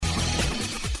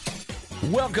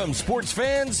Welcome, sports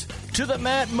fans, to the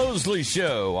Matt Mosley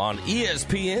Show on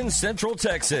ESPN Central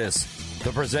Texas.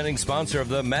 The presenting sponsor of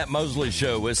the Matt Mosley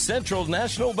Show is Central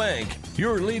National Bank,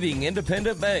 your leading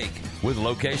independent bank, with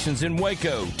locations in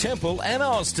Waco, Temple, and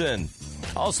Austin.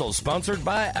 Also sponsored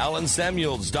by Allen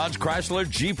Samuels, Dodge Chrysler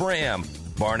Jeep Ram,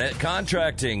 Barnett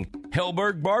Contracting,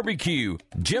 Hellberg Barbecue,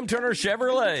 Jim Turner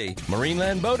Chevrolet,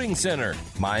 Marineland Boating Center,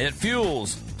 Myatt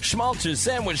Fuels, Schmaltz's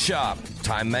Sandwich Shop,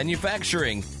 Time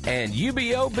Manufacturing, and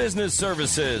UBO Business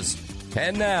Services.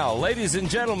 And now, ladies and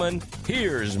gentlemen,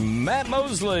 here's Matt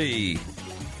Mosley.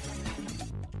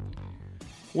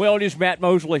 Well, it is Matt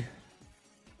Mosley.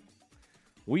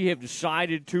 We have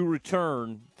decided to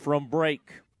return from break.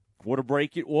 What a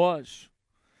break it was.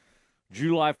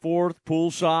 July 4th,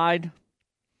 poolside.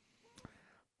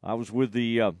 I was with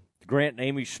the Grant and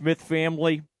Amy Smith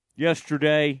family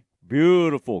yesterday.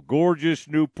 Beautiful, gorgeous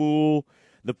new pool.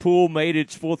 The pool made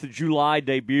its 4th of July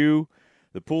debut.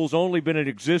 The pool's only been in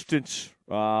existence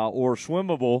or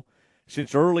swimmable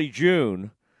since early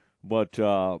June, but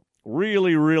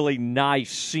really, really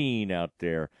nice scene out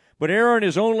there. But Aaron,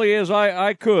 as only as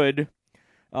I could,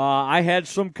 I had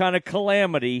some kind of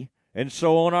calamity, and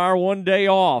so on our one day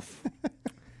off,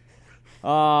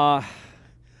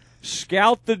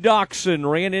 Scout the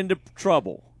Dachshund ran into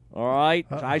trouble. All right,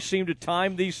 I seem to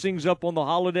time these things up on the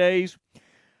holidays.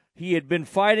 He had been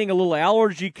fighting a little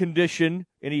allergy condition,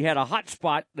 and he had a hot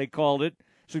spot, they called it.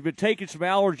 So he'd been taking some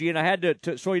allergy, and I had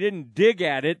to so he didn't dig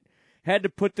at it, had to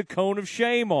put the cone of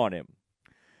shame on him.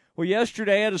 Well,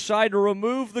 yesterday I decided to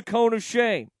remove the cone of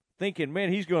shame, thinking,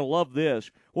 man, he's going to love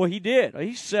this. Well, he did.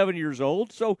 He's 7 years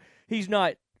old, so he's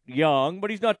not young, but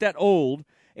he's not that old.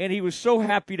 And he was so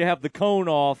happy to have the cone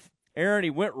off. Aaron, he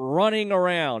went running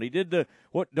around. He did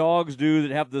what dogs do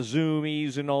that have the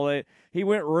zoomies and all that. He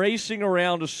went racing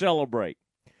around to celebrate.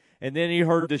 And then he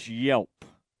heard this yelp.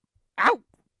 Ow!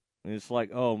 And it's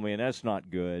like, oh, man, that's not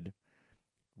good.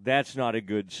 That's not a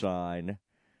good sign.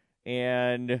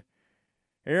 And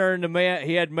Aaron, the man,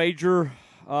 he had major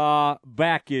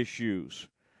back issues.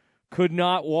 Could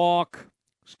not walk.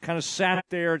 Kind of sat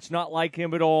there. It's not like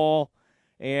him at all.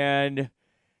 And,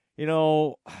 you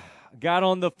know, got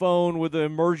on the phone with the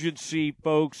emergency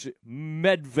folks,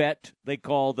 MedVet, they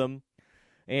call them.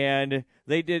 And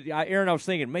they did. Aaron, I was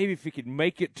thinking, maybe if he could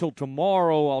make it till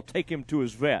tomorrow, I'll take him to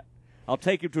his vet. I'll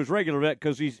take him to his regular vet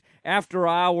because he's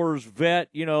after-hours vet,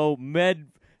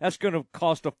 that's going to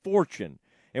cost a fortune.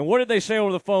 And what did they say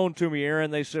over the phone to me,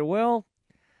 Aaron? They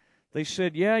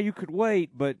said, yeah, you could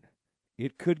wait, but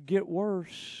it could get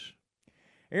worse.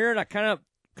 Aaron, I kind of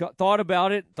thought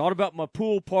about my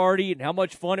pool party and how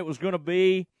much fun it was going to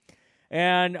be.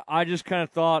 And I just kind of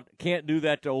thought, can't do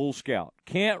that to old Scout.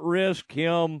 Can't risk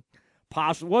him.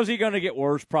 Was he going to get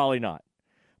worse? Probably not.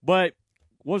 But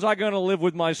was I going to live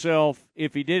with myself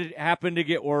if he did happen to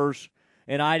get worse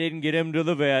and I didn't get him to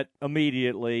the vet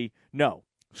immediately? No.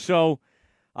 So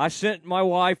I sent my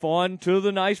wife on to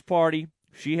the nice party.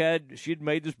 She'd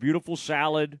made this beautiful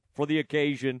salad for the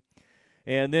occasion.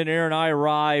 And then Aaron and I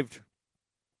arrived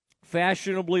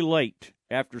fashionably late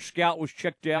after Scout was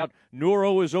checked out.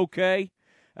 Neuro is okay.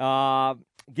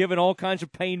 Given all kinds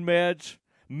of pain meds.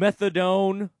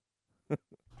 Methadone.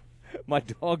 My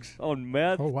dog's on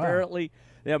meth, apparently.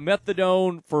 Yeah,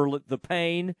 methadone for the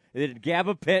pain. Then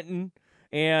gabapentin.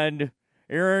 And,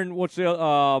 Aaron, what's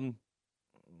the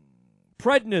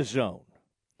prednisone.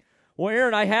 Well,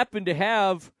 Aaron, I happened to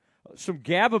have some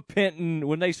gabapentin.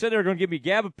 When they said they were going to give me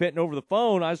gabapentin over the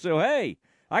phone, I said, hey,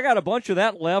 I got a bunch of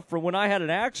that left from when I had an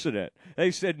accident.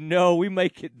 They said, no, we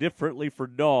make it differently for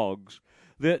dogs.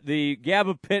 The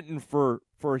gabapentin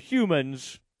for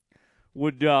humans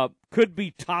could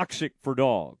be toxic for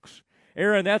dogs.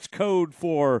 Aaron, that's code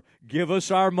for give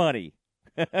us our money.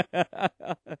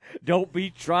 Don't be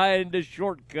trying to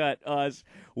shortcut us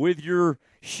with your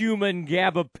human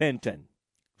gabapentin.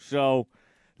 So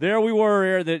there we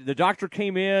were. The doctor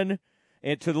came in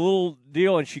and to the little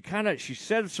deal, and she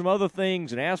said some other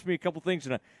things and asked me a couple things.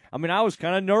 And I was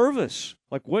kind of nervous.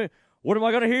 Like, what am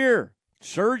I going to hear?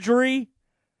 Surgery?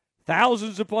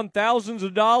 Thousands upon thousands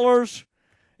of dollars?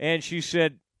 And she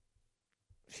said,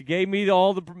 she gave me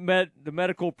all the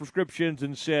medical prescriptions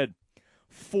and said,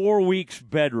 4 weeks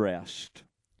bed rest.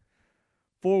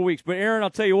 4 weeks. But, Aaron, I'll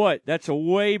tell you what, that's a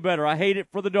way better. I hate it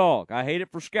for the dog. I hate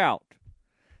it for Scout.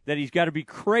 That he's got to be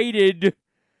crated.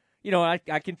 I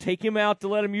can take him out to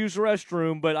let him use the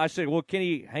restroom, but I said, well, can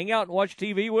he hang out and watch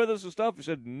TV with us and stuff? He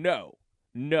said, no.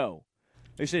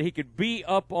 They said he could be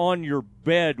up on your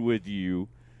bed with you,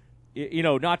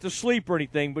 not to sleep or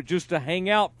anything, but just to hang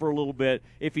out for a little bit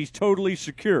if he's totally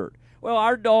secured. Well,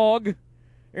 our dog,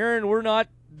 Aaron, we're not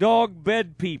dog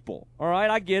bed people. All right,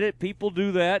 I get it. People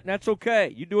do that, and that's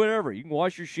okay. You do whatever. You can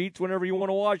wash your sheets whenever you want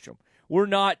to wash them. We're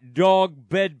not dog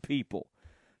bed people.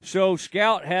 So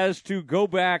Scout has to go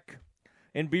back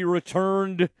and be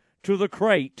returned to the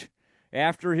crate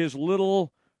after his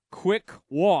little quick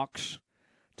walks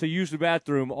to use the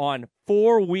bathroom on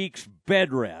 4 weeks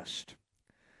bed rest.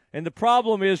 And the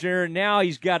problem is, Aaron, now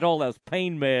he's got all those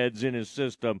pain meds in his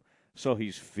system, so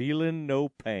he's feeling no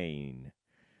pain.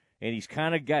 And he's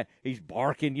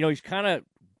barking, he's kind of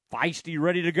feisty,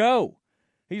 ready to go.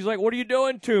 He's like, what are you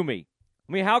doing to me?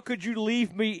 I mean, how could you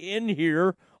leave me in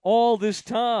here all this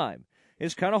time?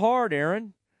 It's kind of hard,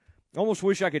 Aaron. I almost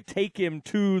wish I could take him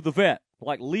to the vet,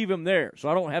 like leave him there so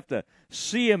I don't have to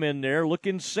see him in there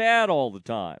looking sad all the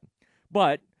time.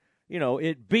 But,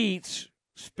 it beats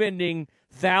spending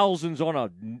thousands on a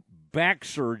back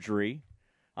surgery.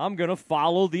 I'm going to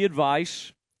follow the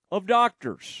advice of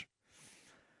doctors.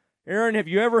 Aaron, have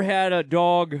you ever had a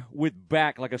dog with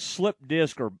back, like a slip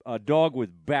disc, or a dog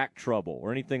with back trouble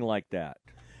or anything like that?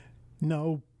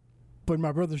 No, but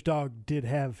my brother's dog did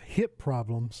have hip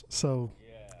problems. So,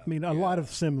 a lot of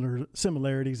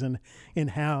similarities in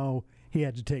how he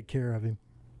had to take care of him.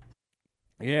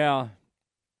 Yeah.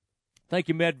 Thank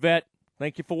you, MedVet.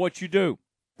 Thank you for what you do.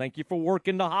 Thank you for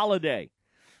working the holiday.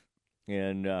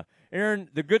 And, Aaron,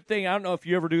 the good thing, I don't know if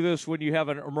you ever do this when you have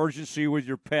an emergency with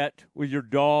your pet, with your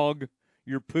dog,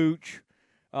 your pooch.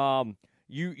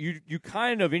 You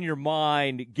kind of, in your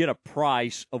mind, get a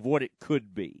price of what it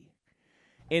could be.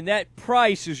 And that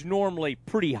price is normally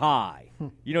pretty high.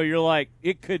 You're like,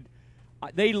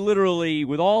 they literally,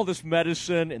 with all this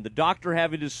medicine and the doctor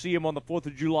having to see him on the 4th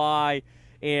of July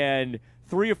and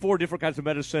 3 or 4 different kinds of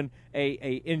medicine,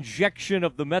 a injection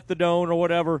of the methadone or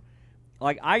whatever,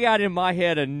 like I got in my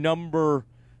head a number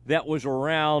that was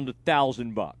around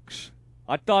 $1,000.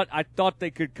 I thought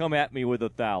they could come at me with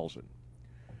 $1,000.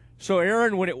 So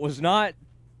Aaron, when it was not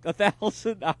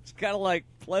 $1,000, I was kind of like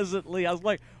pleasantly, I was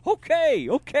like,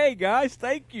 okay, guys,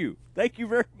 thank you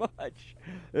very much.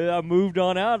 And I moved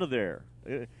on out of there,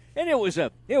 and it was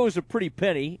a pretty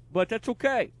penny, but that's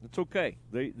okay. It's okay.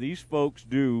 These folks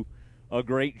do a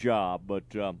great job, but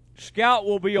Scout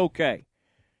will be okay,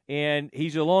 and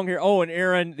he's a long hair. Oh, and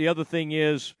Aaron, the other thing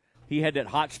is he had that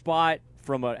hot spot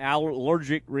from an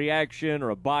allergic reaction or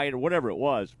a bite or whatever it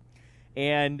was.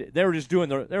 And they were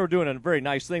doing a very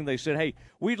nice thing. They said, "Hey,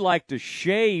 we'd like to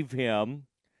shave him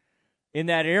in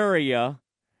that area,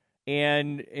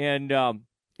 and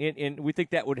we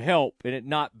think that would help, and it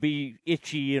not be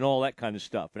itchy and all that kind of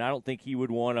stuff." And I don't think he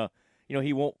would want to,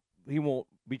 he won't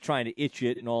be trying to itch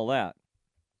it and all that.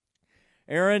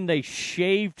 Aaron, they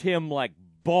shaved him like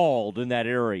bald in that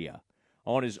area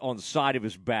on the side of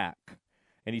his back,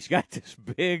 and he's got this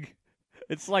big.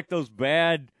 It's like those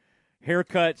bad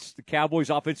haircuts the Cowboys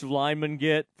offensive linemen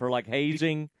get for like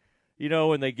hazing,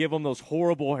 and they give them those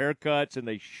horrible haircuts and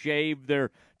they shave their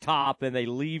top and they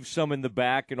leave some in the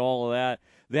back and all of that.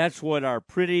 That's what our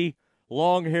pretty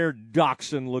long-haired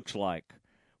dachshund looks like,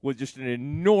 with just an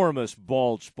enormous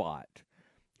bald spot.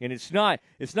 And it's not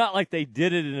like they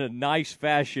did it in a nice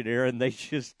fashion, Aaron. They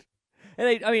did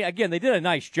a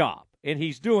nice job, and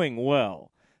he's doing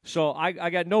well. So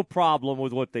I got no problem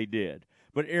with what they did.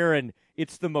 But Aaron,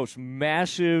 it's the most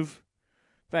massive.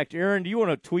 In fact, Aaron, do you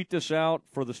want to tweet this out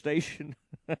for the station?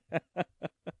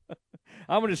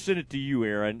 I'm going to send it to you,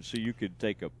 Aaron, so you can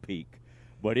take a peek.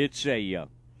 But it's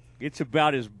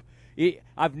about as.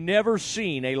 I've never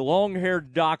seen a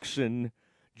long-haired dachshund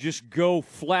just go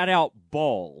flat out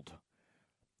bald,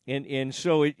 and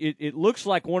so it looks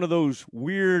like one of those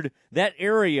weird. That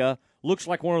area looks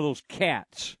like one of those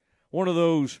cats, one of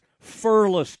those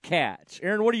furless cats.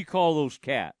 Aaron, what do you call those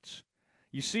cats?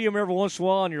 You see them every once in a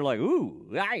while, and you're like, ooh,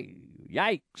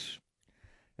 yikes.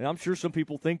 And I'm sure some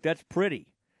people think that's pretty.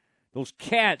 Those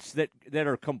cats that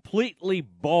are completely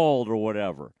bald or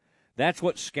whatever. That's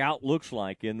what Scout looks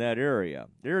like in that area.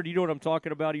 Aaron, do you know what I'm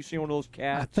talking about? You seen one of those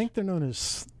cats? I think they're known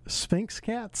as Sphinx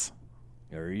cats.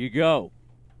 There you go.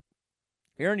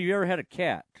 Aaron, you ever had a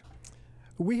cat?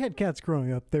 We had cats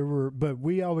growing up. But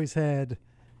we always had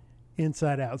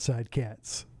inside-outside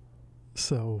cats.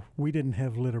 So we didn't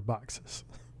have litter boxes,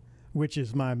 which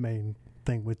is my main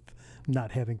thing with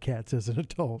not having cats as an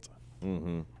adult.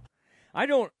 Mm-hmm.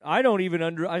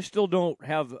 I still don't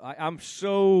have, I'm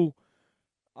so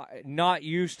not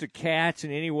used to cats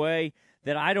in any way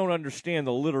that I don't understand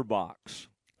the litter box.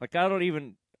 Like I don't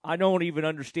even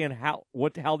understand how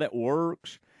that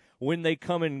works, when they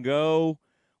come and go,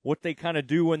 what they kind of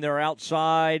do when they're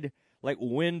outside, like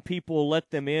when people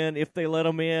let them in, if they let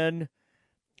them in.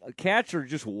 Cats are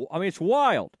just, it's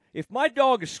wild. If my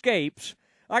dog escapes,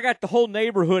 I got the whole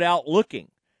neighborhood out looking.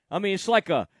 I mean, it's like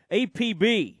a APB.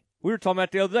 We were talking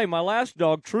about the other day. My last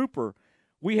dog, Trooper,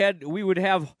 we would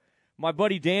have my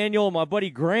buddy Daniel and my buddy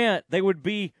Grant. They would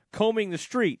be combing the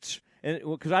streets, and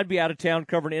because I'd be out of town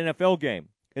covering an NFL game,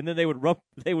 and then they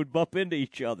would bump into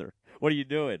each other. What are you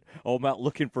doing? Oh, I'm out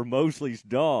looking for Mosley's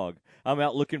dog. I'm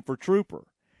out looking for Trooper.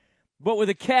 But with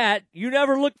a cat, you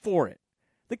never look for it.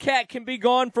 The cat can be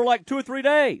gone for like 2 or 3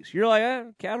 days. You're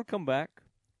like, cat will come back.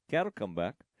 Cat will come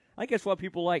back. I guess why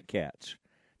people like cats.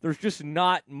 There's just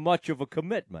not much of a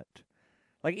commitment.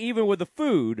 Like even with the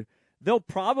food, they'll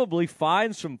probably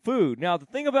find some food. Now, the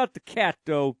thing about the cat,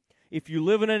 though, if you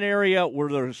live in an area where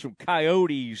there's some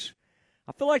coyotes,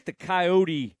 I feel like the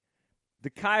coyote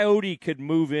could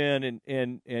move in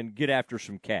and get after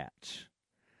some cats.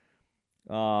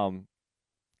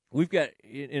 We've got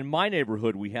in my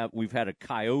neighborhood we've had a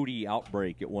coyote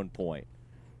outbreak at one point,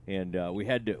 and we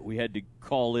had to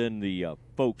call in the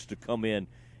folks to come in,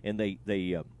 and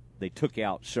they took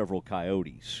out several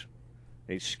coyotes.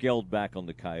 They scaled back on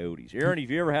the coyotes. Aaron, have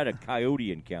you ever had a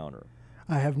coyote encounter?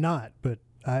 I have not, but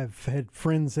I've had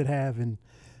friends that have, and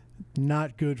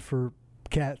not good for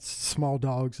cats, small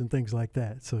dogs, and things like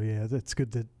that. So yeah, that's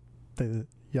good that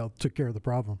y'all took care of the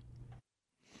problem.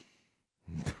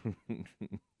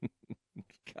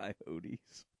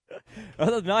 Coyotes.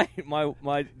 Other night,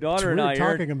 my daughter and I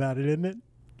talking about it, isn't it?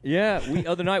 Yeah,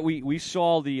 other night we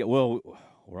saw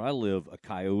where I live, a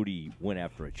coyote went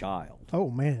after a child. Oh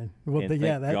man, well and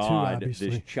yeah, that God, too. Obviously,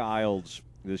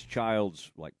 this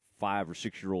child's like 5 or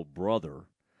 6 year old brother,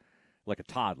 like a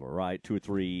toddler, right, 2 or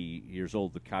 3 years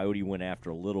old. The coyote went after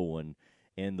a little one,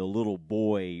 and the little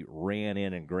boy ran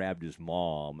in and grabbed his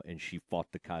mom, and she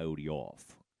fought the coyote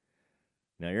off.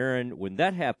 Now, Aaron, when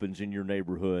that happens in your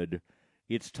neighborhood,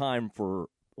 it's time for,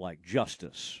 like,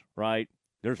 justice, right?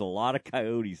 There's a lot of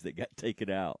coyotes that got taken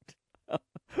out.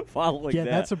 Following that.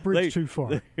 Yeah, that's a bridge too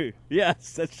far.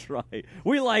 Yes, that's right.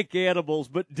 We like animals,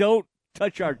 but don't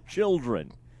touch our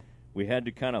children. We had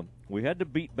to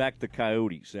beat back the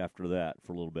coyotes after that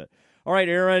for a little bit. All right,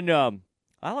 Aaron,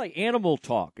 I like animal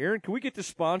talk. Aaron, can we get this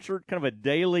sponsored, kind of a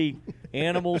daily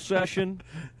animal session?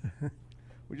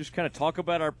 We just kind of talk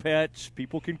about our pets.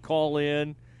 People can call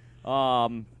in.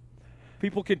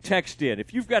 People can text in.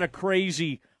 If you've got a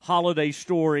crazy holiday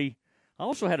story. I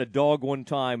also had a dog one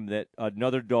time that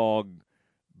another dog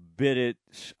bit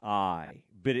its eye,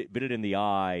 bit it in the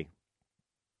eye,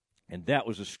 and that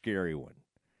was a scary one.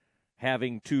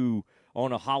 Having to,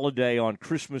 on a holiday on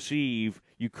Christmas Eve,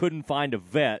 you couldn't find a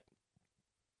vet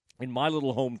in my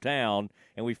little hometown,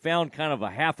 and we found kind of a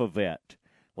half a vet,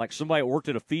 like somebody that worked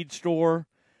at a feed store.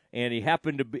 And he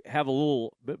happened to have a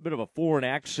little bit of a foreign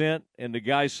accent, and the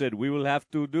guy said, "We will have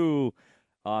to do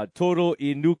total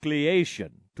enucleation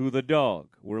to the dog."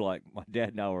 We're like, my dad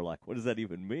and I were like, what does that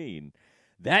even mean?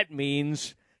 That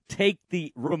means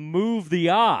remove the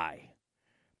eye.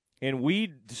 And we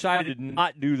decided to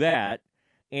not do that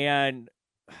and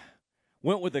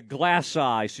went with a glass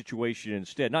eye situation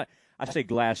instead. I say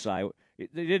glass eye.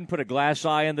 They didn't put a glass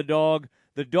eye in the dog.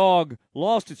 The dog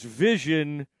lost its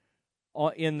vision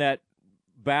in that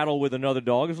battle with another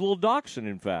dog. It was a little dachshund,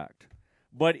 in fact.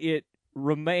 But it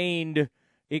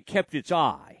kept its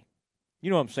eye. You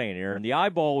know what I'm saying, Aaron? The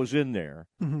eyeball was in there.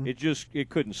 Mm-hmm. It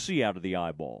couldn't see out of the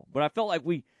eyeball. But I felt like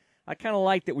I kind of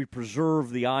liked that we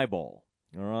preserved the eyeball.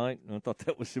 All right? I thought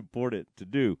that was important to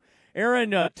do.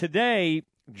 Aaron, today,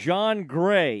 John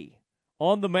Gray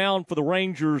on the mound for the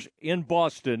Rangers in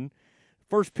Boston.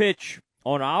 First pitch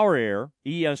on our air,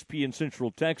 ESPN Central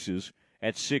Texas,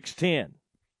 at 6:10.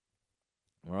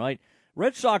 All right.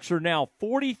 Red Sox are now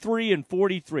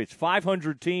 43-43. It's a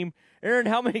 500 team. Aaron,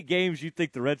 how many games do you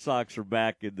think the Red Sox are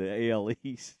back in the AL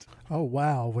East? Oh,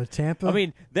 wow. With Tampa? I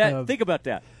mean, think about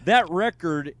that. That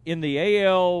record in the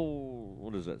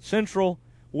AL, Central,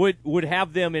 would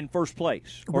have them in first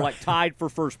place or like tied for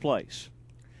first place.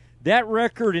 That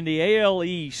record in the AL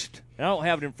East, and I don't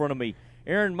have it in front of me,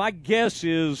 Aaron, my guess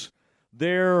is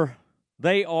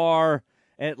they are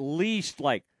at least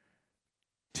like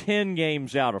 10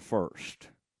 games out of first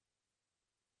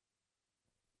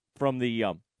from the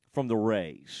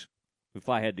Rays, if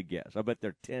I had to guess. I bet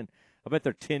they're 10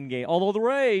 games. Although the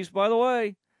Rays, by the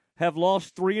way, have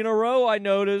lost 3 in a row, I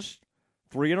noticed.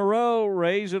 3 in a row,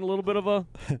 Rays in a little bit of a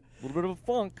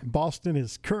funk. Boston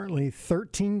is currently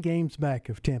 13 games back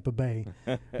of Tampa Bay.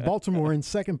 Baltimore in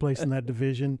second place in that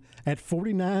division at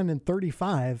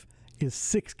 49-35 is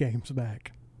 6 games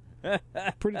back.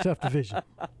 Pretty tough division.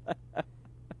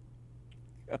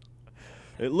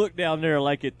 It looked down there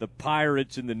like at the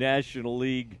Pirates in the National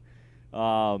League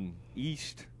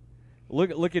East.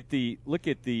 Look at the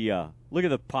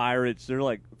Pirates. They're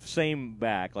like same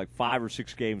back, like 5 or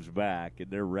 6 games back, and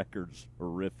their record's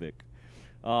horrific.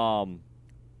 I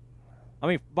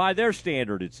mean, by their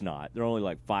standard, it's not. They're only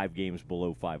like 5 games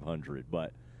below 500.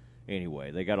 But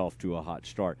anyway, they got off to a hot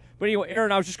start. But anyway,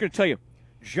 Aaron, I was just going to tell you,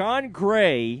 John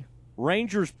Gray,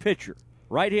 Rangers pitcher,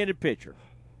 right-handed pitcher,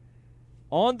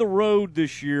 on the road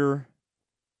this year,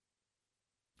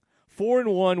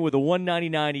 4-1 with a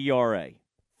 1.99 ERA.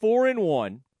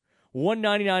 4-1,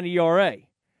 1.99 ERA.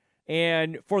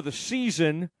 And for the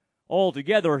season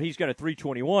altogether, he's got a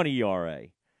 3.21 ERA.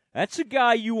 That's a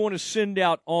guy you want to send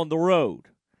out on the road.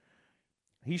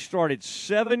 He started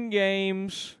 7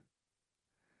 games.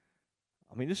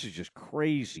 I mean, this is just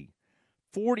crazy.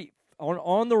 40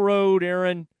 on the road,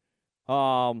 Aaron.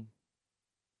 Let's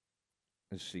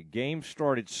see. Games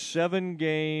started 7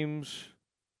 games.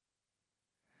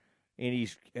 And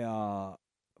he's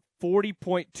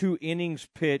 40.2 innings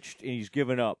pitched, and he's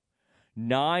given up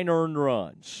 9 earned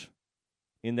runs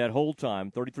in that whole time,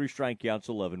 33 strikeouts,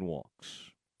 11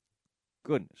 walks.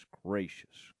 Goodness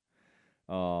gracious.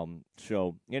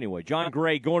 So, anyway, John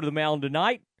Gray going to the mound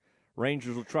tonight.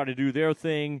 Rangers will try to do their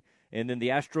thing, and then the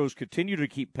Astros continue to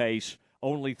keep pace,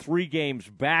 only 3 games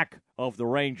back of the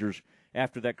Rangers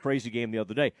after that crazy game the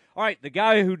other day. All right, the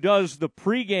guy who does the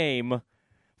pregame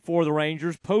for the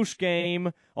Rangers,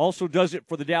 post-game, also does it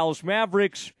for the Dallas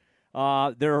Mavericks,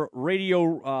 their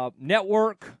radio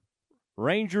network,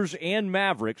 Rangers and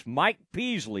Mavericks. Mike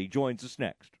Peasley joins us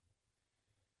next.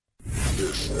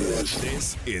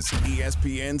 This is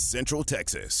ESPN Central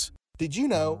Texas. Did you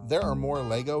know there are more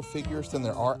Lego figures than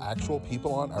there are actual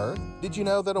people on Earth? Did you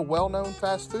know that a well-known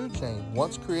fast food chain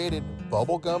once created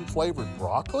bubblegum-flavored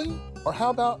broccoli? Or how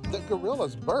about that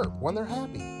gorillas burp when they're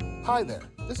happy? Hi there,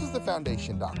 this is the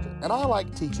Foundation Doctor, and I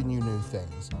like teaching you new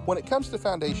things. When it comes to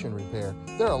foundation repair,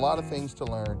 there are a lot of things to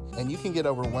learn, and you can get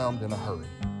overwhelmed in a hurry.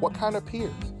 What kind of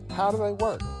piers? How do they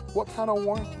work? What kind of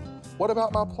warranty? What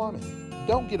about my plumbing?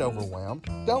 Don't get overwhelmed.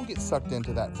 Don't get sucked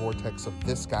into that vortex of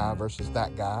this guy versus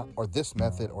that guy, or this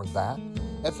method or that.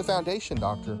 At the Foundation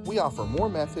Doctor, we offer more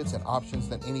methods and options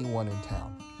than anyone in town.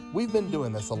 We've been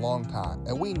doing this a long time,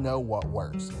 and we know what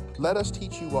works. Let us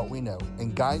teach you what we know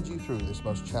and guide you through this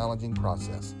most challenging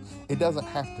process. It doesn't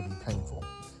have to be painful.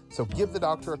 So give the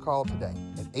doctor a call today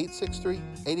at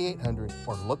 863-8800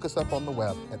 or look us up on the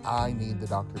web at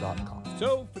ineedthedoctor.com.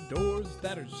 So for doors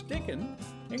that are sticking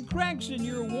and cracks in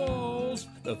your walls,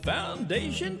 the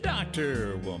Foundation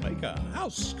Doctor will make a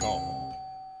house call.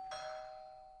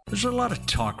 There's a lot of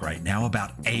talk right now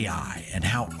about AI and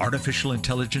how artificial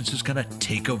intelligence is going to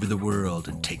take over the world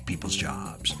and take people's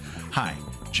jobs. Hi,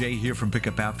 Jay here from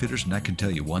Pickup Outfitters, and I can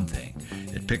tell you one thing.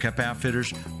 At Pickup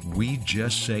Outfitters, we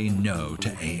just say no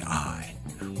to AI.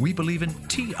 We believe in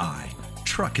TI,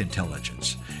 truck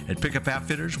intelligence. At Pickup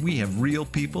Outfitters, we have real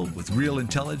people with real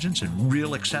intelligence and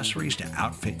real accessories to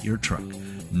outfit your truck.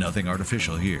 Nothing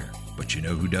artificial here. But you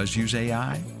know who does use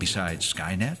AI besides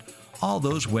Skynet? All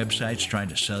those websites trying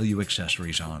to sell you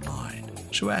accessories online.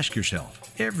 So ask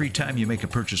yourself, every time you make a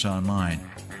purchase online,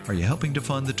 are you helping to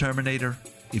fund the Terminator?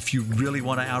 If you really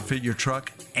want to outfit your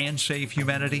truck and save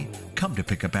humanity, come to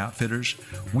Pickup Outfitters.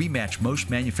 We match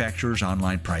most manufacturers'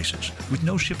 online prices with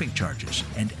no shipping charges,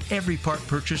 and every part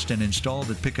purchased and installed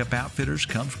at Pickup Outfitters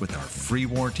comes with our free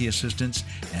warranty assistance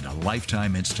and a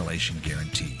lifetime installation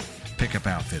guarantee. Pickup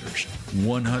Outfitters,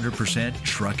 100%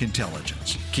 truck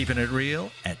intelligence. Keeping it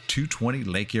real at 220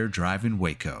 Lake Air Drive in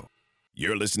Waco.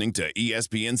 You're listening to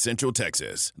ESPN Central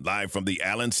Texas, live from the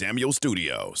Allen Samuel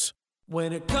Studios.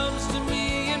 When it comes to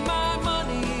me and my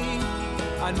money,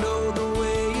 I know the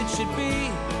way it should be.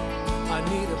 I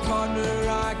need a partner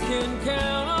I can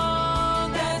count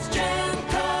on. That's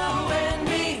Genco and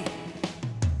me.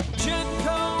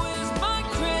 Genco is my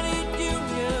credit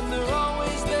union. They're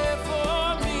always there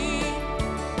for me.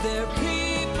 They're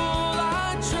people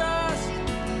I trust.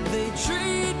 They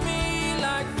treat me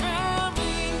like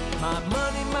family. My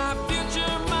money, my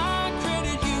future, my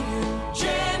credit union.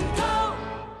 Genco.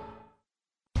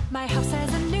 My house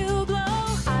has a new glow.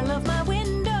 I love my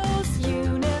windows.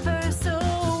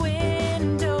 Universal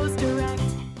Windows Direct.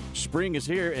 Spring is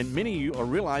here, and many of you are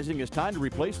realizing it's time to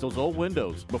replace those old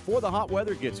windows before the hot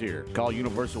weather gets here. Call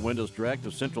Universal Windows Direct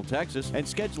of Central Texas and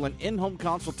schedule an in-home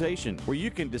consultation where you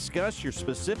can discuss your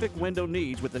specific window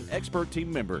needs with an expert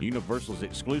team member. Universal's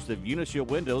exclusive Unishield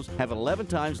windows have 11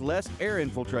 times less air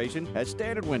infiltration as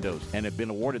standard windows and have been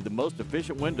awarded the most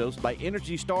efficient windows by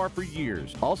Energy Star for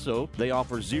years. Also, they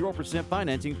offer 0%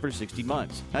 financing for 60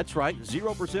 months. That's right,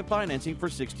 0% financing for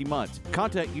 60 months.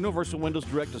 Contact Universal Windows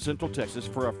Direct of Central Texas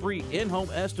for a free free in-home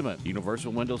estimate.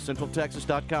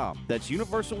 UniversalWindowsCentralTexas.com. That's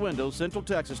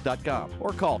UniversalWindowsCentralTexas.com.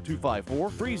 Or call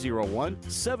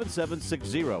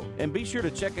 254-301-7760. And be sure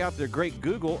to check out their great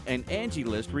Google and Angie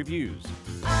List reviews.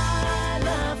 I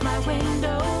love my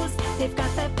windows. They've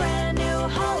got that brand new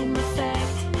home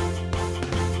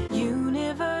effect.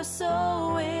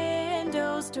 Universal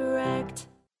Windows Direct.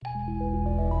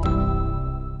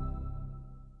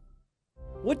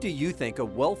 What do you think a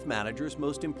wealth manager's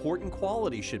most important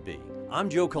quality should be? I'm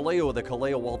Joe Kaleo of the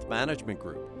Kaleo Wealth Management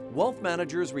Group. Wealth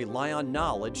managers rely on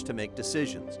knowledge to make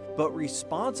decisions, but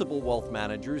responsible wealth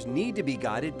managers need to be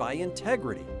guided by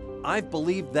integrity. I've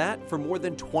believed that for more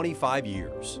than 25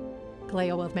 years.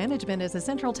 Kaleo Wealth Management is a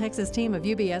Central Texas team of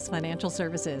UBS Financial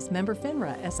Services, member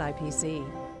FINRA SIPC.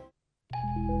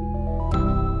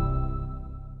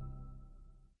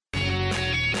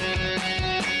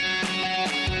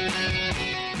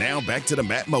 Now back to the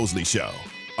Matt Mosley Show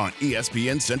on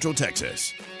ESPN Central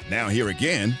Texas. Now here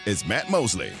again is Matt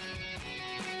Mosley.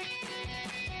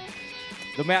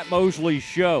 The Matt Mosley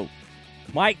Show.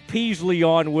 Mike Peasley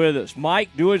on with us.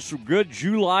 Mike doing some good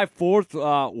July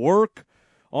 4th work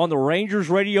on the Rangers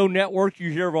radio network. You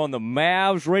hear on the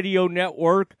Mavs radio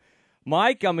network.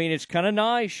 Mike, I mean, it's kind of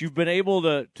nice. You've been able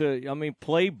to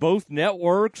play both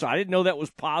networks. I didn't know that was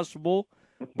possible,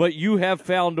 but you have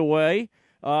found a way.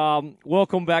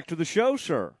 Welcome back to the show,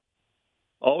 sir.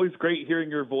 Always great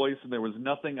hearing your voice, and there was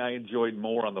nothing I enjoyed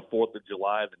more on the 4th of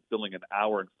July than filling an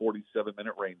hour and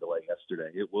 47-minute rain delay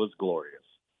yesterday. It was glorious.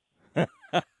 Not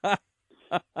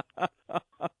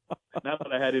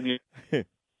that I had any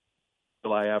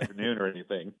July afternoon or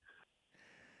anything.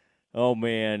 Oh,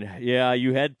 man. Yeah,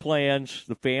 you had plans.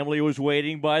 The family was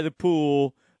waiting by the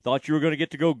pool. Thought you were going to get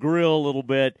to go grill a little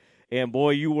bit. And,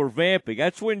 boy, you were vamping.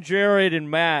 That's when Jared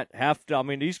and Matt have to – I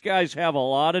mean, these guys have a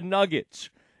lot of nuggets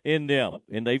in them,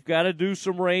 and they've got to do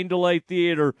some rain delay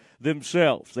theater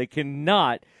themselves. They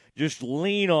cannot just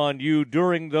lean on you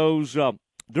during those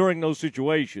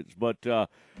situations. But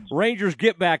Rangers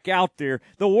get back out there.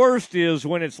 The worst is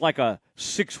when it's like a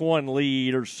 6-1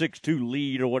 lead or 6-2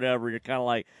 lead or whatever. You're kind of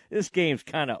like, this game's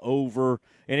kind of over,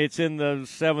 and it's in the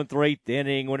 7th or 8th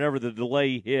inning whenever the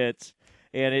delay hits.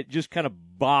 And it just kind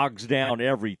of bogs down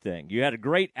everything. You had a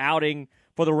great outing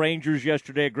for the Rangers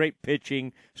yesterday, great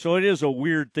pitching. So it is a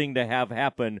weird thing to have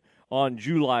happen on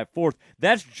July 4th.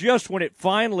 That's just when it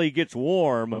finally gets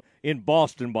warm in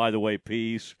Boston, by the way,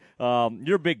 Peace.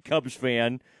 You're a big Cubs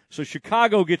fan. So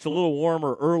Chicago gets a little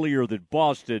warmer earlier than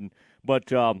Boston.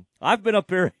 But I've been up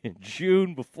there in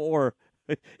June before,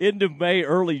 end of May,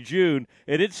 early June,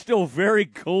 and it's still very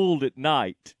cold at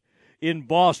night in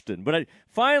Boston. But it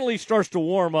finally starts to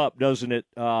warm up, doesn't it,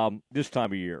 this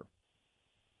time of year?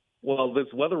 Well, this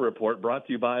weather report brought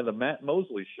to you by the Matt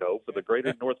Mosley Show for the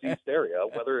greater Northeast area.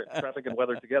 Weather, traffic, and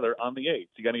weather together on the 8th.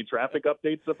 You got any traffic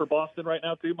updates for Boston right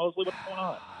now, too, Mosley? What's going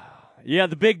on? Yeah,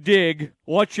 the Big Dig.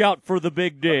 Watch out for the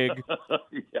Big Dig.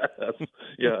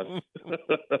 Yes.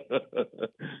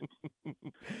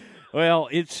 Well,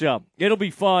 it'll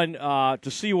be fun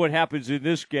to see what happens in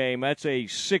this game. That's a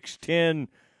 6-10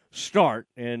 start.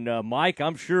 And, Mike,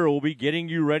 I'm sure we'll be getting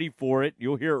you ready for it.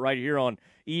 You'll hear it right here on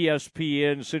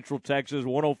ESPN Central Texas,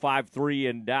 105.3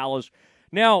 in Dallas.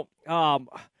 Now,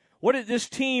 what is this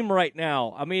team right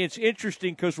now? I mean, it's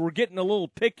interesting because we're getting a little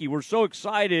picky. We're so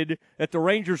excited that the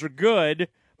Rangers are good,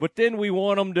 but then we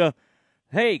want them to,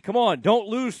 hey, come on, don't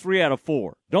lose 3 out of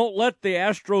 4. Don't let the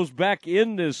Astros back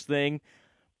in this thing.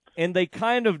 And they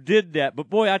kind of did that. But,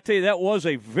 boy, I tell you, that was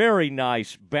a very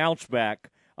nice bounce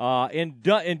back. And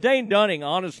Dane Dunning,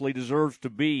 honestly, deserves to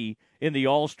be in the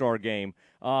All-Star game.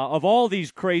 Of all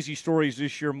these crazy stories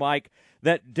this year, Mike,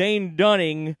 that Dane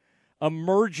Dunning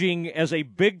emerging as a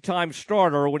big-time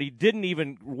starter when he didn't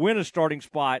even win a starting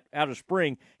spot out of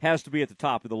spring has to be at the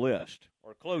top of the list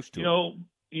or close to it.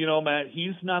 You know, Matt,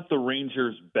 he's not the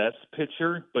Rangers' best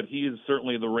pitcher, but he is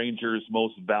certainly the Rangers'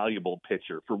 most valuable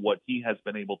pitcher for what he has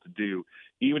been able to do.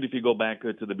 Even if you go back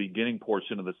to the beginning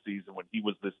portion of the season when he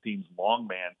was this team's long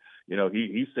man,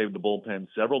 he saved the bullpen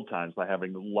several times by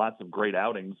having lots of great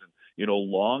outings and,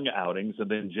 long outings. And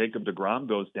then Jacob deGrom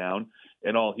goes down,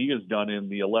 and all he has done in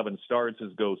the 11 starts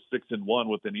is go 6-1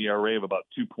 with an ERA of about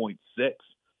 2.6.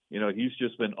 He's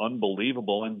just been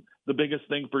unbelievable. And the biggest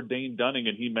thing for Dane Dunning,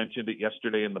 and he mentioned it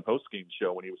yesterday in the postgame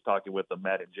show when he was talking with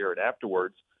Matt and Jared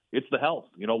afterwards, it's the health.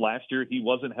 Last year he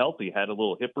wasn't healthy, had a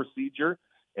little hip procedure,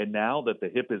 and now that the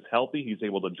hip is healthy, he's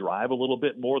able to drive a little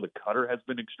bit more. The cutter has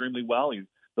been extremely well.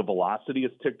 The The velocity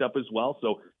has ticked up as well.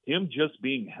 So him just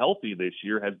being healthy this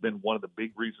year has been one of the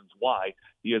big reasons why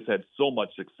he has had so much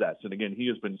success. And again, he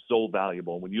has been so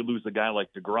valuable. When you lose a guy like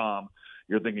DeGrom,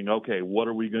 you're thinking, okay, what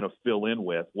are we going to fill in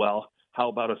with? Well, how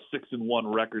about a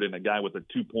 6-1 record and a guy with a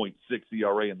 2.6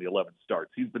 ERA in the 11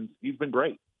 starts? He's been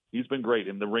great. He's been great,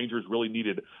 and the Rangers really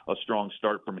needed a strong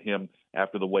start from him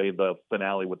after the way the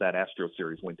finale with that Astro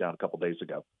series went down a couple days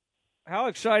ago. How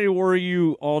excited were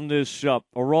you on this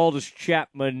Aroldis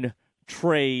Chapman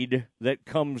trade that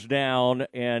comes down?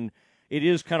 And it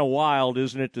is kind of wild,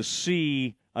 isn't it, to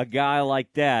see a guy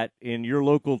like that in your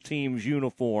local team's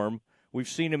uniform. We've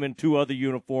seen him in 2 other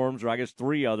uniforms, or I guess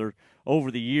 3 other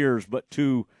over the years, but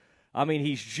he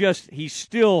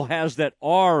still has that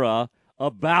aura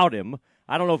about him.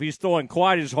 I don't know if he's throwing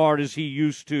quite as hard as he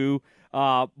used to,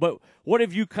 but what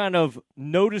have you kind of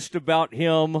noticed about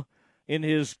him in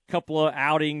his couple of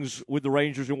outings with the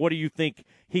Rangers, and what do you think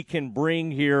he can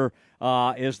bring here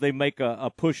as they make a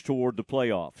push toward the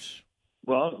playoffs?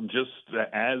 Well, just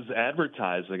as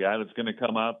advertised, a guy that's going to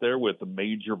come out there with a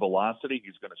major velocity.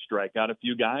 He's going to strike out a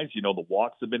few guys. You know, the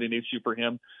walks have been an issue for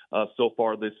him so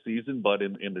far this season, but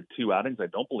in the 2 outings, I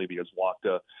don't believe he has walked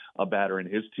a batter in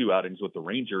his 2 outings with the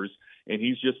Rangers. And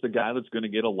he's just a guy that's going to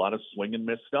get a lot of swing and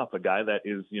miss stuff, a guy that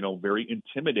is, very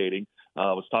intimidating.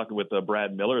 I was talking with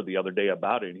Brad Miller the other day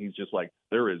about it, and he's just like,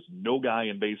 there is no guy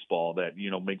in baseball that,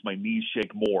 makes my knees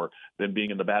shake more than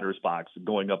being in the batter's box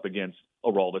going up against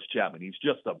Aroldis Chapman. He's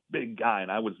just a big guy,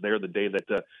 and I was there the day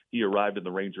that he arrived in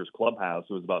the Rangers clubhouse.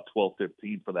 It was about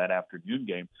 12:15 for that afternoon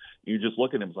game. You just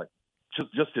look at him, it's like,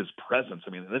 just his presence. I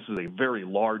mean, this is a very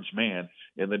large man,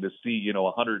 and then to see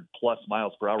 100+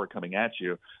 miles per hour coming at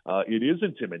you, it is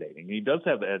intimidating. He does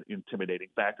have that intimidating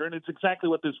factor, and it's exactly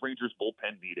what this Rangers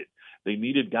bullpen needed. They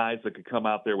needed guys that could come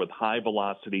out there with high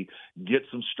velocity, get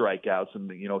some strikeouts, and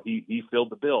he filled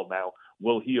the bill. Now,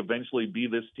 will he eventually be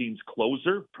this team's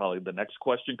closer? Probably the next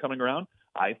question coming around.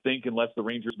 I think unless the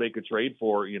Rangers make a trade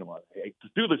for, I hate to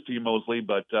do this to you, Mosley,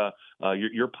 but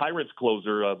your Pirates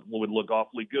closer would look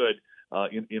awfully good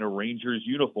in a Rangers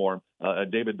uniform,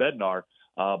 David Bednar.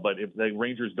 But if the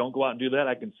Rangers don't go out and do that,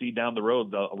 I can see down the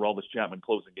road Aroldis Chapman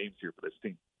closing games here for this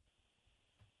team.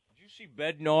 Did you see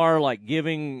Bednar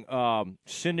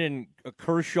sending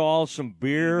Kershaw some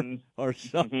beer or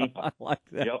something like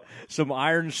that? Yep. Some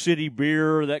Iron City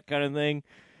beer, that kind of thing.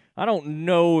 I don't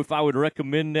know if I would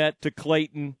recommend that to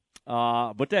Clayton,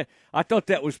 but I thought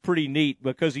that was pretty neat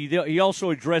because he also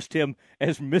addressed him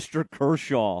as Mr.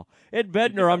 Kershaw. Ed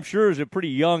Bednar, I'm sure, is a pretty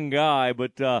young guy,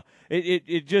 but I'm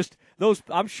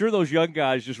sure those young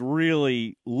guys just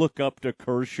really look up to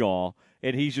Kershaw,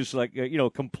 and he's just like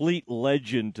complete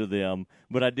legend to them.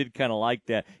 But I did kind of like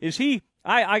that. Is he?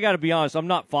 I got to be honest, I'm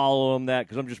not following that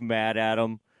because I'm just mad at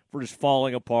him for just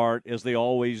falling apart as they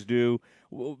always do.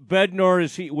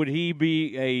 Bednar, would he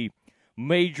be a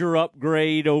major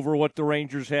upgrade over what the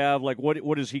Rangers have? Like,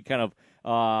 what does he kind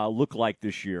of look like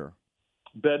this year?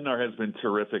 Bednar has been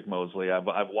terrific, Mosley. I've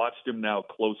watched him now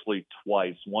closely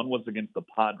twice. One was against the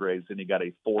Padres, and he got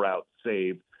a 4-out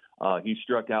save. He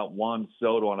struck out Juan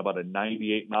Soto on about a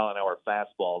 98-mile-an-hour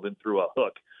fastball, then threw a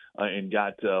hook and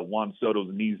got Juan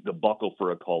Soto's knees to buckle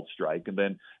for a called strike. And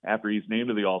then after he's named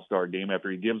to the All-Star game, after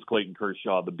he gives Clayton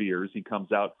Kershaw the beers, he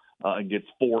comes out and gets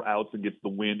 4 outs and gets the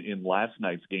win in last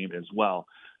night's game as well.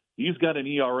 He's got an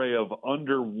ERA of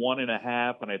under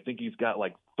 1.5, and I think he's got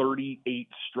like 38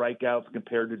 strikeouts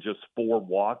compared to just 4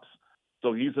 walks.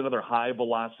 So he's another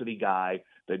high-velocity guy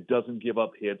that doesn't give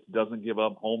up hits, doesn't give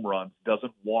up home runs,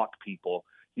 doesn't walk people.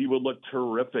 He would look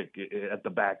terrific at the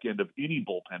back end of any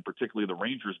bullpen, particularly the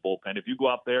Rangers bullpen. If you go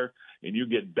out there and you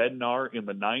get Bednar in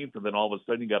the 9th, and then all of a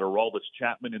sudden you got Aroldis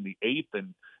Chapman in the 8th,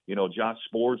 and Josh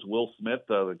Sborz, Will Smith,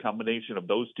 the combination of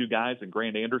those 2 guys, and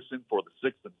Grant Anderson for the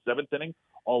 6th and 7th inning,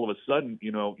 all of a sudden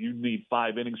you need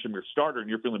 5 innings from your starter, and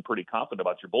you're feeling pretty confident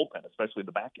about your bullpen, especially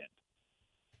the back end.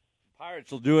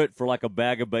 Pirates will do it for like a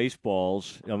bag of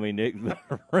baseballs. I mean,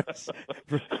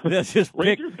 that's just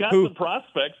Rangers got some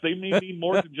prospects. They may need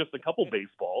more than just a couple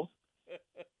baseballs.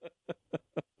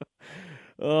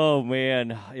 Oh,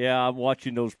 man. Yeah, I'm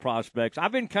watching those prospects.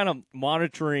 I've been kind of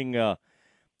monitoring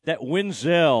that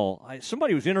Wenzel.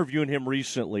 Somebody was interviewing him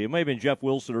recently. It may have been Jeff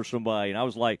Wilson or somebody, and I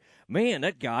was like, man,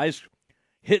 that guy's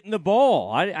hitting the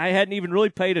ball. I hadn't even really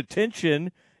paid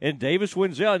attention. And Davis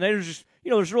Wenzel, and there's just,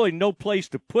 there's really no place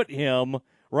to put him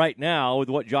right now with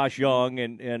what Josh Young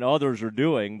and others are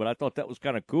doing, but I thought that was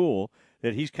kind of cool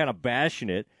that he's kind of bashing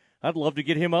it. I'd love to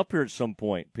get him up here at some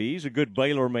point, P. He's a good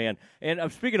Baylor man.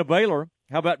 And speaking of Baylor,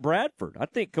 how about Bradford? I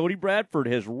think Cody Bradford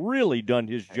has really done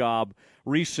his job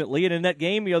recently, and in that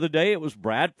game the other day, it was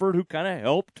Bradford who kind of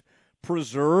helped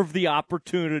preserve the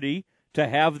opportunity to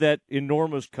have that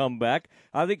enormous comeback.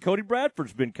 I think Cody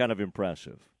Bradford's been kind of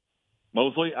impressive.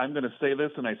 Mosley, I'm going to say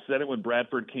this, and I said it when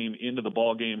Bradford came into the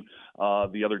ball game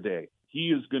the other day. He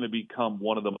is going to become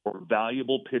one of the more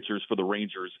valuable pitchers for the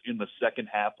Rangers in the second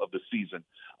half of the season.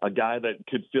 A guy that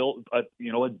could fill a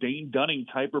Dane Dunning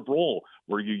type of role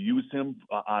where you use him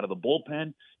out of the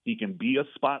bullpen. He can be a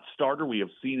spot starter. We have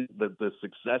seen the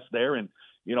success there, and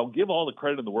give all the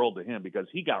credit in the world to him because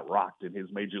he got rocked in his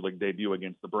major league debut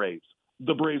against the Braves.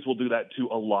 The Braves will do that to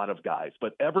a lot of guys,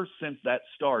 but ever since that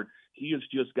start, he has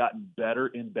just gotten better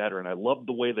and better, and I love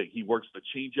the way that he works the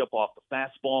changeup off the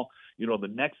fastball. The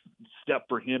next step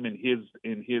for him in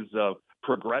his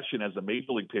progression as a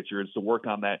major league pitcher is to work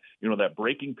on that, that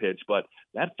breaking pitch. But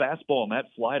that fastball and that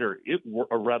slider,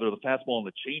 or rather the fastball and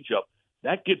the changeup,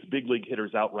 that gets big league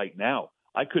hitters out right now.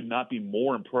 I could not be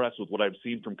more impressed with what I've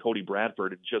seen from Cody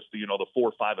Bradford in just the 4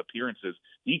 or 5 appearances.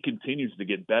 He continues to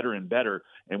get better and better.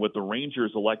 And with the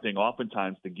Rangers electing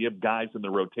oftentimes to give guys in the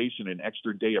rotation an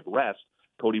extra day of rest,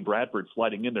 Cody Bradford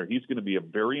sliding in there, he's going to be a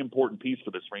very important piece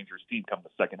for this Rangers team come the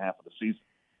second half of the season.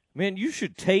 Man, you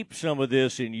should tape some of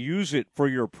this and use it for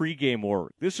your pregame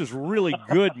work. This is really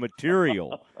good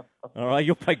material. All right,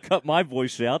 you'll probably cut my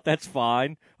voice out. That's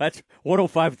fine. That's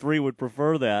 105.3 would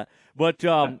prefer that. But,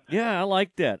 yeah, I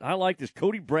like that. I like this.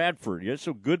 Cody Bradford, yeah,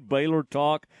 some good Baylor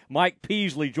talk. Mike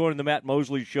Peasley joining the Matt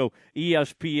Mosley Show,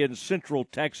 ESPN Central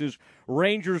Texas.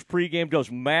 Rangers pregame, does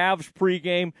Mavs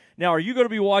pregame. Now, are you going to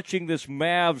be watching this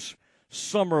Mavs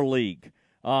Summer League?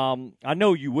 I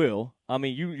know you will. I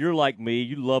mean, you're like me.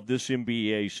 You love this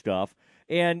NBA stuff.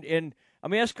 And I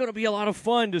mean, that's going to be a lot of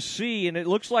fun to see. And it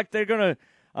looks like they're going to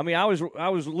 – I mean, I was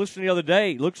listening the other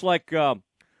day. It looks like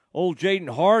old Jaden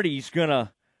Hardy's going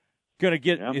to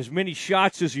get as many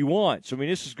shots as he wants. I mean,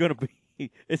 this is going to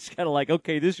be – it's kind of like,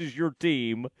 okay, this is your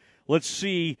team. Let's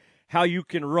see how you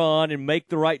can run and make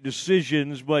the right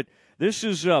decisions. But this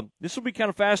will be kind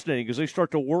of fascinating because they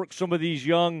start to work some of these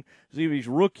these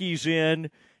rookies in.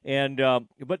 And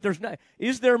but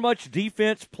is there much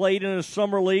defense played in a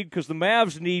summer league? Because the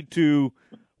Mavs need to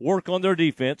work on their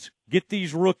defense, get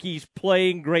these rookies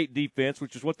playing great defense,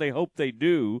 which is what they hope they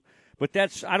do. But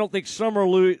I don't think summer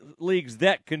league's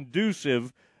that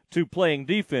conducive to playing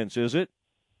defense, is it?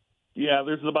 Yeah,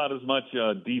 there's about as much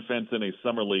defense in a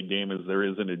summer league game as there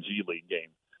is in a G League game.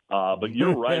 But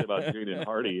you're right about Jaden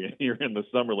Hardy here in the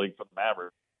summer league for the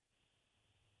Mavericks.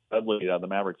 Dudley, the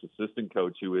Mavericks assistant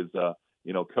coach, who is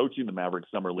coaching the Mavericks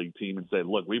summer league team, and said,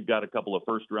 look, we've got a couple of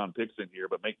first-round picks in here,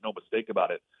 but make no mistake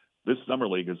about it, this summer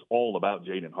league is all about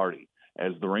Jaden Hardy.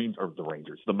 As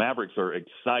the Mavericks are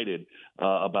excited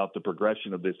about the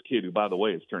progression of this kid, who, by the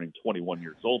way, is turning 21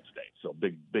 years old today. So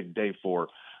big day for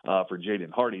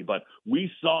Jaden Hardy. But we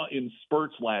saw in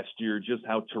spurts last year just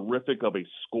how terrific of a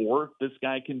scorer this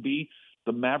guy can be.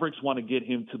 The Mavericks want to get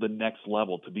him to the next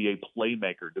level, to be a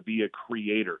playmaker, to be a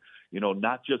creator,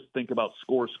 not just think about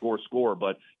score,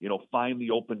 but, find the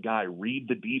open guy, read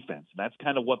the defense. And that's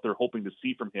kind of what they're hoping to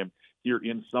see from him here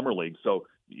in Summer League. So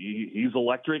he's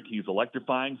electric. He's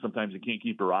electrifying. Sometimes you can't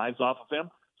keep your eyes off of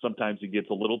him. Sometimes he gets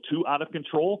a little too out of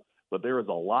control, but there is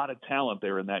a lot of talent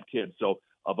there in that kid. So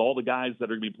of all the guys that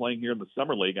are going to be playing here in the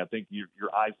Summer League, I think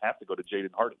your eyes have to go to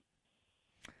Jaden Hardy.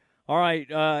 All right,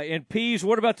 and Pease,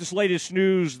 what about this latest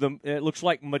news? It looks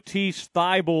like Matisse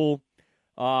Thybulle,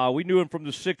 we knew him from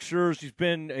the Sixers.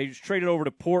 He's traded over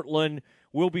to Portland.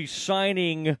 Will be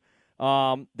signing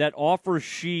that offer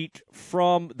sheet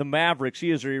from the Mavericks.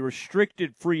 He is a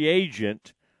restricted free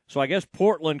agent, so I guess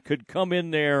Portland could come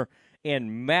in there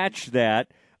and match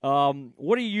that.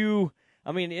 What do you?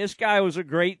 I mean, this guy was a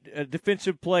great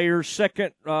defensive player,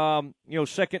 second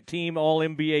team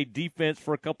All-NBA defense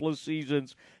for a couple of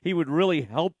seasons. He would really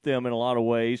help them in a lot of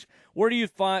ways. Where do you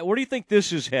think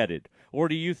this is headed? Or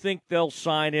do you think they'll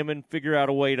sign him and figure out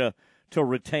a way to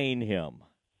retain him?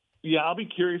 Yeah, I'll be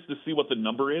curious to see what the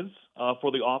number is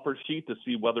for the offer sheet, to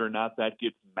see whether or not that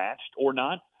gets matched or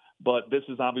not. But this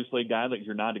is obviously a guy that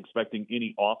you're not expecting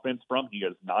any offense from. He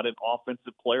is not an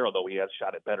offensive player, although he has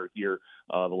shot it better here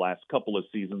the last couple of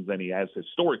seasons than he has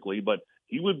historically. But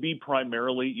he would be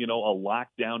primarily, a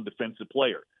lockdown defensive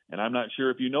player. And I'm not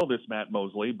sure if you know this, Matt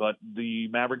Mosley, but the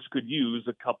Mavericks could use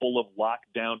a couple of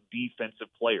lockdown defensive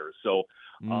players. So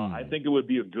I think it would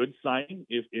be a good signing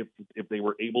if they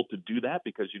were able to do that,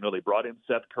 because, they brought in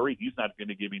Seth Curry. He's not going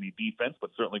to give you any defense, but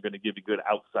certainly going to give you good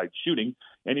outside shooting.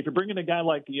 And if you're bringing a guy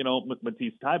like,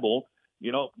 Matisse Thybulle,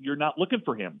 you're not looking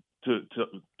for him to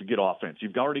get offense.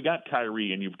 You've already got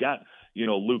Kyrie, and you've got,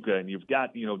 Luka, and you've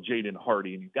got, Jaden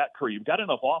Hardy, and you've got Curry. You've got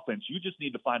enough offense. You just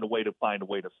need to find a way to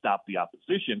stop the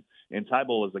opposition. And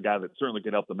Thibault is a guy that certainly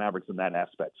could help the Mavericks in that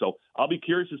aspect. So I'll be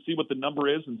curious to see what the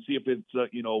number is and see if it's,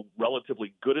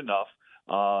 relatively good enough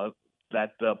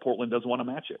that Portland doesn't want to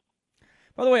match it.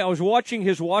 By the way, I was watching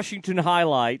his Washington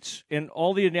highlights, and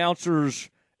all the announcers,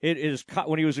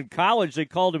 when he was in college, they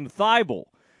called him Thibault.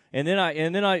 And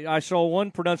then I saw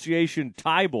one pronunciation,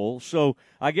 Thibault. So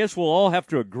I guess we'll all have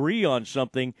to agree on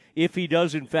something if he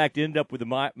does, in fact, end up with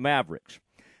the Mavericks.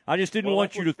 I just didn't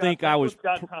want you to think I was.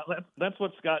 That's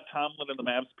what Scott Tomlin and the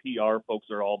Mavs PR folks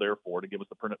are all there for, to give us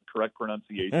the correct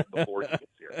pronunciation before he gets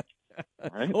here. All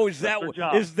right? Oh, is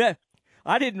that?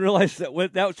 I didn't realize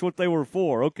that's what they were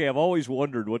for. Okay, I've always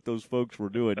wondered what those folks were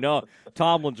doing. No,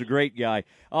 Tomlin's a great guy.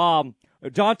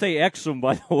 Dante Exum,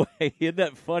 by the way, isn't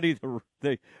that funny?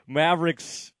 The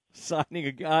Mavericks signing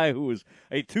a guy who was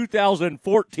a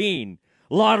 2014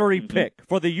 lottery pick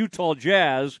for the Utah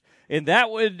Jazz, and that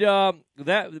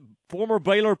former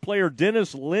Baylor player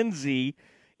Dennis Lindsey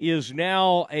is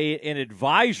now an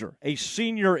advisor, a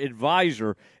senior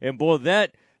advisor, and boy,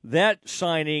 that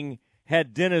signing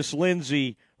had Dennis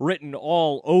Lindsey written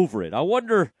all over it. I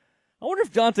wonder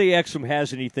if Dante Exum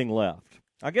has anything left.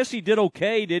 I guess he did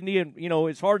okay, didn't he? And,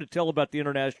 it's hard to tell about the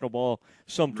international ball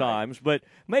sometimes, but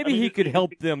maybe he could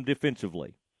help them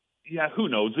defensively. Yeah, who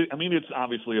knows? It's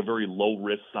obviously a very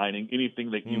low-risk signing. Anything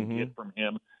that you get from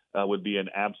him would be an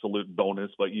absolute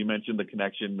bonus. But you mentioned the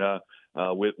connection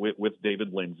with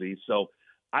David Lindsey. So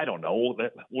I don't know.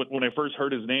 When I first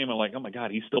heard his name, I'm like, oh, my God,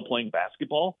 he's still playing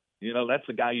basketball? That's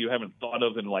a guy you haven't thought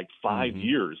of in like 5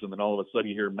 years. And then all of a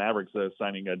sudden you hear Mavericks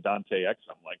signing Dante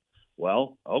Exum. I'm like,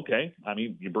 well, okay.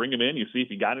 You bring him in, you see if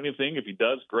he got anything. If he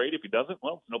does, great. If he doesn't,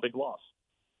 well, it's no big loss.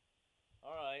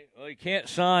 All right. Well, he can't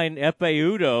sign Epe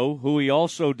Udoh,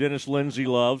 who Dennis Lindsey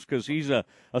loves, because he's a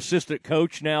assistant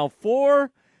coach now for,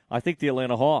 I think, the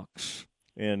Atlanta Hawks,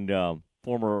 and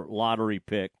former lottery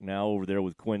pick, now over there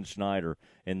with Quinn Snyder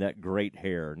and that great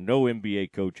hair. No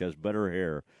NBA coach has better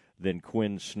hair than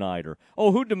Quinn Snyder.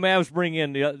 Oh, who'd the Mavs bring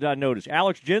in? I noticed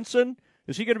Alex Jensen.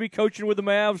 Is he going to be coaching with the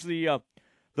Mavs?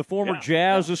 The former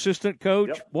Jazz assistant coach.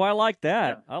 Yep. Boy, I like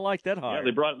that. Yeah. I like that hire.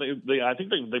 Yeah, I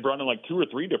think they brought in like 2 or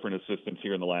 3 different assistants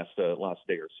here in the last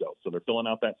day or so. So they're filling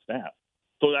out that staff.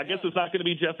 So I guess it's not going to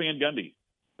be Jeff Van Gundy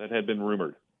that had been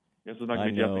rumored. I guess it's not going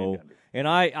to be Jeff Van Gundy. And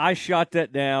I shot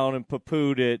that down and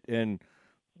poo-pooed it, and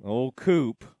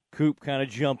Coop kind of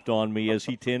jumped on me, as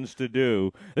he tends to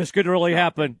do. This could really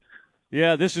happen.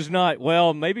 Yeah, this is not.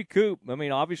 Well, maybe Coop.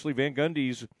 Obviously Van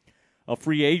Gundy's a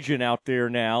free agent out there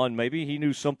now, and maybe he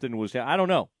knew something was. I don't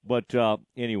know, but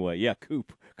anyway, yeah,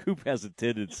 Coop has a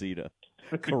tendency to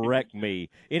correct me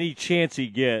any chance he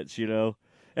gets.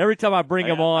 Every time I bring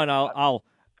him on, I'll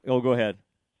go ahead.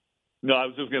 No, I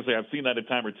was just gonna say I've seen that a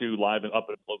time or two live and up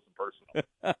and close and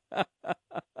personal.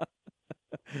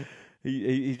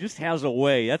 He just has a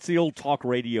way. That's the old talk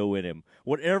radio in him.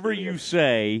 Whatever you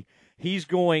say,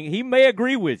 he may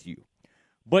agree with you.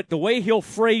 But the way he'll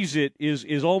phrase it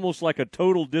is almost like a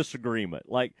total disagreement.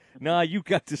 Like, nah, you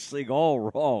got this thing all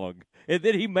wrong. And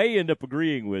then he may end up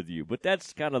agreeing with you. But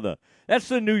that's kind of that's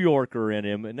the New Yorker in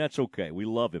him, and that's okay. We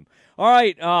love him. All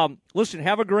right, listen,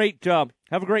 have a great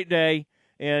day.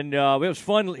 And it was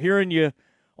fun hearing you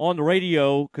on the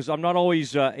radio, because I'm not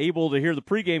always able to hear the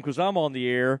pregame because I'm on the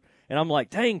air. And I'm like,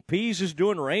 dang, Pease is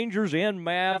doing Rangers and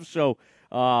Mavs. So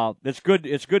it's good.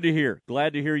 It's good to hear.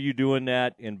 Glad to hear you doing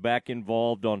that and back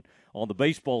involved on the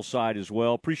baseball side as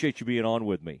well. Appreciate you being on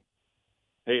with me.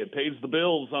 Hey, it pays the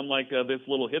bills, unlike this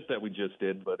little hit that we just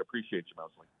did, but appreciate you,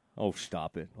 Mosley. Oh,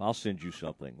 stop it. I'll send you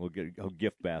something. We'll get a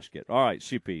gift basket. All right,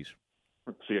 see you, Pease.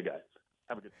 See you guys.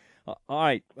 Have a good all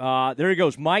right, there he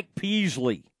goes, Mike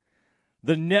Peasley,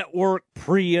 the network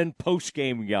pre- and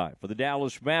post-game guy for the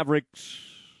Dallas Mavericks,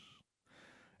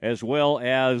 as well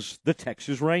as the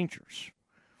Texas Rangers.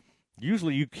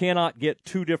 Usually you cannot get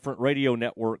 2 different radio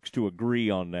networks to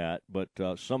agree on that, but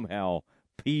somehow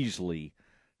Peasley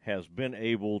has been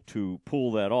able to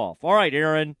pull that off. All right,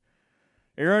 Aaron.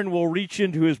 Aaron will reach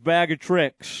into his bag of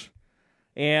tricks,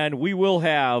 and we will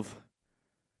have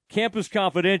Campus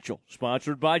Confidential,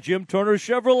 sponsored by Jim Turner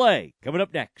Chevrolet, coming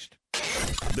up next.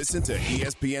 Listen to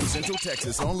ESPN Central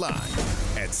Texas online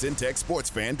at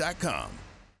syntechsportsfan.com.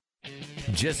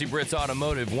 Jesse Britt's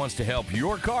Automotive wants to help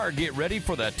your car get ready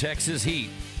for the Texas heat.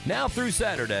 Now through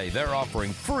Saturday, they're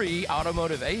offering free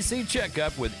automotive AC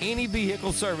checkup with any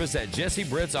vehicle service at Jesse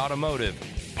Britt's Automotive.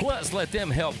 Plus, let them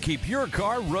help keep your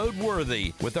car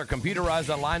roadworthy with our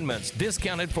computerized alignments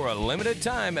discounted for a limited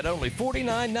time at only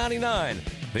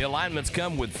 $49.99. The alignments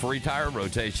come with free tire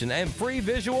rotation and free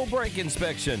visual brake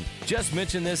inspection. Just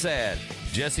mention this ad.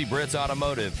 Jesse Britt's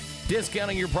Automotive.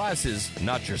 Discounting your prices,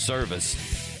 not your service.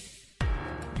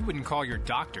 You wouldn't call your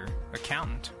doctor,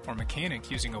 accountant, or mechanic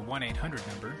using a 1-800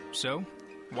 number, so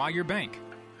why your bank?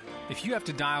 If you have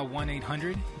to dial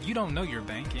 1-800, you don't know your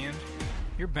bank and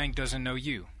your bank doesn't know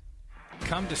you.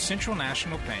 Come to Central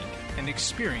National Bank and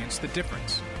experience the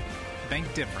difference.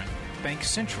 Bank different. Bank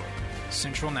Central.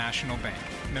 Central National Bank.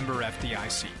 Member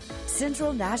FDIC.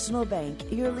 Central National Bank,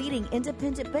 your leading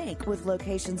independent bank with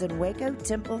locations in Waco,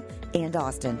 Temple, and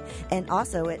Austin, and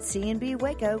also at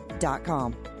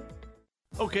cnbwaco.com.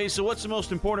 Okay, so what's the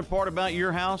most important part about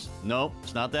your house? No,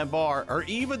 it's not that bar or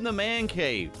even the man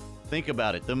cave. Think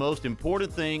about it. The most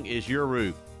important thing is your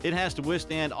roof. It has to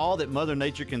withstand all that Mother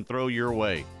Nature can throw your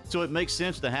way. So it makes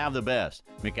sense to have the best.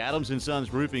 McAdams &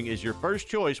 Sons Roofing is your first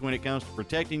choice when it comes to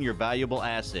protecting your valuable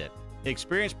asset.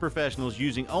 Experienced professionals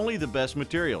using only the best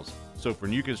materials. So for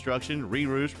new construction,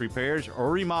 re-roofs, repairs, or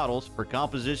remodels for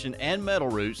composition and metal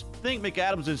roofs, think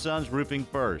McAdams & Sons Roofing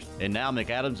first. And now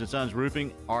McAdams & Sons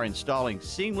Roofing are installing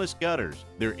seamless gutters.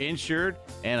 They're insured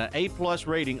and an A+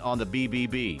 rating on the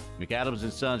BBB.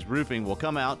 McAdams & Sons Roofing will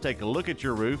come out, take a look at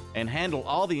your roof, and handle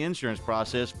all the insurance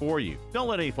process for you. Don't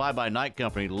let any fly-by-night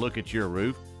company look at your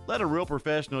roof. Let a real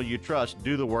professional you trust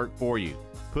do the work for you.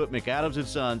 Put McAdams &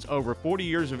 Sons over 40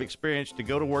 years of experience to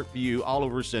go to work for you all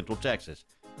over Central Texas.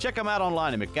 Check them out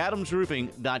online at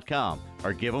McAdamsRoofing.com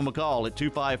or give them a call at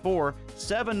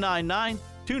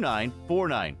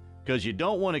 254-799-2949 because you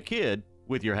don't want a kid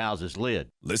with your house's lid.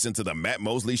 Listen to the Matt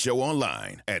Mosley Show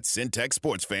online at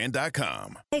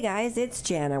syntechsportsfan.com. Hey guys, it's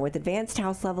Jana with Advanced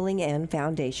House Leveling and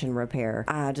Foundation Repair.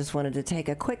 I just wanted to take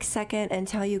a quick second and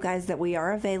tell you guys that we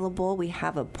are available. We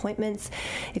have appointments.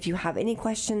 If you have any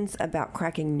questions about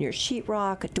cracking your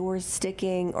sheetrock, doors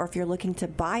sticking, or if you're looking to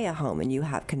buy a home and you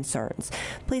have concerns,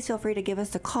 please feel free to give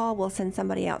us a call. We'll send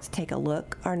somebody out to take a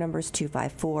look. Our number is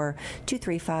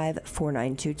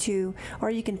 254-235-4922, or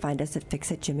you can find us at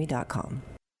fixitjimmy.com.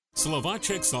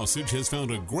 Slovacek Sausage has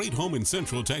found a great home in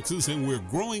Central Texas, and we're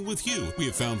growing with you. We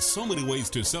have found so many ways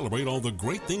to celebrate all the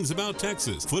great things about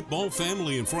Texas. Football,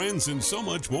 family, and friends, and so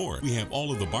much more. We have all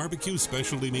of the barbecue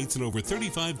specialty meats and over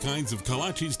 35 kinds of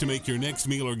kolaches to make your next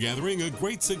meal or gathering a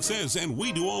great success, and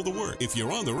we do all the work. If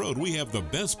you're on the road, we have the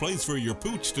best place for your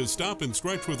pooch to stop and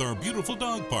stretch with our beautiful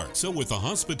dog park. So with the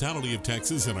hospitality of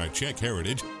Texas and our Czech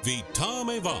heritage,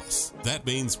 Vítame vás. That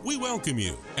means we welcome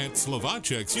you. At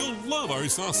Slovacek's, you'll love our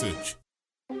sausage.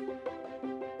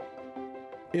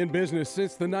 In business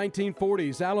since the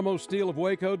 1940s, Alamo Steel of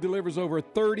Waco delivers over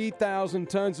 30,000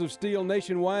 tons of steel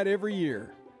nationwide every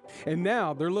year. And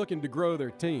now they're looking to grow their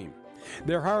team.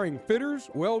 They're hiring fitters,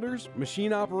 welders,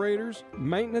 machine operators,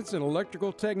 maintenance and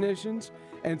electrical technicians,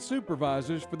 and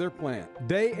supervisors for their plant.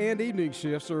 Day and evening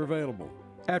shifts are available.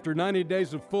 After 90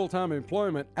 days of full-time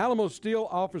employment, Alamo Steel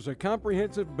offers a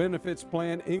comprehensive benefits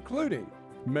plan including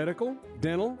medical,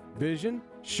 dental, vision,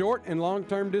 short and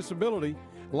long-term disability,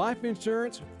 life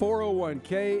insurance,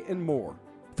 401k, and more.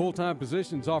 Full-time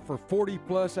positions offer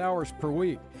 40-plus hours per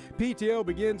week. PTO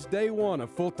begins day one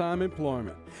of full-time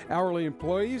employment. Hourly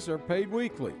employees are paid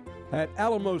weekly. At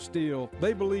Alamo Steel,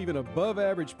 they believe in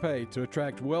above-average pay to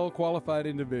attract well-qualified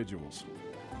individuals.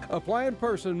 Apply in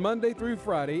person Monday through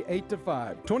Friday, 8 to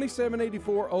 5,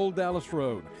 2784 Old Dallas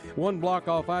Road, one block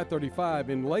off I-35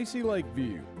 in Lacey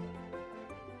Lakeview.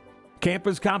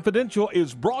 Campus Confidential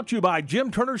is brought to you by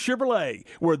Jim Turner Chevrolet,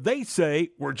 where they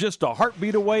say we're just a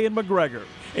heartbeat away in McGregor,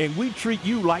 and we treat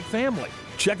you like family.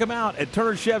 Check them out at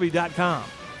turnerchevy.com.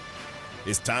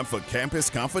 It's time for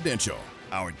Campus Confidential,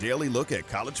 our daily look at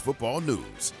college football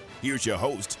news. Here's your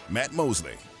host, Matt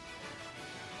Mosley.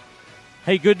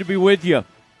 Hey, good to be with you.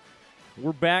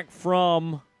 We're back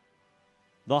from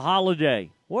the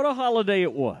holiday. What a holiday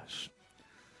it was.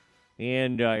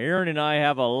 And Aaron and I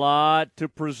have a lot to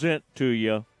present to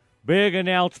you. Big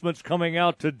announcements coming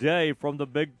out today from the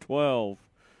Big 12.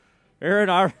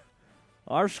 Aaron,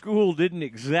 our school didn't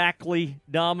exactly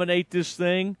dominate this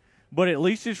thing, but at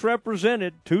least it's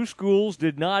represented. Two schools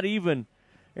did not even.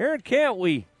 Aaron, can't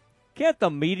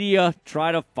the media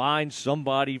try to find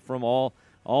somebody from all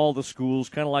the schools,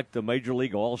 kind of like the Major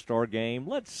League All-Star Game?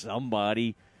 Let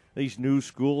somebody, these new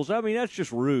schools, I mean, that's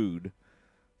just rude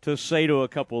to say to a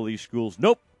couple of these schools,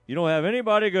 nope, you don't have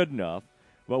anybody good enough,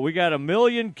 but we got 1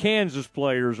 million Kansas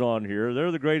players on here.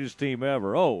 They're the greatest team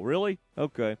ever. Oh, really?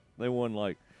 Okay. They won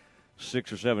like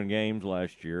 6 or 7 games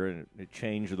last year, and it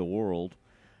changed the world.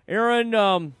 Aaron,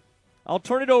 I'll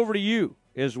turn it over to you.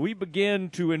 as we begin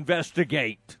to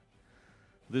investigate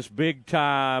this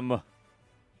big-time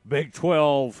Big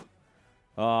 12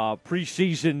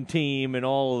 preseason team and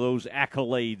all of those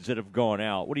accolades that have gone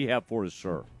out, what do you have for us,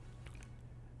 sir?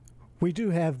 We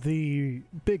do have the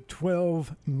Big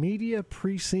 12 media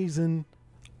preseason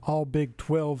all Big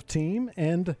 12 team,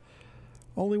 and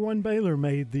only one Baylor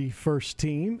made the first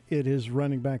team. It is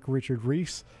running back Richard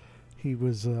Reese. He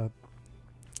was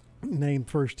named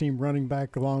first team running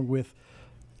back along with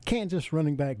Kansas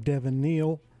running back Devin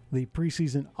Neal. The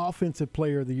preseason offensive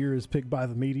player of the year is picked by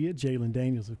the media, Jalen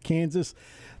Daniels of Kansas.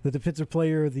 The defensive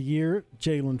player of the year,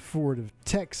 Jalen Ford of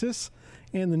Texas.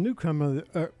 And the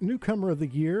newcomer of the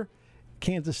year,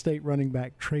 Kansas State running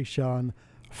back Trayshawn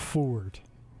Ford.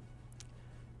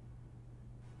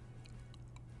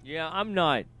 Yeah, I'm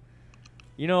not.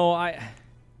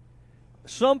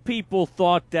 Some people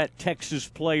thought that Texas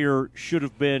player should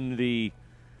have been the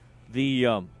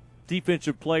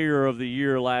defensive player of the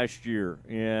year last year.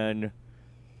 And,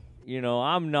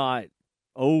 I'm not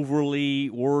overly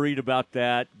worried about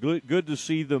that. Good to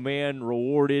see the man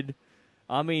rewarded.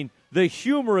 I mean, the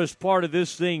humorous part of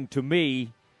this thing to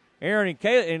me, Aaron and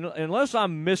Kayla, unless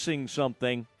I'm missing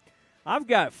something, I've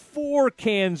got 4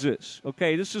 Kansas.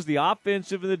 Okay, this is the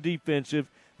offensive and the defensive,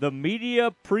 the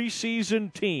media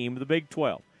preseason team, the Big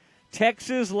 12.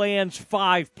 Texas lands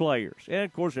 5 players. And,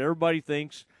 of course, everybody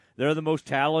thinks they're the most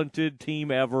talented team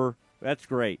ever. That's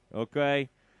great, okay?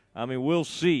 I mean, we'll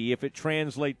see if it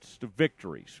translates to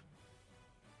victories.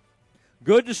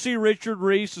 Good to see Richard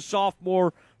Reese, a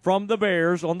sophomore from the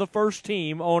Bears, on the first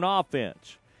team on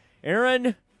offense.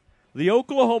 Aaron, the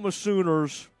Oklahoma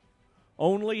Sooners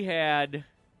only had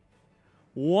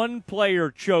 1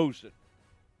 player chosen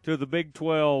to the Big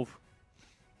 12.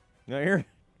 Now, Aaron,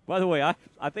 by the way, I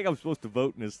think I'm supposed to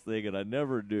vote in this thing, and I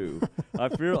never do. I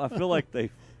feel like they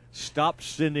stopped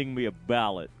sending me a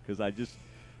ballot because I just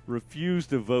refuse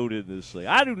to vote in this thing.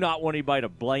 I do not want anybody to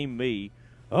blame me.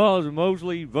 Oh,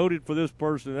 Mosley voted for this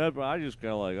person. I just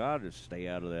kind of like, I'll just stay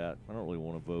out of that. I don't really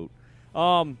want to vote.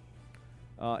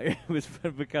 It's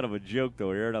been kind of a joke,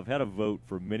 though, Aaron. I've had a vote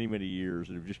for many, many years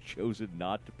and have just chosen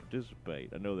not to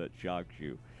participate. I know that shocks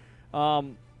you.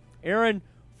 Aaron,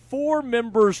 4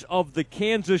 members of the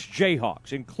Kansas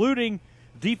Jayhawks, including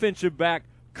defensive back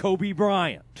Kobe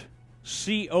Bryant,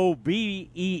 Cobee.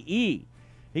 He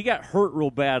got hurt real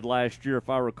bad last year, if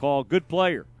I recall. Good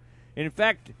player. And in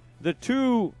fact, the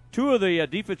two of the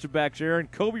defensive backs, Aaron,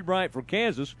 Kobe Bryant from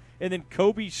Kansas, and then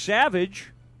Kobe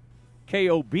Savage,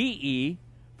 Kobe,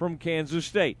 from Kansas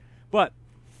State. But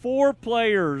 4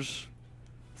 players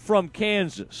from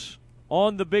Kansas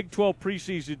on the Big 12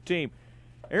 preseason team.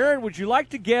 Aaron, would you like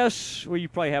to guess? Well, you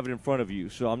probably have it in front of you,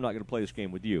 so I'm not going to play this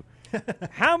game with you.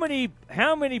 How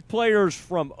many players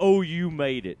from OU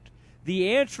made it?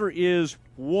 The answer is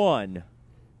 1.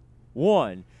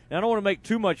 1. Now, I don't want to make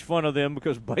too much fun of them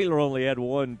because Baylor only had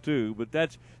 1, too, but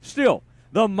that's still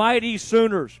the mighty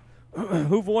Sooners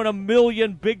who've won 1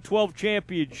 million Big 12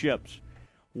 championships.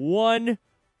 1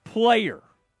 player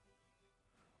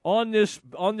on this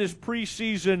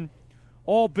preseason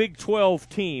all Big 12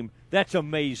 team. That's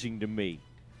amazing to me.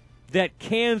 That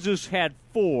Kansas had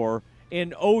 4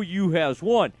 and OU has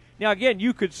 1. Now, again,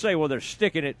 you could say, well, they're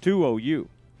sticking it to OU.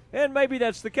 And maybe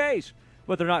that's the case.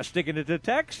 But they're not sticking it to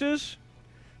Texas.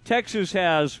 Texas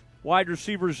has wide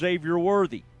receiver Xavier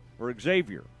Worthy, or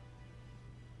Xavier.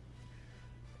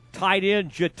 Tight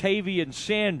end Jatavian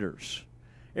Sanders.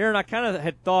 Aaron, I kind of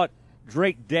had thought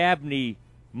Drake Dabney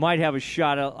might have a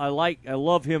shot. I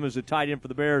love him as a tight end for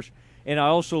the Bears. And I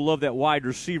also love that wide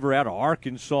receiver out of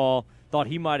Arkansas. Thought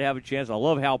he might have a chance. I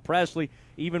love Hal Presley.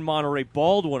 Even Monterey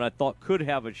Baldwin I thought could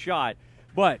have a shot.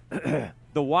 But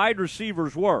the wide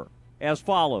receivers were as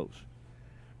follows.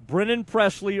 Brennan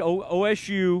Presley,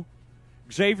 OSU.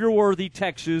 Xavier Worthy,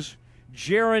 Texas.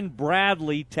 Jaron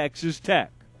Bradley, Texas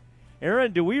Tech.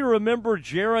 Aaron, do we remember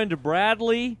Jaron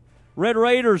Bradley? Red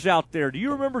Raiders out there. Do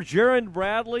you remember Jaron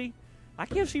Bradley? I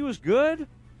guess he was good.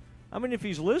 I mean, if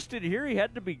he's listed here, he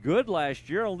had to be good last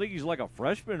year. I don't think he's like a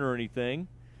freshman or anything.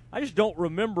 I just don't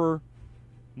remember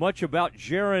much about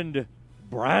Jaron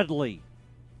Bradley.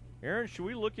 Aaron, should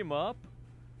we look him up?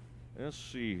 Let's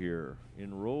see here.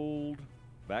 Enrolled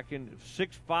back in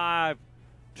 6'5",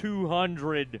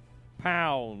 200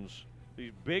 pounds. He's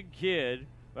a big kid.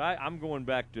 But I'm going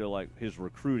back to, like, his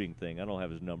recruiting thing. I don't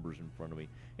have his numbers in front of me.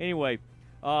 Anyway,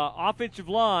 offensive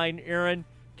line, Aaron,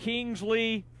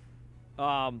 Kingsley,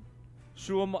 Suamatea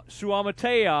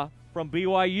from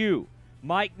BYU,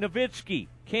 Mike Nowitzki,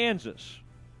 Kansas,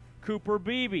 Cooper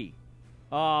Beebe,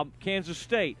 Kansas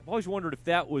State. I've always wondered if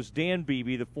that was Dan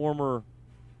Beebe, the former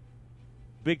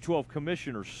Big 12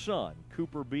 commissioner's son.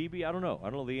 Cooper Beebe? I don't know.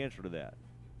 I don't know the answer to that.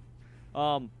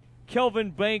 Kelvin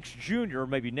Banks Jr.,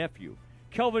 maybe nephew.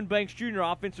 Kelvin Banks Jr.,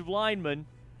 offensive lineman,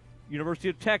 University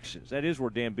of Texas. That is where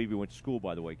Dan Beebe went to school,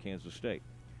 by the way, Kansas State.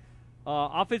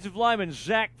 Offensive lineman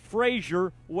Zach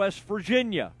Frazier, West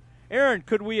Virginia. Aaron,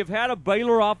 could we have had a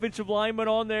Baylor offensive lineman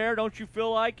on there? Don't you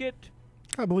feel like it?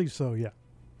 I believe so, yeah.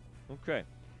 Okay.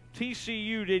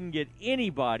 TCU didn't get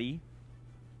anybody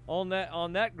on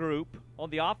that group on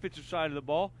the offensive side of the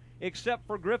ball except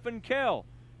for Griffin Kell.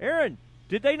 Aaron,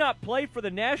 did they not play for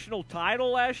the national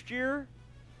title last year?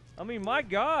 I mean, my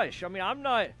gosh. I mean, I'm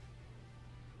not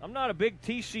a big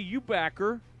TCU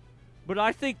backer, but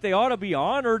I think they ought to be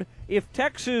honored. If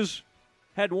Texas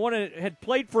had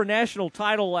played for a national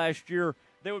title last year,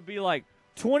 there would be like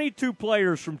 22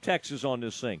 players from Texas on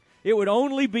this thing. It would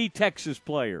only be Texas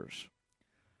players.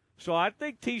 So I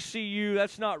think TCU,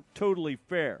 that's not totally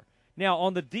fair. Now,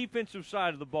 on the defensive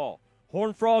side of the ball,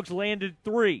 Horned Frogs landed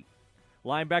 3.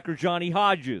 Linebacker Johnny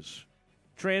Hodges,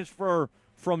 transfer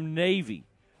from Navy.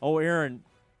 Oh, Aaron,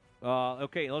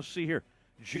 okay, let's see here.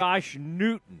 Josh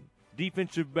Newton,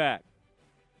 defensive back.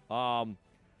 TCU,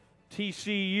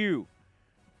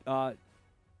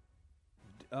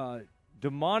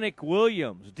 Demonic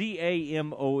Williams,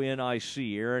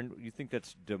 Damonic. Aaron, you think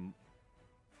that's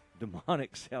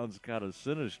demonic? Sounds kind of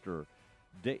sinister.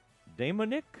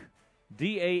 Damonic?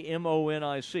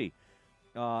 Damonic.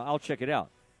 I'll check it out.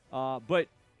 But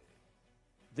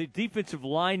the defensive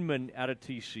lineman out of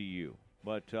TCU.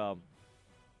 But,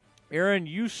 Aaron,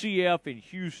 UCF in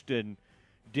Houston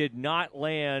did not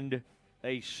land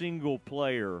a single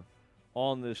player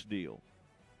on this deal.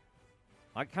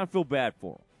 I kind of feel bad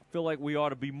for them. I feel like we ought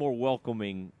to be more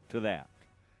welcoming to that.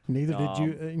 Neither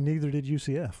did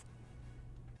UCF.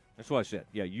 That's what I said.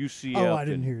 Yeah, UCF. Oh, I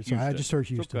didn't hear it. Sorry, I just heard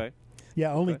Houston. Okay.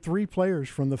 Yeah, only 3 players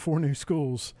from the 4 new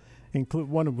schools,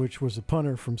 one of which was a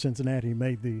punter from Cincinnati,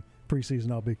 made the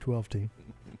preseason All Big 12 team.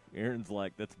 Aaron's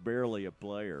like, that's barely a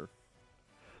player.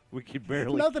 We could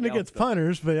barely. Nothing against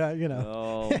punters, but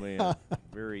Oh man,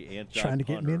 very anti. Trying to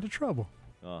get me into trouble.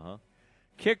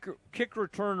 Kick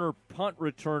returner, punt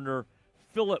returner,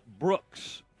 Phillip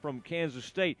Brooks from Kansas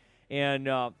State, and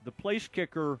the place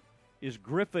kicker is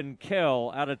Griffin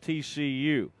Kell out of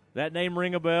TCU. That name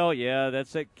ring a bell? Yeah,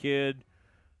 that's that kid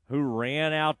who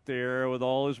ran out there with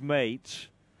all his mates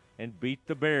and beat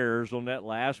the Bears on that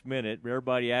last minute.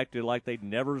 Everybody acted like they'd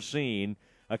never seen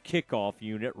a kickoff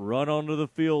unit run onto the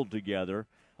field together.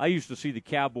 I used to see the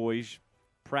Cowboys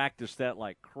practice that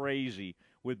like crazy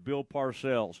with Bill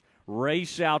Parcells.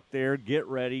 Race out there, get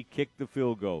ready, kick the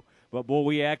field goal. But, boy,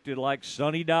 we acted like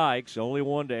Sonny Dykes, only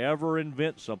one to ever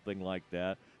invent something like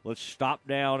that. Let's stop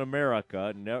down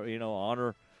America and,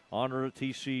 honor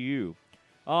TCU.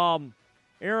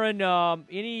 Aaron, I'm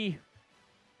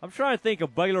trying to think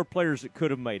of Baylor players that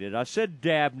could have made it. I said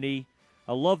Dabney.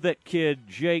 I love that kid,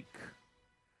 Jake,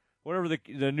 whatever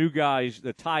the new guys,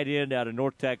 the tight end out of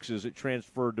North Texas that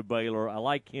transferred to Baylor. I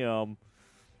like him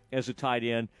as a tight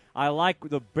end. I like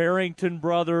the Barrington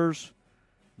brothers.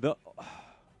 The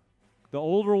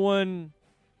older one,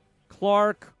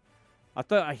 Clark, I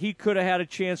thought he could have had a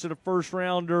chance at a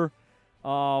first-rounder.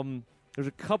 There's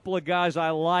a couple of guys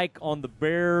I like on the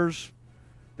Bears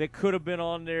that could have been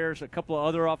on there. There's a couple of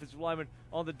other offensive linemen.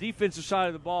 On the defensive side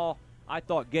of the ball, I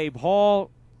thought Gabe Hall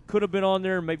could have been on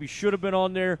there, maybe should have been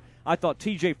on there. I thought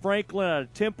T.J. Franklin out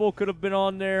of Temple could have been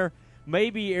on there.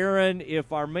 Maybe, Aaron,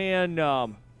 if our man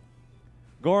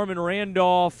Garmin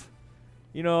Randolph,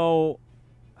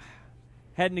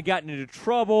 hadn't gotten into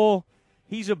trouble.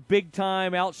 He's a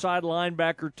big-time outside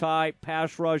linebacker type,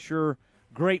 pass rusher,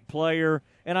 great player.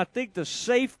 And I think the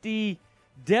safety,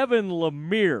 Devin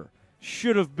Lemire,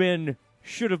 should have been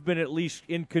at least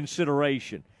in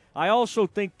consideration. I also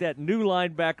think that new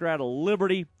linebacker out of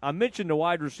Liberty, I mentioned the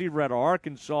wide receiver out of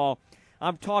Arkansas.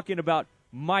 I'm talking about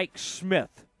Mike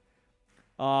Smith,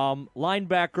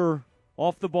 linebacker,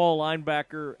 off-the-ball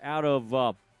linebacker out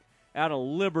of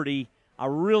Liberty. I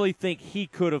really think he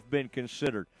could have been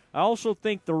considered. I also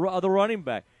think the other running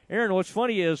back, Aaron, what's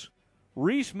funny is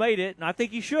Reese made it, and I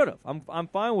think he should have. I'm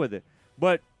fine with it.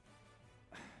 But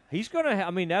he's going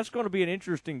to that's going to be an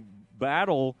interesting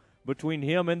battle between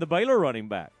him and the Baylor running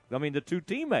back. The two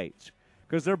teammates,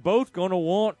 because they're both going to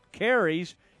want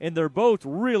carries, and they're both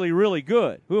really, really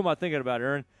good. Who am I thinking about,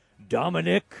 Aaron?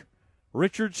 Dominic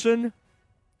Richardson?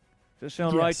 Does that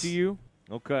sound right to you?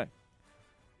 Okay.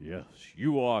 Yes,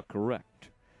 you are correct.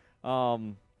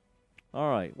 All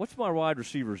right. What's my wide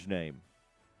receiver's name?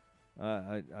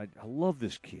 I love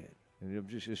this kid.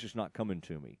 It's just not coming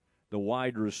to me. The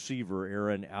wide receiver,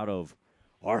 Aaron, out of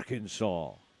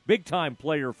Arkansas. Big-time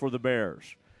player for the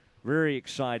Bears. Very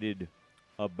excited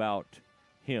about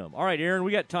him. All right, Aaron,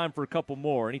 we got time for a couple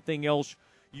more. Anything else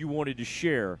you wanted to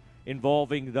share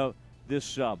involving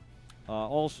this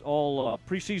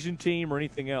preseason team or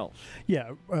anything else?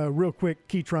 Yeah, real quick,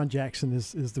 Keytron Jackson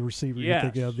is the receiver you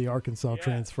think of, the Arkansas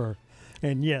transfer.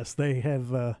 And, yes, they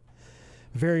have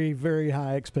very, very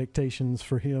high expectations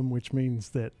for him, which means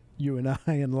that you and I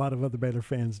and a lot of other Baylor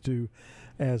fans do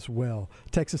as well.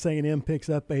 Texas A&M picks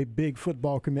up a big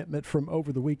football commitment from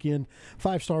over the weekend.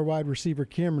 5-star wide receiver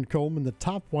Cameron Coleman, the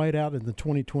top wideout in the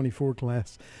 2024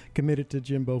 class, committed to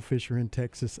Jimbo Fisher in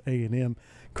Texas A&M.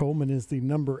 Coleman is the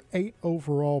number 8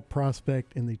 overall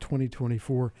prospect in the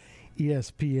 2024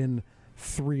 ESPN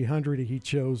 300. He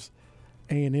chose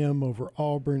A&M over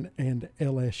Auburn and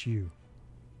LSU.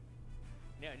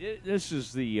 Now, this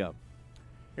is the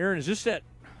Aaron, is this that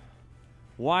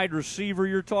wide receiver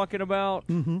you're talking about?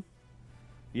 Mm-hmm.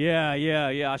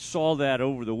 Yeah. I saw that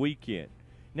over the weekend.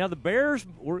 Now, the Bears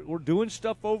were doing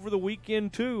stuff over the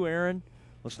weekend too, Aaron.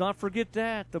 Let's not forget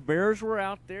that. The Bears were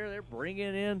out there. They're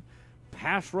bringing in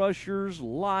pass rushers,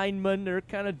 linemen. They're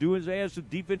kind of doing as a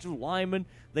defensive lineman.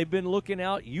 They've been looking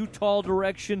out Utah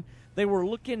direction. They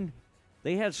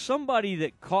had somebody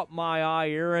that caught my eye,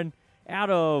 Aaron, out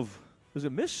of, was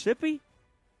it Mississippi?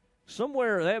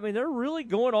 Somewhere. I mean, they're really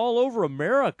going all over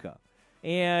America.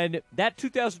 And that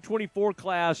 2024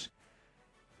 class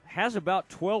has about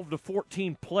 12 to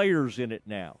 14 players in it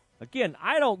now. Again,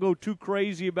 I don't go too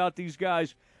crazy about these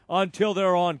guys until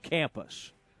they're on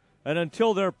campus and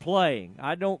until they're playing.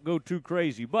 I don't go too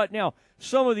crazy. But now,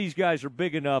 some of these guys are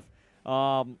big enough.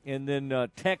 And then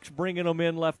Tech's bringing them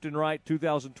in left and right,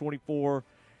 2024.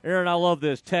 Aaron, I love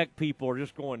this. Tech people are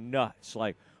just going nuts.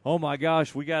 Like, oh, my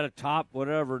gosh, we got a top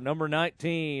whatever, number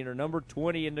 19 or number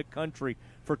 20 in the country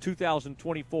for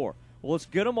 2024. Well, let's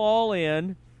get them all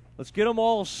in. Let's get them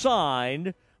all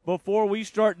signed before we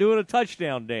start doing a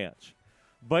touchdown dance.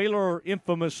 Baylor,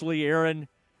 infamously, Aaron,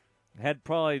 had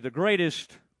probably the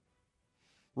greatest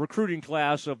recruiting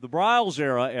class of the Briles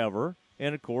era ever,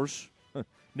 and, of course,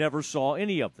 never saw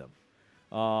any of them.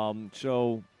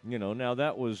 So, now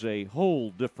that was a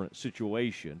whole different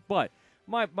situation. But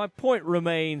my point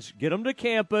remains, get them to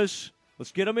campus,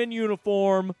 let's get them in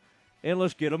uniform, and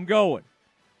let's get them going.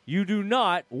 You do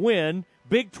not win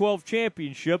Big 12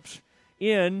 championships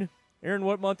in, Aaron,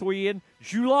 what month were we in?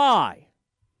 July.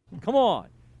 Come on.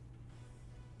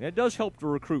 That does help to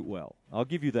recruit well. I'll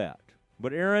give you that.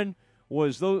 But, Aaron,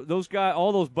 was those guys,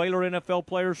 all those Baylor NFL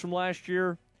players from last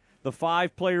year, the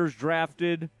 5 players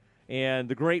drafted, and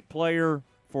the great player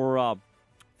for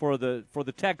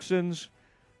the Texans,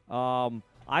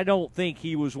 I don't think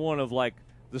he was one of, like,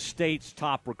 the state's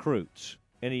top recruits.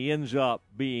 And he ends up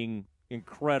being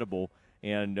incredible.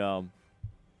 And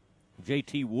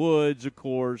J.T. Woods, of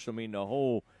course, I mean, the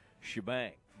whole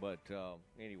shebang. But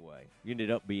anyway,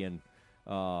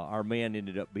 our man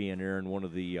ended up being, Aaron, one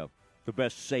of the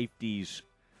best safeties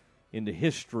in the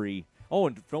history. Oh,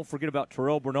 and don't forget about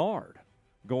Terrell Bernard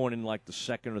going in like the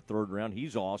second or third round.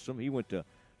 He's awesome. He went to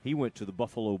the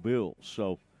Buffalo Bills.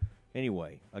 So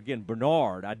anyway, again,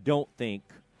 Bernard, I don't think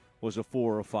was a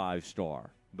 4 or 5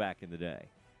 star back in the day.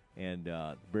 And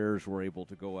the Bears were able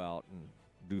to go out and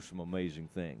do some amazing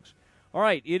things. All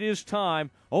right, it is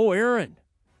time. Oh, Aaron,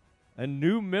 a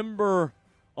new member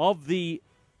of the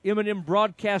M&M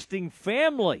Broadcasting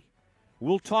family.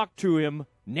 We'll talk to him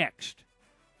next.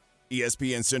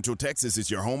 ESPN Central Texas is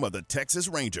your home of the Texas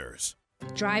Rangers.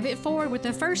 Drive it forward with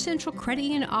the First Central Credit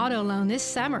Union Auto Loan this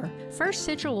summer. First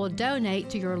Central will donate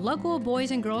to your local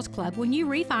Boys and Girls Club when you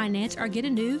refinance or get a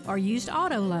new or used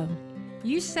auto loan.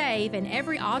 You save, and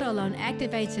every auto loan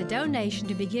activates a donation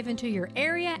to be given to your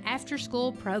area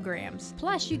after-school programs.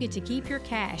 Plus, you get to keep your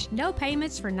cash. No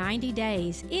payments for 90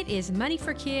 days. It is money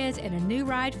for kids and a new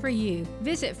ride for you.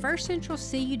 Visit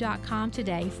firstcentralcu.com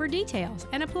today for details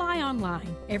and apply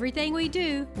online. Everything we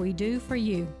do for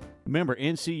you. Member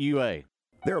NCUA.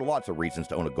 There are lots of reasons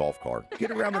to own a golf cart. Get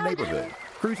around the neighborhood,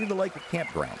 cruising the lake or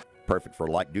campground. Perfect for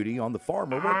light duty on the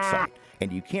farm or work site.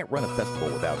 And you can't run a festival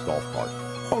without a golf cart.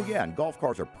 Oh yeah, and golf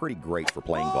carts are pretty great for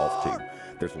playing golf too.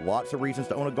 There's lots of reasons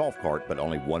to own a golf cart, but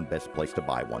only one best place to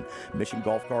buy one. Mission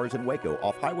Golf Cars in Waco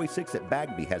off Highway 6 at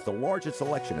Bagby has the largest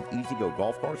selection of easy-go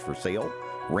golf cars for sale,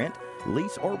 rent,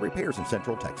 lease, or repairs in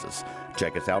Central Texas.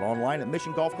 Check us out online at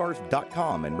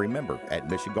missiongolfcars.com, and remember, at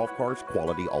Mission Golf Cars,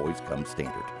 quality always comes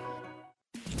standard.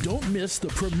 Don't miss the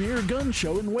premier gun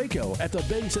show in Waco at the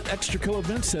Base at Extraco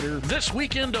Event Center this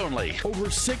weekend only. Over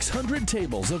 600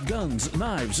 tables of guns,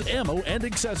 knives, ammo, and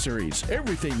accessories.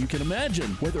 Everything you can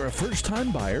imagine, whether a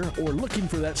first-time buyer or looking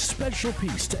for that special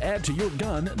piece to add to your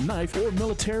gun, knife, or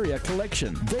militaria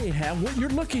collection. They have what you're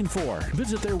looking for.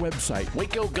 Visit their website,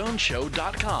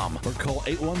 wacogunshow.com, or call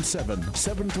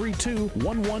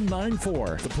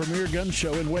 817-732-1194. The premier gun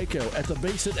show in Waco at the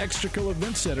Base at Extraco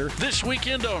Event Center this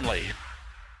weekend only.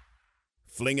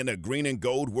 Flinging the green and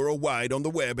gold worldwide on the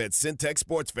web at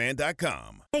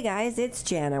syntechsportsfan.com. Hey guys, it's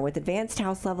Jana with Advanced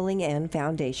House Leveling and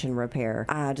Foundation Repair.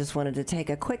 I just wanted to take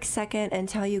a quick second and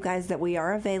tell you guys that we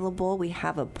are available. We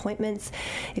have appointments.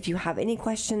 If you have any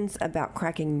questions about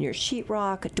cracking your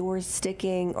sheetrock, doors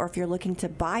sticking, or if you're looking to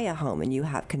buy a home and you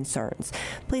have concerns,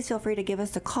 please feel free to give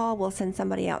us a call. We'll send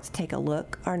somebody out to take a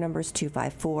look. Our number is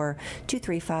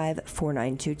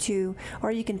 254-235-4922,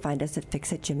 or you can find us at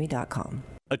fixitjimmy.com.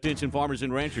 Attention farmers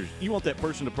and ranchers, you want that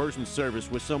person-to-person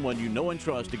service with someone you know and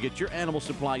trust to get your animal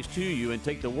supplies to you and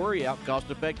take the worry out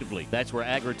cost-effectively. That's where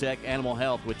Agritech Animal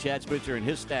Health with Chad Spitzer and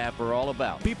his staff are all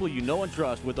about. People you know and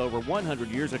trust with over 100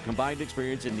 years of combined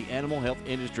experience in the animal health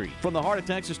industry. From the heart of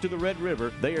Texas to the Red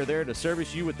River, they are there to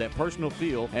service you with that personal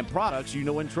feel and products you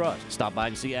know and trust. Stop by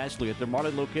and see Ashley at their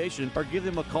Marlin location or give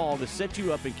them a call to set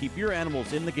you up and keep your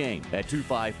animals in the game at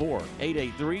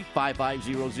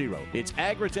 254-883-5500. It's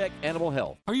Agritech Animal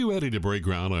Health. Are you ready to break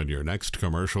ground on your next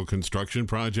commercial construction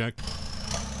project?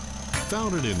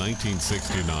 Founded in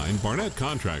 1969, Barnett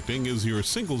Contracting is your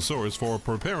single source for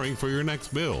preparing for your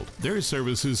next build. Their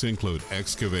services include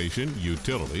excavation,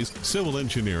 utilities, civil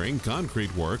engineering,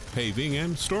 concrete work, paving,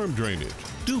 and storm drainage.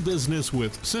 Do business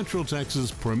with Central Texas'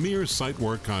 premier site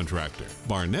work contractor,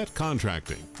 Barnett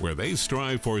Contracting, where they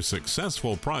strive for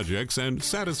successful projects and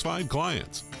satisfied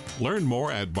clients. Learn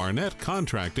more at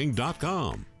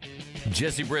barnettcontracting.com.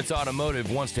 Jesse Britt's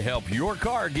Automotive wants to help your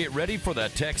car get ready for the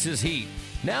Texas heat.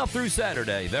 Now through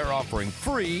Saturday, they're offering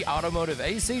free automotive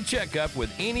AC checkup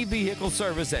with any vehicle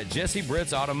service at Jesse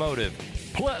Britt's Automotive.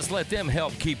 Plus, let them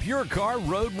help keep your car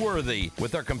roadworthy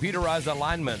with their computerized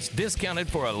alignments discounted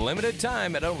for a limited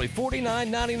time at only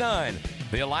 $49.99.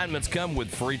 The alignments come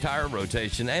with free tire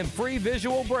rotation and free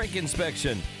visual brake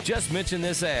inspection. Just mention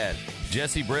this ad.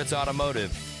 Jesse Britt's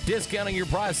Automotive. Discounting your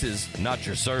prices, not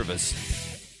your service.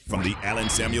 From the Allen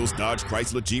Samuels Dodge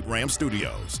Chrysler Jeep Ram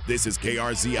Studios, this is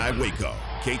KRZI Waco,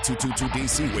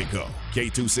 K222DC Waco,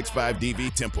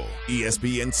 K265DV Temple,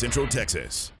 ESPN Central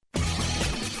Texas.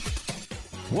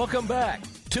 Welcome back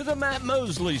to the Matt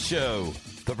Mosley Show.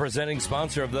 The presenting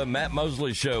sponsor of the Matt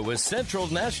Mosley Show is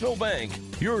Central National Bank,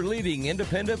 your leading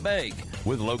independent bank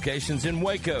with locations in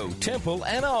Waco, Temple,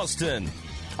 and Austin.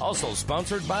 Also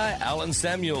sponsored by Allen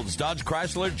Samuels Dodge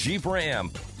Chrysler Jeep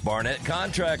Ram, Barnett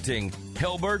Contracting,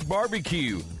 Hellberg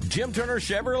Barbecue, Jim Turner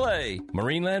Chevrolet,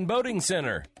 Marineland Boating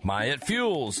Center, Myatt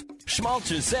Fuels,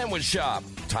 Schmaltz's Sandwich Shop,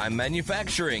 Time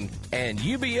Manufacturing, and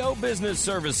UBO Business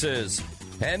Services.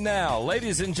 And now,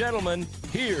 ladies and gentlemen,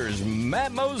 here's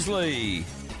Matt Mosley.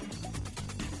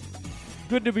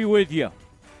 Good to be with you.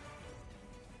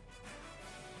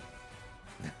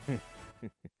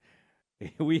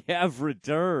 We have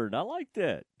returned. I like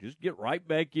that. Just get right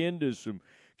back into some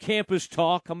campus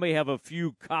talk. I may have a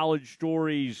few college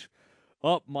stories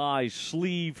up my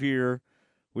sleeve here.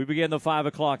 We begin the 5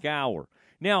 o'clock hour.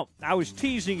 Now, I was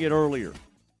teasing it earlier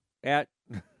at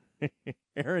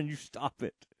Aaron, you stop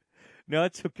it. No,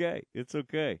 it's okay. It's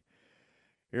okay.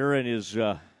 Aaron is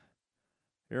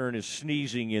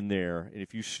sneezing in there, and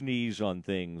if you sneeze on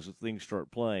things start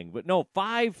playing. But no,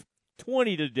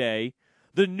 5:20 today,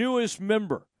 the newest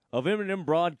member of M&M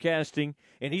Broadcasting,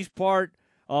 and he's part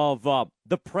of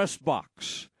the Press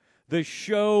Box, the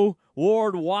show.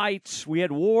 Ward White's. We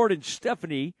had Ward and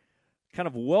Stephanie kind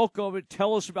of welcome it,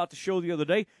 tell us about the show the other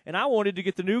day, and I wanted to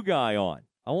get the new guy on.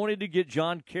 I wanted to get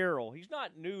John Carroll. He's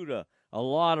not new to a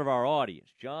lot of our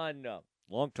audience. John,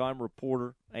 longtime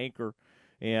reporter, anchor,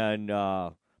 and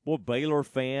Baylor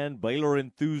fan, Baylor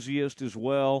enthusiast as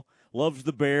well, loves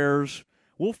the Bears.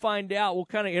 We'll find out. We'll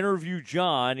kind of interview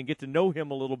John and get to know him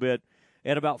a little bit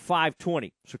at about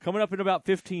 5:20. So coming up in about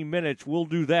 15 minutes, we'll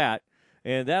do that,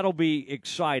 and that'll be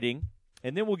exciting.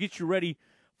 And then we'll get you ready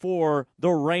for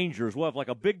the Rangers. We'll have like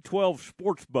a Big 12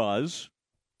 sports buzz.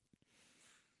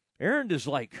 Aaron is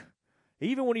like,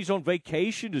 even when he's on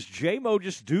vacation, does J-Mo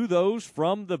just do those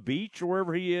from the beach or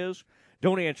wherever he is?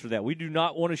 Don't answer that. We do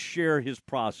not want to share his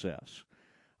process.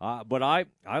 But I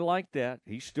like that.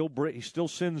 He still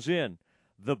sends in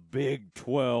the Big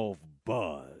 12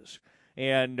 buzz.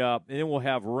 And then we'll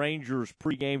have Rangers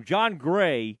pregame. John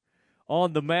Gray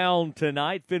on the mound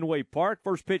tonight, Fenway Park.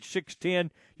 First pitch,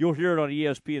 6:10. You'll hear it on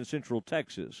ESPN Central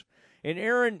Texas. And,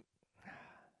 Aaron,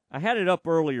 I had it up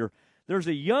earlier. There's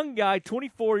a young guy,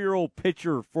 24-year-old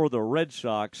pitcher for the Red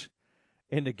Sox,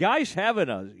 and the guy's having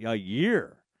a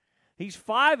year. He's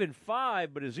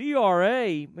 5-5, but his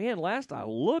ERA, man, last I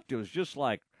looked, it was just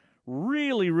like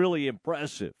really, really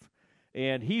impressive.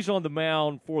 And he's on the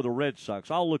mound for the Red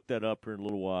Sox. I'll look that up here in a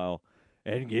little while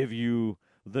and give you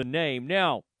the name.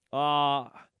 Now,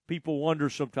 people wonder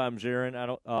sometimes, Aaron,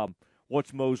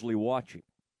 what's Mosley watching?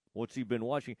 What's he been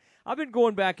watching? I've been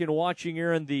going back and watching,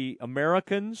 Aaron, The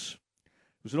Americans.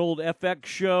 It was an old FX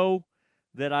show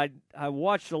that I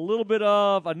watched a little bit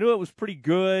of. I knew it was pretty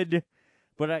good,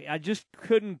 but I just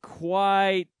couldn't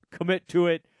quite commit to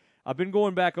it. I've been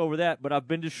going back over that, but I've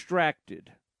been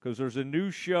distracted because there's a new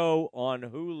show on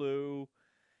Hulu,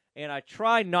 and I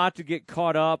try not to get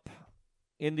caught up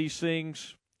in these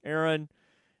things, Aaron,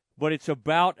 but it's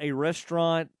about a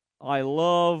restaurant. I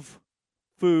love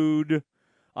food.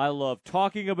 I love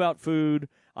talking about food.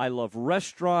 I love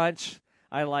restaurants.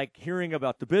 I like hearing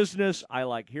about the business. I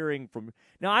like hearing from...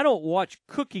 Now, I don't watch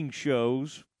cooking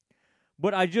shows,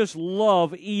 but I just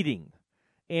love eating.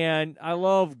 And I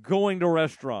love going to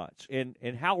restaurants and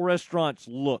how restaurants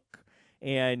look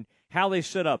and how they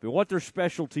set up and what their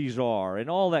specialties are and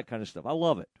all that kind of stuff. I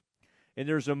love it. And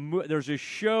there's a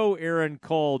show, Aaron,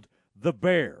 called The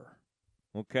Bear,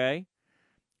 okay?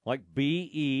 Like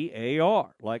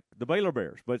B-E-A-R, like the Baylor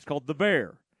Bears, but it's called The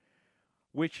Bear,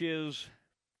 which is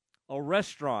a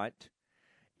restaurant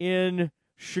in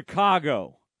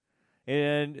Chicago.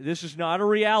 And this is not a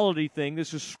reality thing.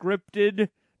 This is scripted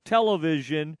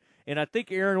television. And I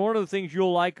think, Aaron, one of the things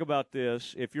you'll like about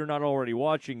this, if you're not already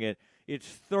watching it,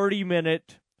 it's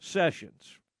 30-minute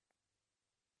sessions.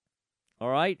 All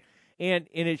right? And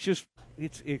it's just,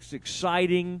 it's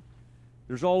exciting.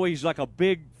 There's always like a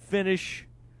big finish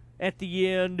at the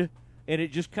end, and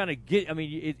it just kind of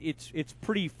it's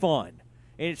pretty fun,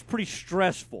 and it's pretty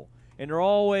stressful. And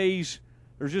there's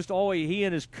just always, he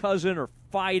and his cousin are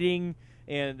fighting,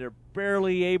 and they're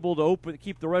barely able to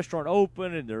keep the restaurant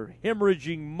open, and they're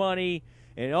hemorrhaging money.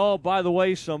 And oh, by the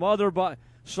way, some other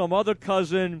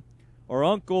cousin or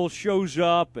uncle shows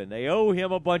up, and they owe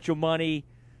him a bunch of money.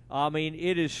 I mean,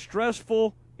 it is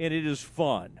stressful and it is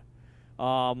fun,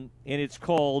 and it's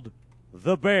called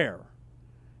The Bear.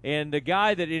 And the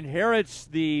guy that inherits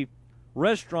the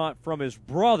restaurant from his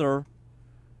brother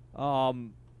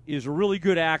is a really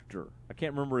good actor. I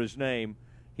can't remember his name.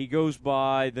 He goes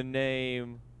by the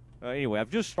name. Anyway, I've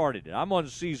just started it. I'm on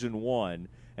season 1,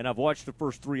 and I've watched the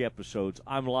first 3 episodes.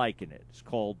 I'm liking it. It's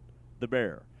called The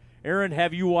Bear. Aaron,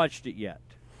 have you watched it yet?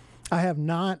 I have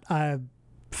not. I'm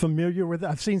familiar with it.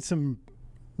 I've seen some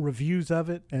reviews of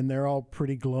it, and they're all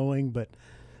pretty glowing, but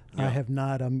yeah. I have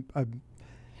not.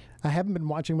 I haven't been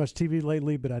watching much TV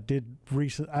lately, but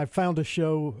I found a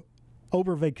show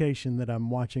over vacation that I'm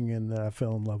watching and that I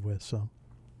fell in love with. So,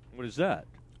 what is that?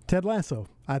 Ted Lasso.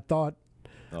 I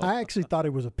actually thought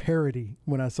it was a parody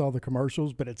when I saw the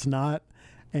commercials, but it's not.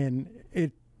 And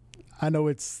I know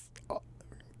it's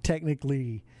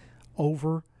technically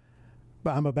over,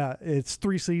 but it's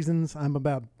 3 seasons. I'm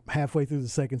about halfway through the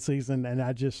 2nd season, and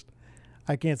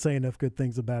I can't say enough good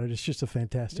things about it. It's just a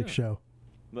fantastic show.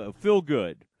 Feel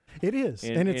good. It is,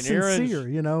 and it's sincere,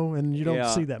 and you don't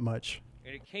see that much.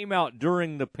 And it came out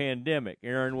during the pandemic,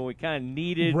 Aaron, when we kind of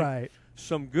needed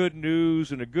some good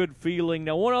news and a good feeling.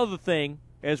 Now, one other thing,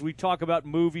 as we talk about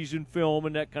movies and film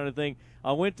and that kind of thing,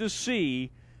 I went to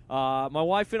see my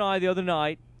wife and I the other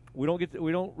night. We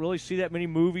don't really see that many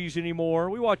movies anymore.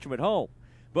 We watch them at home,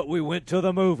 but we went to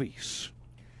the movies,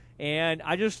 and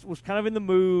I just was kind of in the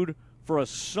mood for a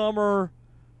summer,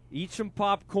 eat some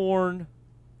popcorn.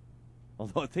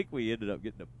 Although I think we ended up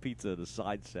getting a pizza and a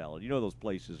side salad. You know those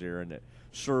places, Aaron, that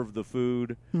serve the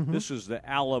food? Mm-hmm. This is the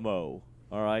Alamo,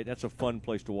 all right? That's a fun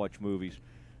place to watch movies.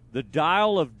 The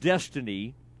Dial of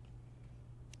Destiny,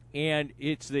 and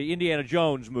it's the Indiana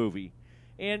Jones movie.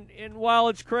 And while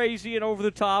it's crazy and over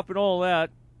the top and all that,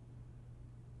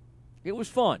 it was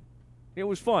fun. It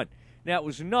was fun. Now, it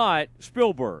was not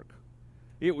Spielberg.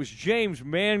 It was James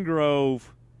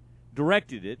Mangrove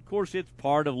directed it. Of course, it's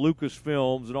part of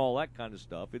Lucasfilms and all that kind of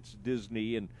stuff. It's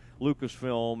Disney and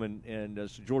Lucasfilm, and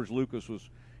George Lucas was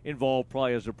involved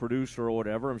probably as a producer or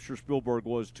whatever. I'm sure Spielberg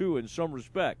was too in some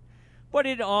respect. But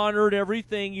it honored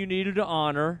everything you needed to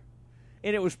honor,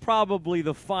 and it was probably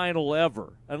the final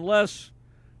ever. Unless,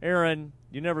 Aaron,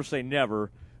 you never say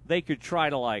never, they could try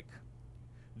to,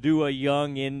 do a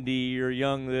young Indy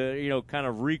or kind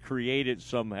of recreate it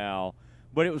somehow.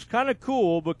 But it was kind of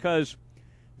cool because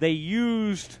they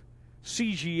used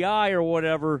CGI or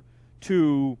whatever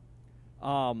to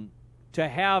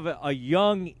have a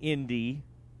young Indy,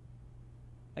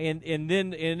 and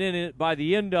then by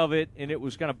the end of it, and it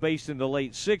was kind of based in the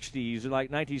late 60s,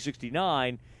 like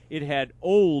 1969, it had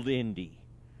old Indy.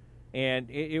 And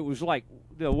it was like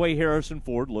the way Harrison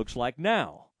Ford looks like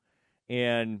now.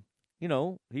 And, you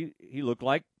know, he looked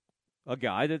like a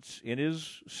guy that's in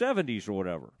his 70s or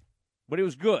whatever. But it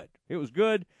was good. It was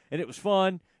good, and it was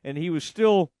fun, and he was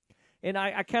still – and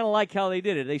I kind of like how they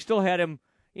did it. They still had him,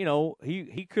 you know,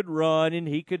 he could run and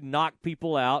he could knock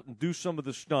people out and do some of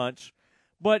the stunts.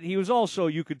 But he was also,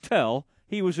 you could tell,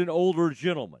 he was an older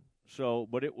gentleman. So,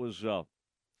 but it was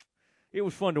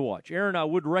fun to watch. Aaron, I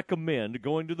would recommend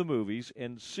going to the movies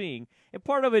and seeing. And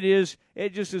part of it is,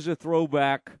 it just is a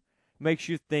throwback. Makes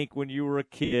you think when you were a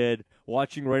kid,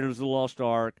 watching Raiders of the Lost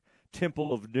Ark,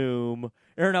 Temple of Doom.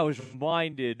 Aaron, I was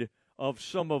reminded of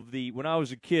some of the, when I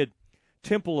was a kid,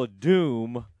 Temple of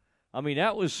Doom. I mean,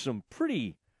 that was some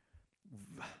pretty,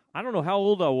 I don't know how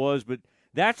old I was, but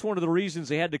that's one of the reasons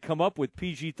they had to come up with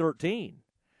PG-13.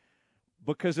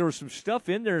 Because there was some stuff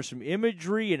in there, some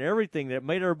imagery and everything that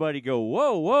made everybody go,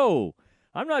 whoa, whoa,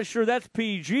 I'm not sure that's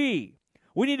PG.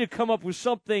 We need to come up with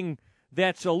something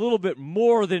that's a little bit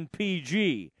more than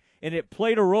PG. And it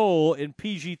played a role in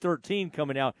PG-13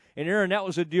 coming out. And, Aaron, that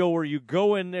was a deal where you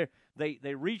go in there,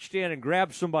 they reached in and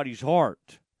grabbed somebody's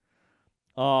heart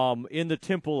in the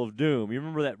Temple of Doom. You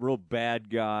remember that real bad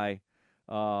guy?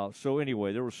 So,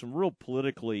 anyway, there was some real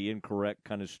politically incorrect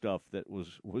kind of stuff that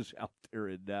was out there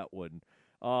in that one.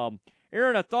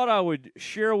 Aaron, I thought I would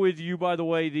share with you, by the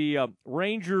way, the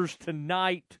Rangers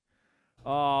tonight.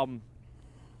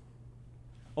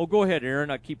 Oh, go ahead,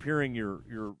 Aaron. I keep hearing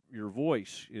your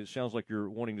voice. It sounds like you're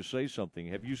wanting to say something.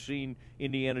 Have you seen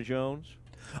Indiana Jones?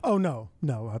 Oh, no.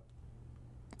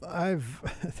 I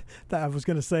was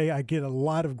going to say I get a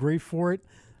lot of grief for it.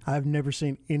 I've never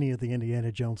seen any of the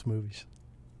Indiana Jones movies.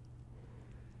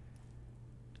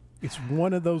 It's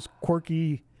one of those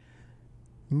quirky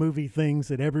movie things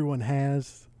that everyone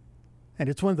has, and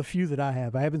it's one of the few that I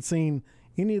have. I haven't seen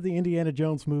any of the Indiana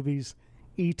Jones movies,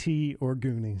 E.T. or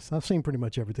Goonies. I've seen pretty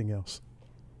much everything else.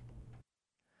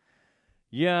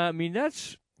 Yeah, I mean,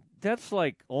 that's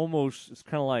like almost, it's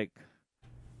kind of like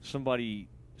somebody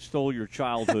stole your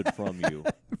childhood from you.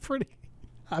 Pretty.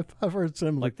 I've heard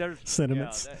similar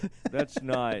sentiments. Yeah, that's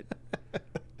not.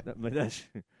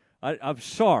 I'm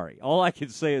sorry. All I can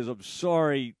say is I'm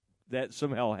sorry that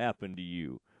somehow happened to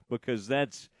you, because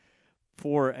that's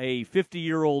for a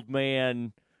 50-year-old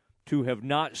man to have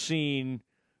not seen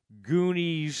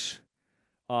Goonies,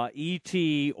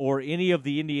 E.T., or any of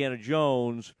the Indiana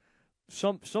Jones.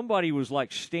 Somebody was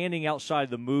like standing outside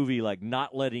the movie, like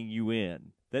not letting you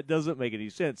in. That doesn't make any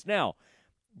sense. Now,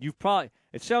 you've probably.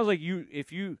 It sounds like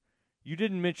if you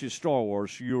didn't mention Star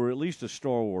Wars, you were at least a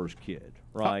Star Wars kid,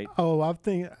 right?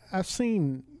 I've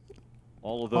seen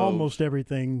all of those. Almost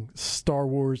everything Star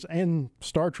Wars and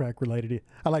Star Trek related.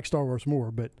 I like Star Wars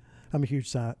more, but I'm a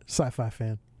huge sci-fi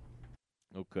fan.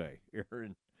 Okay,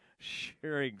 Aaron,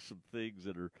 sharing some things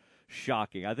that are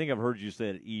shocking. I think I've heard you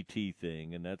say an E.T.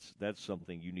 thing, and that's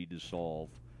something you need to solve.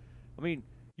 I mean,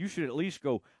 you should at least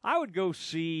go. I would go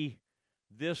see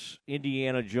this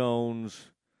Indiana Jones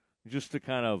just to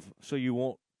kind of, so you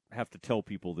won't have to tell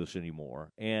people this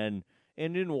anymore, and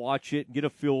then watch it and get a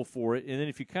feel for it. And then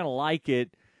if you kind of like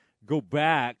it, go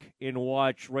back and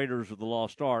watch Raiders of the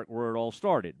Lost Ark, where it all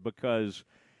started, because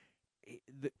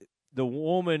the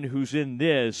woman who's in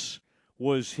this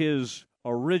was his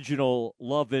original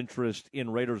love interest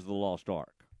in Raiders of the Lost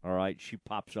Ark. All right, she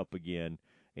pops up again,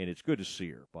 and it's good to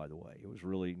see her, by the way. It was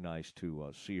really nice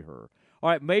to see her. All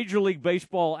right, Major League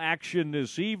Baseball action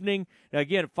this evening. Now,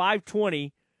 again, at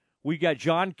 5:20, we got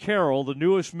John Carroll, the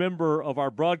newest member of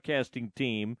our broadcasting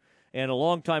team, and a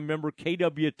longtime member,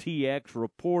 KWTX,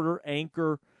 reporter,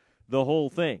 anchor, the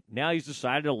whole thing. Now he's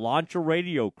decided to launch a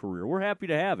radio career. We're happy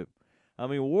to have him. I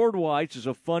mean, Ward White's is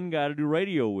a fun guy to do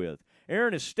radio with.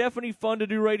 Aaron, is Stephanie fun to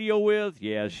do radio with?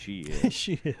 Yes, she is.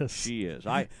 She is. She is.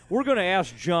 We're going to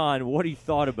ask John what he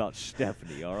thought about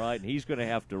Stephanie, all right? And he's going to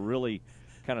have to really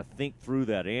kind of think through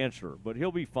that answer, but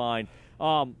he'll be fine.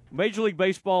 Major League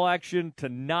Baseball action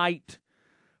tonight.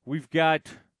 We've got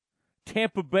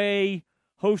Tampa Bay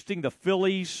hosting the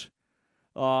Phillies,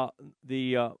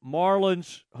 the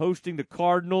Marlins hosting the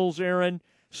Cardinals, Aaron.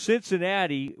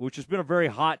 Cincinnati, which has been a very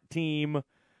hot team,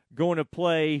 going to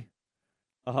play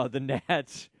the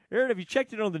Nats. Aaron, have you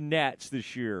checked in on the Nats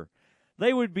this year?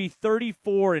 They would be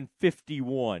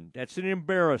 34-51. That's an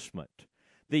embarrassment.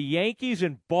 The Yankees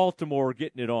and Baltimore are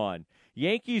getting it on.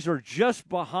 Yankees are just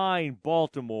behind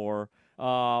Baltimore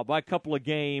by a couple of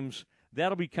games.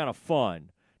 That'll be kind of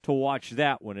fun. to watch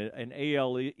that one, an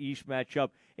AL East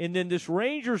matchup. And then this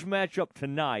Rangers matchup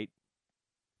tonight,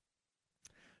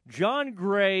 John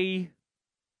Gray,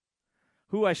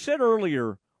 who I said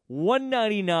earlier,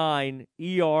 1.99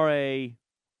 ERA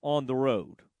on the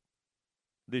road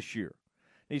this year.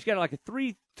 He's got like a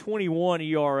 3.21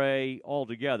 ERA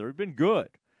altogether. He's been good.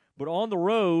 But on the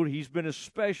road, he's been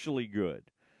especially good.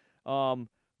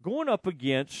 Going up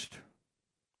against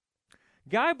a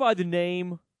guy by the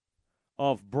name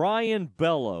of Brian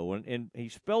Bello, and he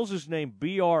spells his name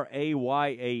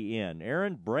B-R-A-Y-A-N.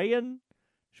 Aaron Brayan?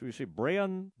 Should we say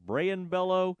Brayan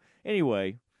Bello?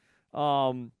 Anyway,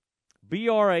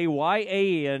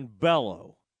 B-R-A-Y-A-N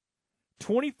Bello.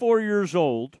 24 years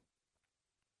old.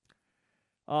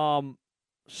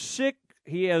 Sick.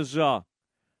 He has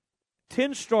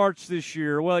 10 starts this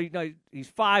year. Well,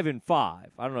 he's 5-5. I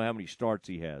don't know how many starts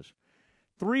he has.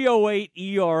 3.08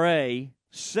 ERA,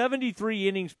 73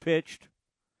 innings pitched,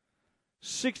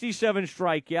 67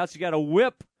 strikeouts. He got a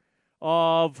whip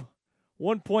of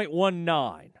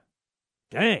 1.19.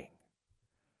 Dang.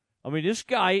 I mean, this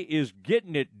guy is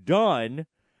getting it done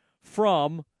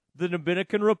from the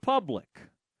Dominican Republic.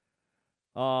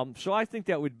 So I think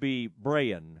that would be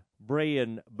Brayan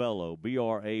Bello,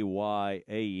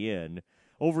 B-R-A-Y-A-N.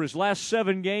 Over his last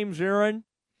 7 games, Aaron,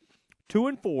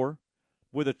 2-4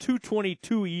 with a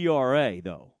 2.22 ERA,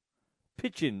 though.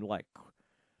 Pitching like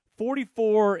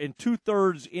 44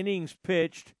 2/3 innings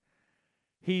pitched.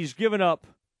 He's given up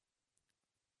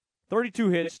 32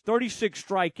 hits, 36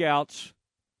 strikeouts,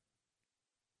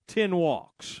 10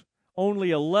 walks,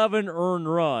 only 11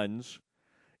 earned runs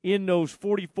in those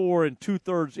 44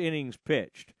 2/3 innings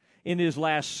pitched in his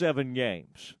last 7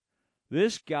 games.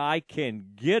 This guy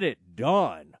can get it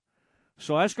done.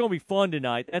 So that's going to be fun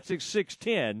tonight. That's at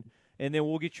 6:10, and then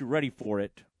we'll get you ready for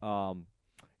it.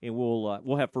 And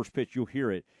we'll have first pitch. You'll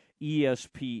hear it.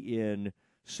 ESPN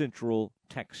Central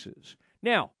Texas.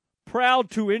 Now,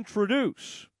 proud to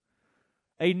introduce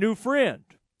a new friend,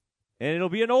 and it'll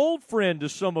be an old friend to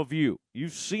some of you.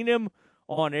 You've seen him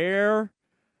on air,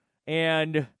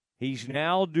 and he's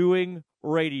now doing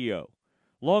radio.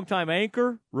 Longtime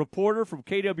anchor, reporter from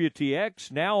KWTX,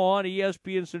 now on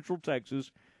ESPN Central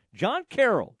Texas. John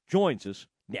Carroll joins us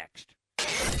next.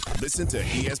 Listen to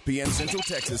ESPN Central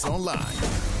Texas online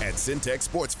at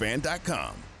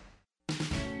syntechsportsfan.com.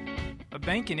 A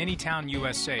bank in any town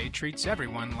USA treats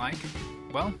everyone like,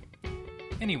 well,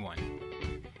 anyone.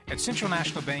 At Central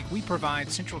National Bank, we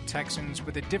provide Central Texans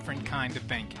with a different kind of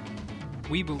banking.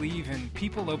 We believe in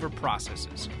people over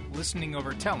processes, listening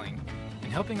over telling,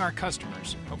 and helping our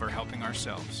customers over helping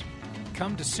ourselves.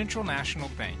 Come to Central National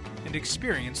Bank and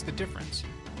experience the difference.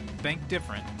 Bank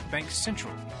different. Bank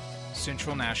Central.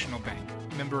 Central National Bank.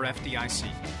 Member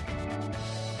FDIC.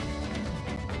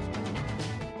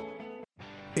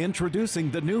 Introducing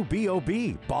the new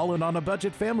B.O.B. Ballin' on a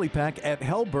Budget Family Pack at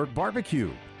Hellberg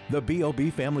Barbecue. The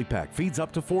B.O.B. Family Pack feeds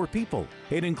up to 4 people.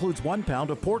 It includes 1 pound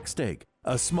of pork steak,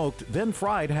 a smoked then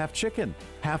fried half chicken,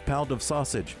 half pound of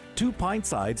sausage, 2 pint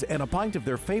sides, and a pint of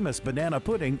their famous banana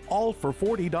pudding, all for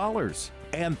 $40.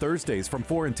 And Thursdays from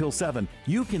 4 until 7,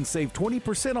 you can save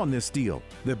 20% on this deal.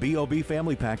 The B.O.B.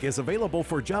 Family Pack is available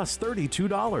for just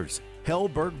 $32.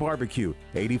 Hellberg Barbecue,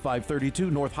 8532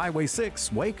 North Highway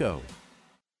 6, Waco.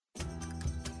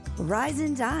 Rise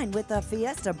and dine with the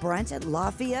Fiesta Brunch at La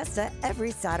Fiesta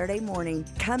every Saturday morning.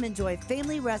 Come enjoy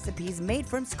family recipes made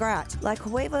from scratch like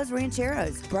huevos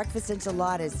rancheros, breakfast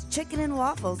enchiladas, chicken and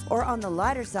waffles, or on the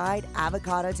lighter side,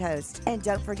 avocado toast. And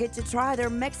don't forget to try their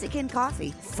Mexican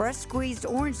coffee, fresh squeezed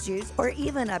orange juice, or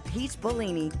even a peach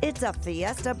Bellini. It's a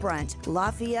Fiesta Brunch. La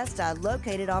Fiesta,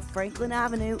 located off Franklin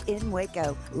Avenue in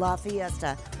Waco. La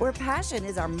Fiesta, where passion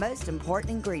is our most important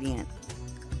ingredient.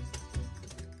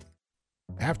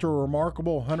 After a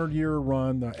remarkable 100-year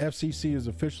run, the FCC is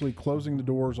officially closing the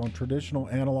doors on traditional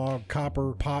analog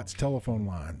copper POTS telephone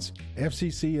lines.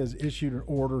 FCC has issued an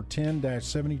Order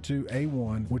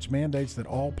 10-72A1, which mandates that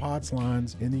all POTS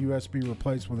lines in the U.S. be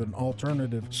replaced with an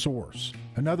alternative source.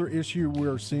 Another issue we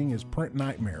are seeing is print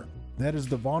nightmare. That is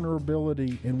the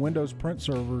vulnerability in Windows print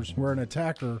servers where an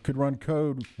attacker could run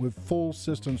code with full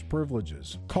systems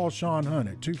privileges. Call Sean Hunt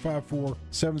at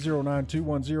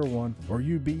 254-709-2101 or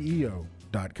ubeo.com.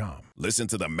 Listen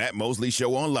to the Matt Mosley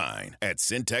Show online at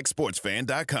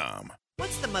syntechsportsfan.com.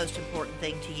 What's the most important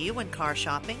thing to you when car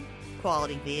shopping?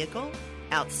 Quality vehicle?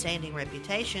 Outstanding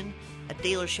reputation? A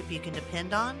dealership you can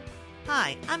depend on?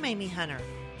 Hi, I'm Amy Hunter,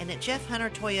 and at Jeff Hunter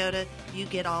Toyota, you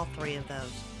get all 3 of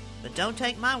those. But don't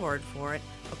take my word for it.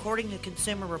 According to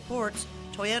Consumer Reports,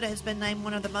 Toyota has been named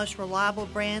one of the most reliable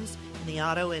brands in the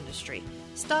auto industry.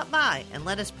 Stop by and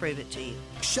let us prove it to you.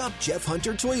 Shop Jeff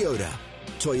Hunter Toyota,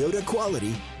 Toyota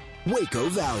quality, Waco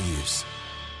values.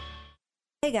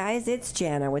 Hey guys, it's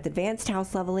Jana with Advanced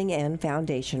House Leveling and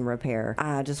Foundation Repair.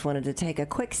 I just wanted to take a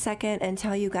quick second and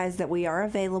tell you guys that we are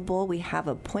available. We have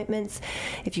appointments.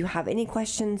 If you have any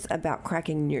questions about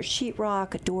cracking your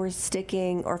sheetrock, doors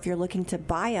sticking, or if you're looking to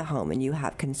buy a home and you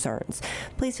have concerns,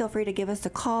 please feel free to give us a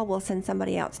call. We'll send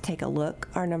somebody out to take a look.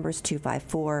 Our number is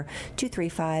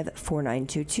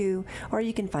 254-235-4922, or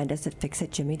you can find us at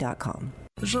fixitjimmy.com.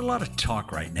 There's a lot of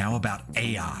talk right now about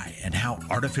AI and how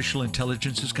artificial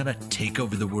intelligence is going to take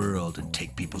over the world and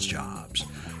take people's jobs.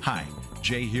 Hi,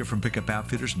 Jay here from Pickup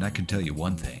Outfitters, and I can tell you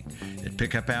one thing. At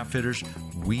Pickup Outfitters,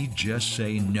 we just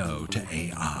say no to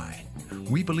AI.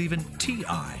 We believe in TI,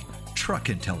 truck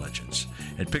intelligence.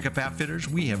 At Pickup Outfitters,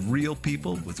 we have real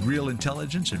people with real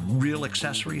intelligence and real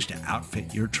accessories to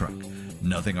outfit your truck.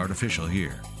 Nothing artificial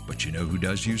here. But you know who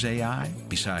does use AI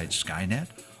besides Skynet?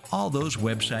 All those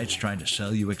websites trying to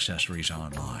sell you accessories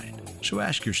online. So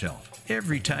ask yourself,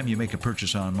 every time you make a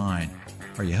purchase online,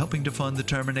 are you helping to fund the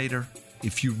Terminator?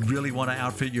 If you really want to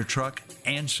outfit your truck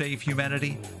and save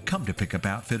humanity, come to Pickup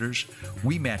Outfitters.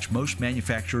 We match most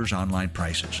manufacturers' online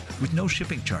prices with no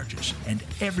shipping charges, and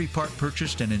every part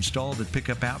purchased and installed at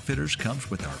Pickup Outfitters comes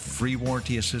with our free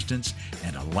warranty assistance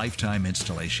and a lifetime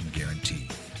installation guarantee.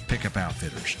 Pickup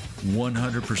Outfitters,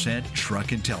 100%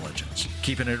 truck intelligence.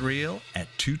 Keeping it real at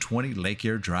 220 Lake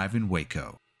Air Drive in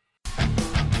Waco.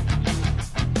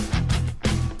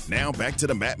 Now back to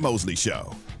the Matt Mosley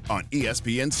Show on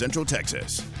ESPN Central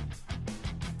Texas.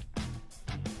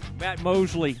 Matt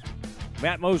Mosley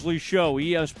Show,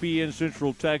 ESPN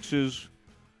Central Texas.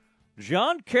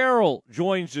 John Carroll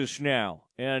joins us now.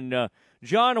 And,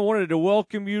 John, I wanted to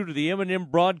welcome you to the M&M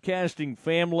Broadcasting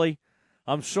family.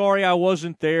 I'm sorry I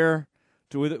wasn't there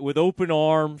with open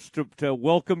arms to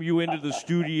welcome you into the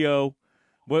studio,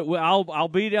 but I'll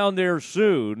be down there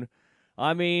soon.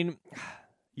 I mean,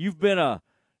 you've been an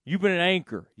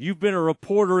anchor, you've been a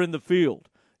reporter in the field,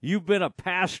 you've been a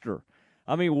pastor.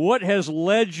 I mean, what has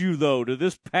led you though to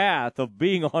this path of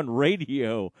being on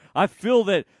radio? I feel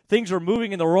that things are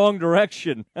moving in the wrong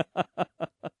direction.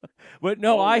 But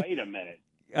no, wait a minute.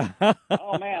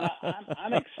 Oh man,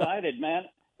 I'm excited, man.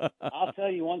 I'll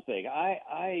tell you one thing.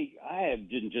 I have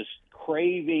been just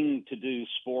craving to do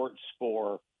sports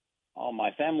for,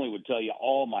 my family would tell you,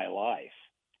 all my life.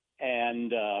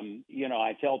 And,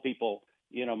 I tell people,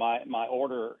 my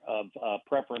order of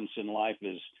preference in life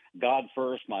is God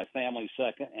first, my family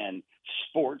second, and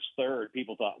sports third.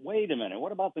 People thought, wait a minute,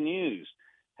 what about the news?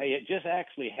 Hey, it just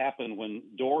actually happened when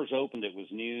doors opened. It was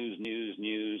news.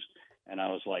 And I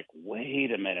was like,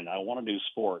 wait a minute, I want to do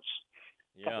sports.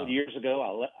 A couple of years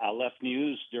ago, I left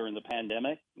news during the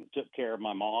pandemic, took care of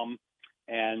my mom,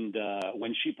 and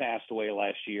when she passed away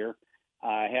last year,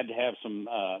 I had to have some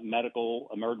medical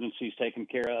emergencies taken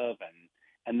care of,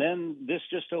 and then this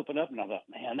just opened up, and I thought,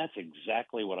 man, that's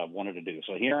exactly what I wanted to do.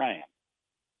 So here I am.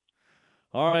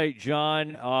 All right,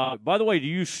 John. By the way, do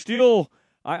you still?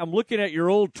 I'm looking at your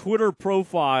old Twitter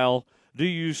profile. Do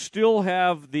you still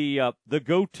have the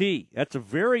goatee? That's a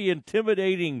very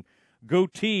intimidating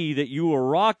goatee that you were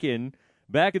rocking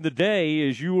back in the day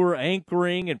as you were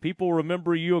anchoring, and people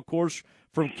remember you, of course,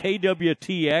 from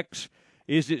KWTX.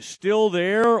 Is it still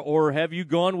there, or have you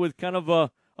gone with kind of a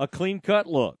clean-cut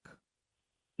look?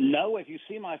 No, if you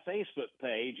see my Facebook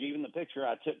page, even the picture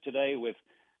I took today with,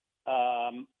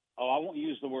 I won't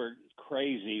use the word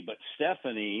crazy, but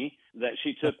Stephanie that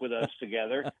she took with us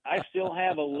together, I still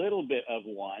have a little bit of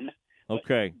one.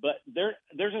 Okay. But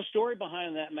there's a story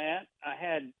behind that, Matt. I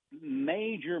had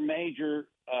major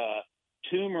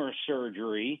tumor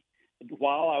surgery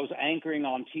while I was anchoring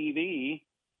on TV,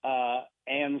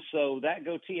 and so that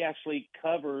goatee actually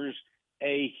covers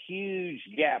a huge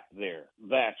gap there.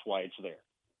 That's why it's there.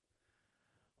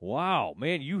 Wow,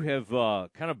 man, you have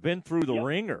kind of been through the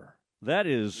ringer. That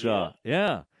is,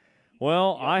 yeah.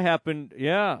 Well, I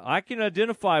can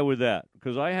identify with that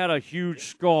because I had a huge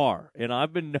scar, and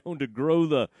I've been known to grow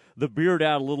the beard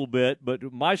out a little bit,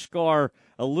 but my scar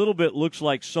a little bit looks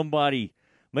like somebody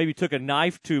maybe took a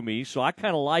knife to me, so I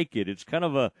kind of like it. It's kind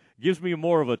of gives me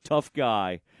more of a tough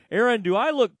guy. Aaron, do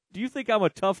you think I'm a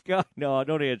tough guy? No,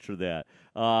 don't answer that.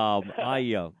 But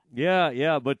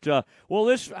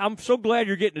I'm so glad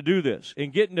you're getting to do this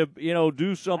and getting to,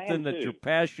 do something that you're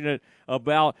passionate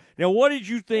about. Now, what did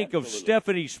you think of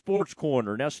Stephanie's Sports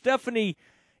Corner? Now, Stephanie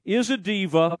is a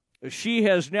diva. She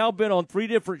has now been on 3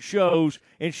 different shows,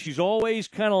 and she's always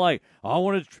kind of like, I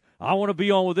want to be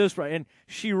on with this, right? And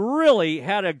she really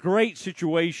had a great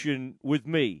situation with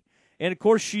me. And of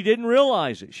course, she didn't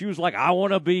realize it. She was like, I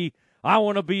want to be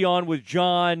on with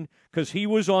John because he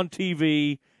was on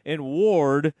TV and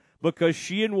Ward. because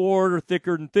she and Ward are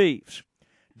thicker than thieves.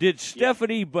 Did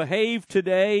Stephanie behave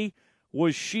today?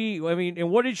 Was she,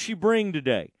 and what did she bring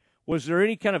today? Was there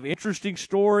any kind of interesting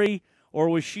story, or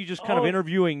was she just kind of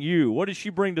interviewing you? What did she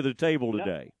bring to the table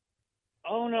today?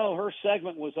 Oh, no, her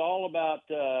segment was all about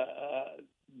the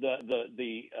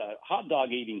hot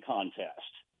dog eating contest.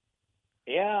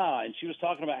 Yeah, and she was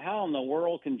talking about how in the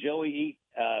world can Joey eat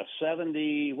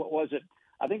 70, what was it?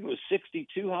 I think it was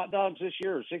 62 hot dogs this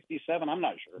year or 67. I'm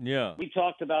not sure. Yeah. We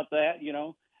talked about that,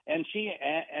 and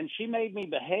she made me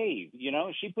behave,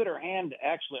 She put her hand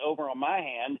actually over on my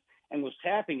hand and was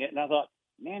tapping it, and I thought,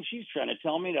 man, she's trying to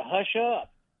tell me to hush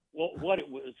up. Well, what it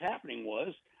was happening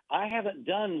was I haven't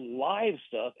done live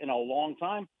stuff in a long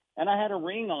time, and I had a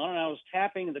ring on, and I was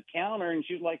tapping the counter, and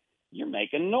she was like, "You're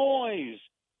making noise."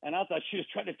 And I thought she was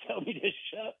trying to tell me to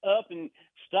shut up and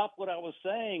stop what I was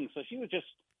saying. So she was just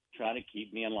trying to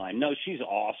keep me in line. No, she's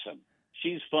awesome.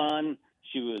 She's fun.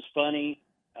 She was funny.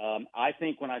 I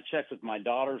think when I checked with my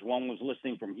daughters, one was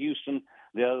listening from Houston,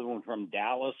 the other one from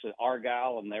Dallas and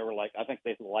Argyle, and they were like, I think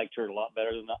they liked her a lot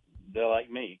better than they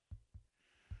like me.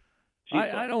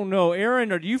 I don't know. Aaron,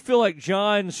 do you feel like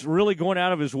John's really going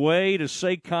out of his way to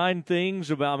say kind things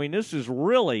about, this is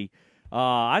really,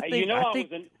 I think. I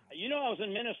was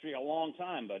in ministry a long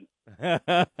time, but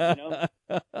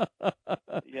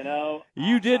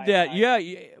you did that.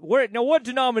 Now, what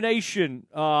denomination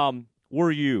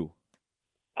were you?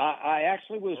 I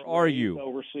actually was. Or are you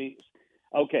overseas?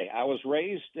 Okay, I was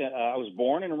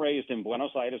born and raised in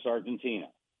Buenos Aires,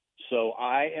 Argentina. So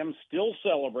I am still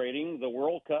celebrating the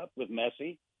World Cup with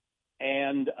Messi,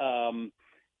 and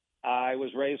I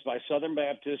was raised by Southern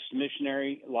Baptist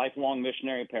lifelong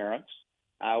missionary parents.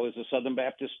 I was a Southern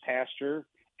Baptist pastor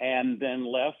and then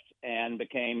left and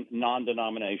became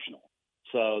non-denominational.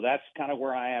 So that's kind of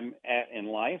where I am at in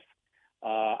life.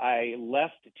 I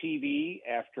left TV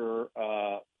after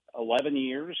 11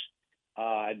 years.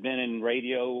 I'd been in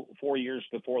radio 4 years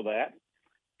before that.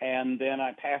 And then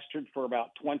I pastored for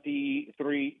about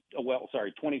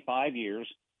 25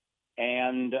 years.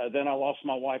 And then I lost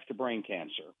my wife to brain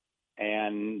cancer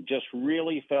and just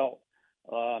really felt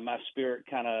my spirit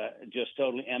kind of just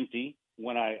totally empty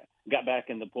when I got back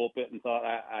in the pulpit and thought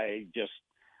I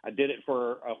did it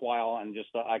for a while and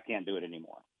just thought I can't do it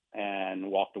anymore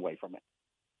and walked away from it.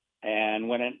 And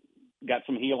got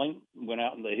some healing, went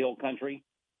out in the hill country,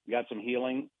 got some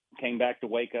healing, came back to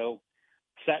Waco,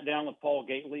 sat down with Paul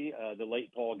Gately, the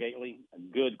late Paul Gately, a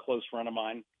good close friend of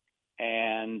mine,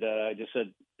 and just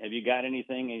said, "Have you got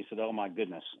anything?" And he said, "Oh my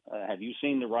goodness, have you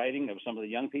seen the writing of some of the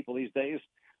young people these days?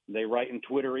 They write in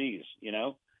Twitterese,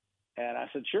 And I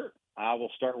said, "Sure, I will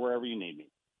start wherever you need me."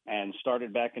 And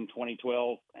started back in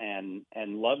 2012 and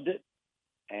loved it.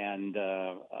 And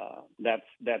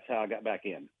that's how I got back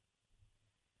in.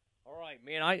 All right,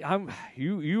 man.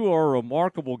 You are a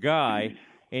remarkable guy,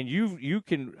 and you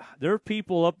can. There are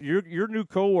people up your new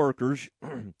coworkers.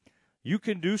 You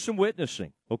can do some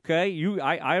witnessing, okay?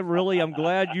 I'm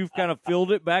glad you've kind of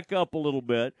filled it back up a little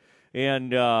bit.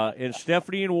 And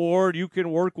Stephanie and Ward, you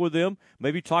can work with them.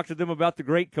 Maybe talk to them about the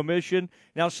Great Commission.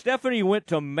 Now, Stephanie went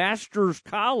to Master's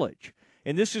College,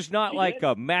 and this is not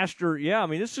a master. Yeah,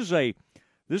 this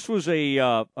was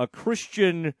a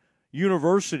Christian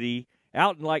university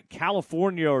out in like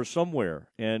California or somewhere,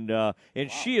 and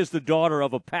she is the daughter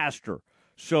of a pastor.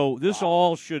 So this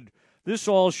all should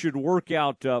work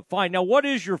out fine. Now, what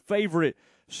is your favorite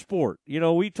sport?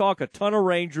 We talk a ton of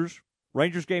Rangers.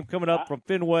 Rangers game coming up from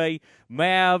Fenway,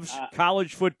 Mavs,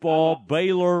 college football,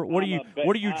 Baylor. What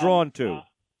are you drawn to?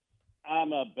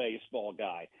 I'm a baseball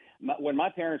guy. When my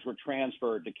parents were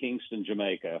transferred to Kingston,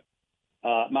 Jamaica,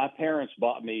 my parents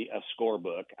bought me a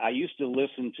scorebook. I used to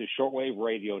listen to shortwave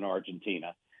radio in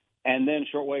Argentina, and then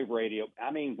shortwave radio.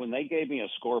 When they gave me a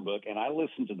scorebook, and I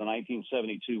listened to the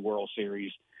 1972 World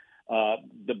Series,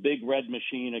 the Big Red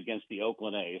Machine against the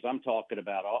Oakland A's. I'm talking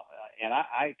about and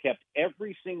I kept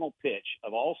every single pitch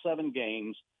of all 7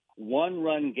 games,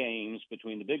 1-run games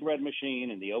between the Big Red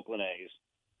Machine and the Oakland A's.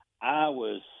 I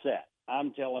was set.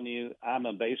 I'm telling you, I'm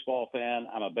a baseball fan.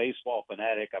 I'm a baseball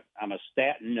fanatic. I'm a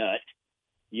stat nut.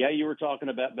 Yeah, you were talking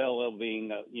about Bell being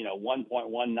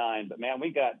 1.19, but man,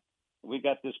 we got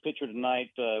this pitcher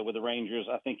tonight with the Rangers.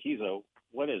 I think he's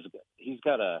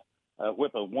got a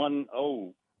whip of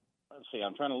 1.0. Let's see.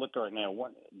 I'm trying to look right now.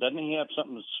 Doesn't he have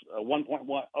something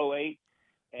 1.108?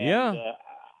 Yeah.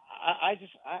 I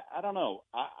don't know.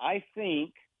 I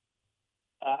think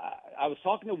I was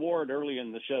talking to Ward earlier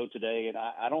in the show today, and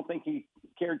I don't think he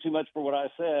cared too much for what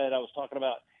I said. I was talking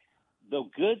about the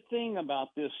good thing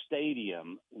about this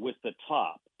stadium with the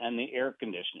top and the air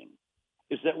conditioning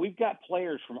is that we've got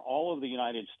players from all over the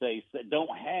United States that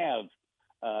don't have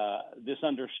this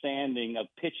understanding of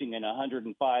pitching in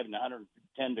 105 and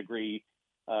 110 degree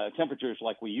temperatures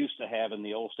like we used to have in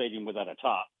the old stadium without a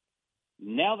top.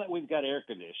 Now that we've got air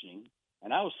conditioning,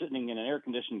 and I was sitting in an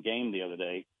air-conditioned game the other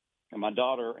day, and my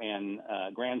daughter and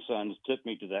grandsons took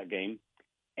me to that game,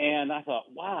 and I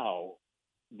thought, wow,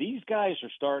 these guys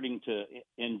are starting to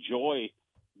enjoy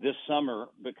this summer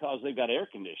because they've got air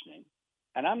conditioning,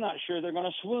 and I'm not sure they're going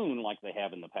to swoon like they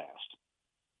have in the past.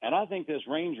 And I think this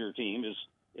Ranger team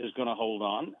is going to hold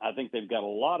on. I think they've got a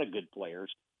lot of good players,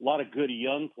 a lot of good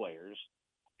young players,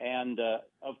 and,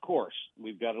 of course,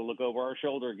 we've got to look over our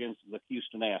shoulder against the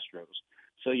Houston Astros.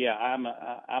 So, yeah, I'm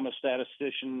a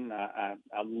statistician. I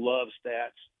love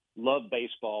stats, love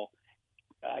baseball.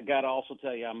 I got to also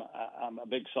tell you I'm a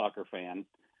big soccer fan,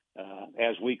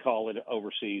 as we call it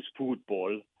overseas,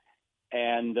 football.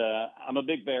 And I'm a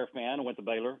big Bear fan. I went to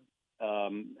Baylor.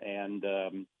 I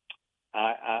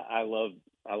love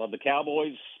the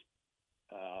Cowboys.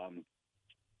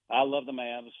 I love the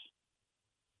Mavs.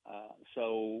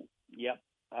 So, yep,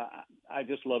 I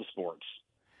just love sports.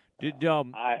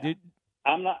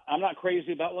 I'm not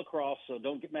crazy about lacrosse, so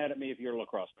don't get mad at me if you're a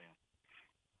lacrosse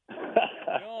fan.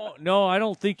 No, I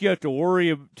don't think you have to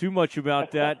worry too much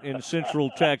about that in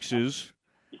Central Texas.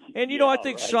 And, you know, I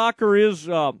think soccer's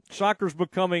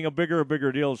becoming a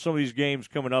bigger deal. Some of these games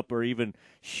coming up are even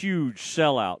huge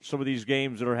sellouts. Some of these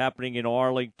games that are happening in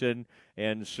Arlington.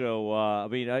 And so,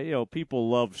 people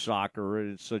love soccer.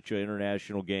 It's such an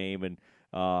international game. And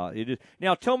it is.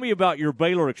 Now, tell me about your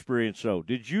Baylor experience, though.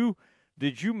 Did you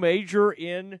major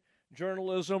in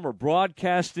journalism or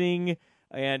broadcasting?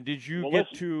 And did you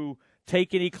get to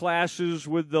take any classes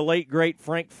with the late, great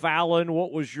Frank Fallon?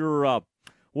 What was your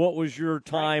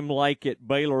time like at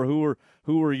Baylor? Who'd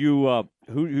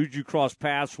you cross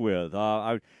paths with?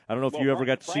 I don't know if you ever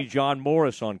got to see John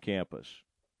Morris on campus.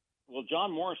 Well,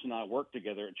 John Morris and I worked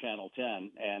together at Channel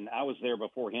 10, and I was there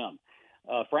before him.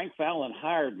 Frank Fallon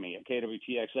hired me at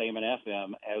KWTX AM and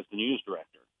FM as the news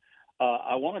director.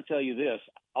 I want to tell you this.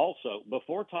 Also,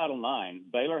 before Title IX,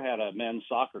 Baylor had a men's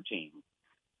soccer team,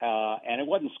 and it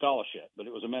wasn't scholarship, but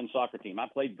it was a men's soccer team. I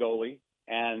played goalie,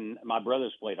 and my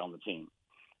brothers played on the team.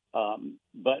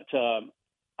 But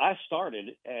I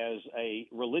started as a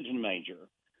religion major,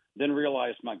 then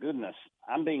realized, my goodness,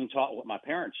 I'm being taught what my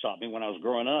parents taught me when I was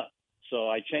growing up. So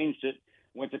I changed it,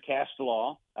 went to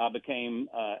Castelaw. I became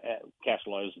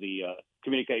Castelaw is the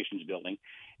communications building.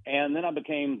 And then I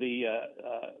became the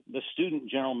student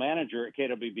general manager at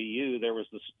KWBU. There was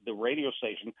the radio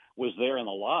station was there in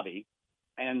the lobby.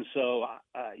 And so,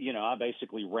 I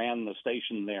basically ran the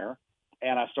station there.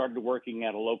 And I started working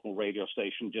at a local radio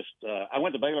station. I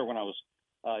went to Baylor when I was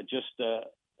just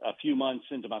a few months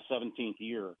into my 17th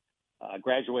year. I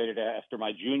graduated after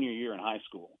my junior year in high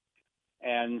school.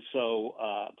 And so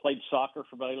played soccer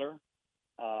for Baylor.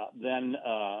 Then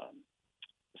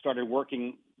started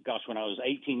working, when I was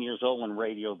 18 years old in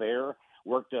radio there.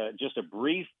 Worked just a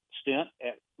brief stint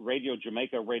at Radio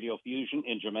Jamaica, Radio Fusion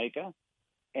in Jamaica.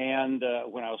 And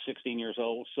when I was 16 years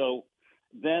old. So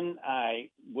then I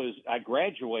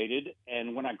graduated,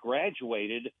 and when I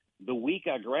graduated, the week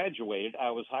I graduated,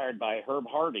 I was hired by Herb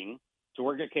Harding to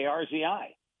work at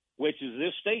KRZI, which is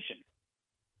this station.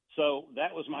 So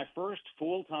that was my first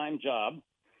full-time job.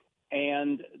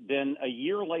 And then a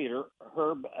year later,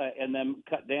 Herb and them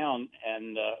cut down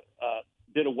and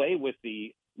did away with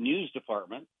the news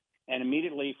department. And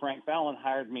immediately Frank Fallon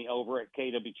hired me over at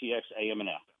KWTX AM and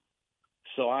FM.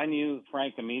 So I knew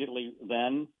Frank immediately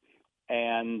then.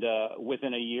 And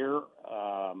within a year,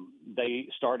 they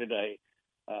started a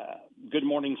Good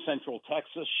Morning Central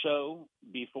Texas show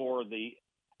before the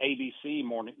ABC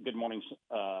Good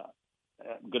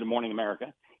Morning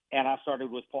America. And I started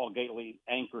with Paul Gately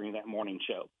anchoring that morning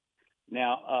show.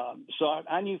 Now, so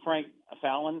I knew Frank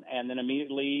Fallon, and then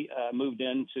immediately moved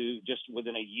into just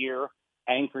within a year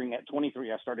anchoring at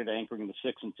 23. I started anchoring the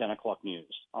 6 and 10 o'clock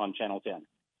news on Channel 10.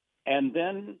 And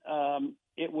then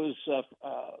it was, I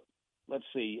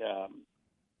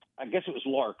guess it was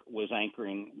Lark was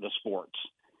anchoring the sports.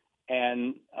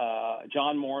 And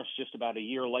John Morris, just about a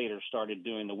year later, started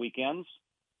doing the weekends.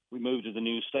 We moved to the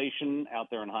news station out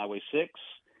there on Highway 6.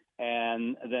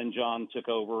 And then John took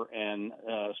over and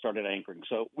started anchoring.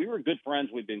 So we were good friends.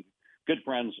 We've been good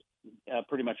friends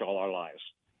pretty much all our lives.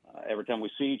 Every time we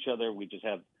see each other, we just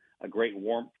have a great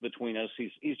warmth between us.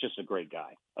 He's just a great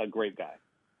guy,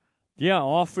 Yeah,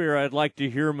 off air, I'd like to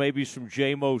hear maybe some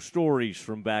J-Mo stories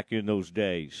from back in those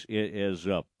days as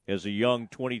a young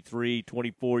 23,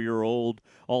 24-year-old,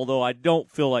 although I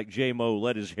don't feel like J-Mo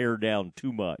let his hair down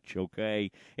too much, okay?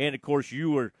 And, of course,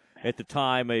 you were at the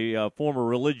time, a former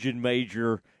religion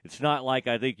major. It's not like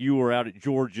I think you were out at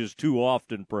George's too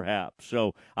often, perhaps.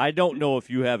 So I don't know if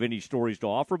you have any stories to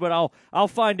offer, but I'll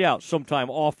find out sometime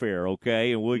off air,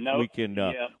 okay? And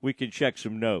we can check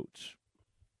some notes.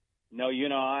 No,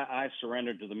 I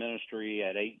surrendered to the ministry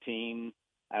at 18.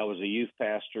 I was a youth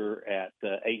pastor at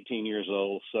 18 years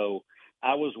old, so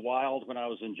I was wild when I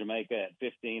was in Jamaica at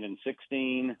 15 and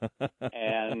 16,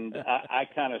 and I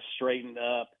kind of straightened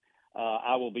up.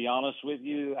 I will be honest with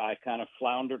you, I kind of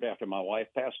floundered after my wife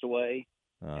passed away,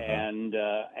 and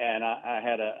I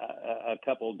had a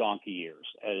couple of donkey years,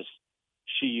 as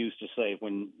she used to say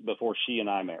before she and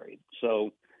I married.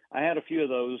 So I had a few of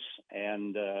those,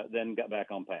 and then got back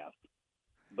on path.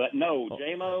 But no,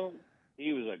 J-Mo,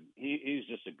 he's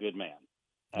just a good man.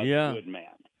 Good man.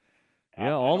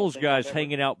 Yeah, all those guys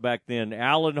hanging out back then.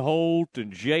 Alan Holt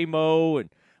and J-Mo and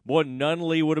boy,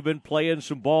 Nunley would have been playing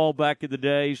some ball back in the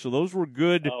day. So those were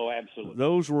good. Oh, absolutely.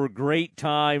 Those were great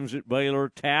times at Baylor.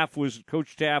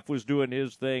 Coach Taft was doing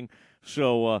his thing.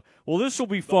 So, this will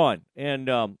be fun. And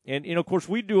of course,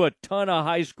 we do a ton of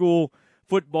high school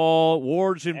football.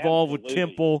 Ward's involved with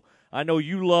Temple. I know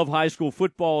you love high school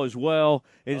football as well.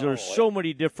 And there's so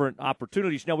many different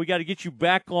opportunities. Now, we got to get you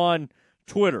back on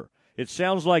Twitter. It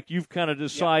sounds like you've kind of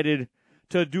decided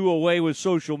to do away with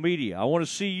social media. I want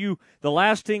to see you. The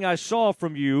last thing I saw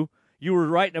from you, you were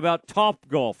writing about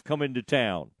Topgolf coming to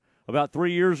town about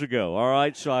 3 years ago. All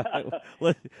right, so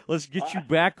let's get you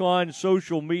back on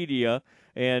social media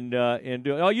and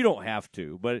do. Oh, you don't have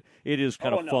to, but it is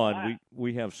kind of fun.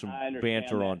 We have some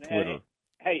banter on Twitter.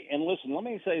 Hey, and listen, let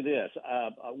me say this: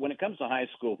 when it comes to high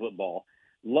school football,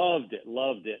 loved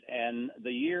it. And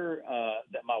the year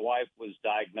that my wife was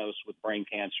diagnosed with brain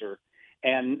cancer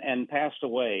and passed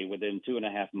away within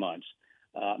 2.5 months,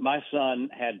 my son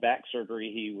had back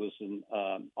surgery. He was in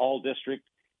all-district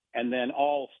and then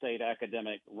all-state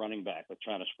academic running back with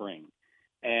China Spring.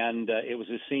 And it was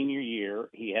his senior year.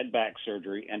 He had back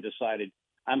surgery and decided,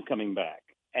 I'm coming back,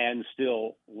 and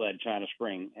still led China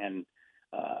Spring and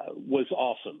was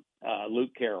awesome,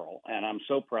 Luke Carroll. And I'm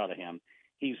so proud of him.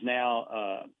 He's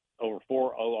now over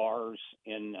 4 ORs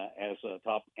as a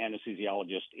top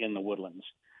anesthesiologist in the Woodlands.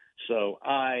 So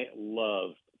I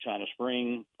love China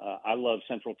Spring. I love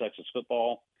Central Texas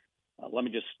football. Let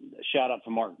me just shout out to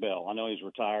Mark Bell. I know he's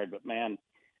retired, but, man,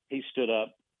 he stood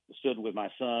with my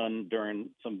son during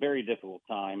some very difficult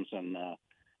times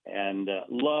and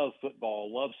love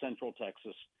football, love Central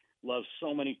Texas, love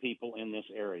so many people in this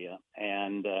area.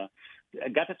 And I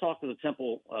got to talk to the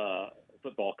Temple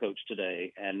football coach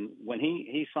today, and when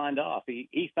he signed off,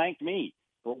 he thanked me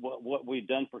for what we'd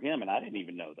done for him, and I didn't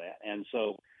even know that. And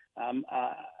so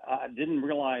I didn't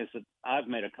realize that I've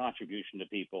made a contribution to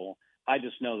people. I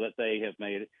just know that they have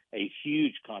made a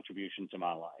huge contribution to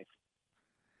my life.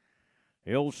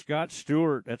 The old Scott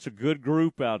Stewart, that's a good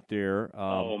group out there.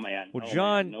 Oh, man. Well,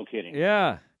 John, man, no kidding.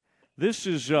 Yeah, this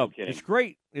is it's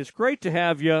great. It's great to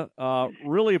have you.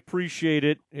 Really appreciate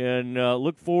it, and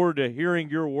look forward to hearing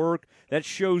your work. That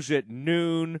shows at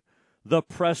noon, the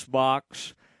press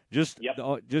box. Just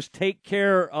take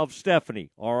care of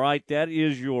Stephanie, all right? That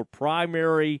is your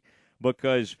primary,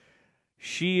 because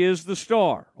she is the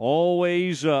star.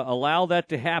 Always allow that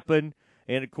to happen.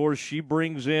 And, of course, she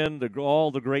brings in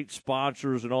all the great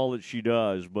sponsors and all that she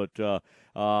does. But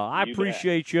I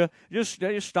appreciate you. Just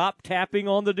stop tapping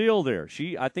on the deal there.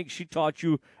 I think she taught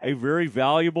you a very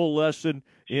valuable lesson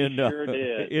in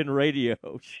radio.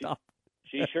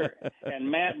 She sure. And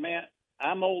Matt,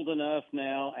 I'm old enough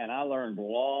now, and I learned a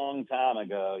long time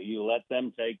ago, you let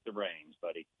them take the reins,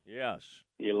 buddy. Yes.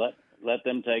 You let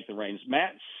them take the reins.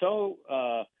 Matt, so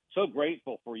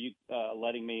grateful for you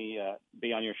letting me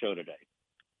be on your show today.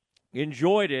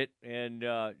 Enjoyed it. And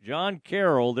John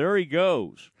Carroll, there he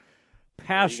goes.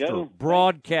 Pastor,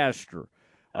 broadcaster,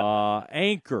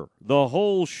 anchor, the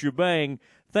whole shebang.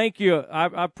 Thank you.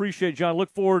 I appreciate it, John.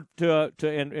 Look forward to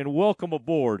and welcome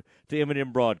aboard to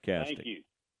M&M Broadcasting. Thank you.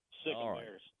 Sick 'em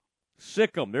Bears.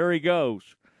 Sick 'em. There he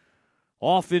goes.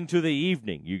 Off into the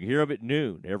evening. You can hear him at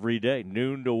noon every day,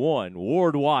 noon to 1.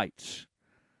 Ward White's,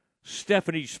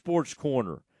 Stephanie's Sports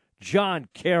Corner, John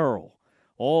Carroll,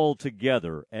 all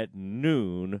together at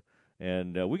noon.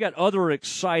 And we got other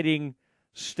exciting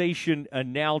station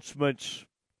announcements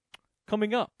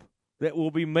coming up that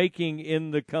we'll be making in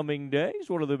the coming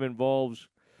days. One of them involves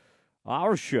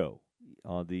our show,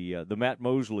 the Matt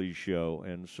Mosley Show.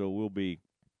 And so we'll be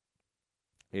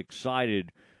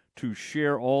excited to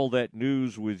share all that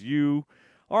news with you.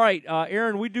 All right,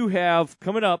 Aaron, we do have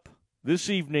coming up this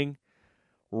evening,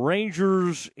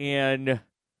 Rangers and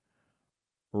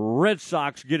Red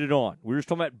Sox get it on. We were just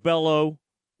talking about Bello,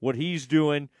 what he's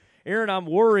doing, Aaron, I'm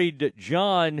worried that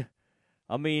John,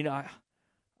 I mean,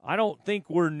 I don't think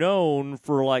we're known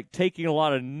for, like, taking a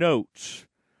lot of notes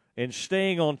and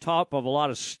staying on top of a lot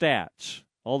of stats.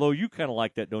 Although you kind of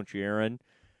like that, don't you, Aaron?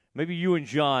 Maybe you and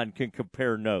John can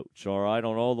compare notes, all right,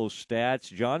 on all those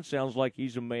stats. John sounds like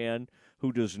he's a man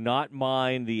who does not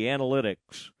mind the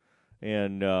analytics,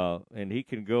 and he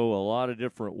can go a lot of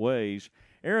different ways.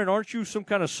 Aaron, aren't you some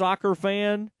kind of soccer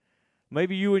fan?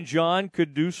 Maybe you and John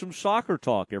could do some soccer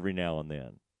talk every now and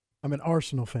then. I'm an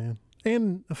Arsenal fan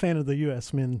and a fan of the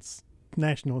U.S. men's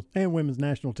national and women's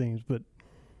national teams. But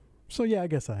so, yeah, I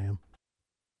guess I am.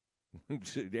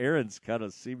 Aaron's kind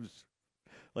of seems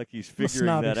like he's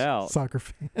figuring that out. Soccer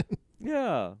fan.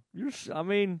 Yeah. You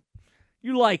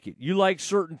like it. You like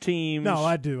certain teams. No,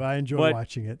 I do. I enjoy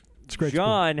watching it. It's great.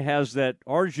 John has that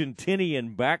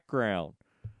Argentinian background.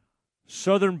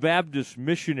 Southern Baptist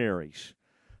missionaries.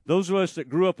 Those of us that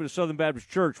grew up in a Southern Baptist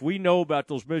church, we know about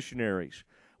those missionaries.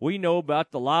 We know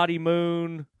about the Lottie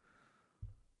Moon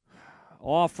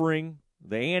offering,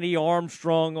 the Annie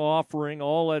Armstrong offering,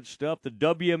 all that stuff, the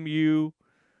WMU,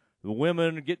 the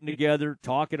women getting together,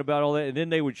 talking about all that. And then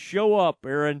they would show up,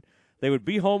 Aaron. They would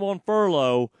be home on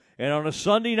furlough, and on a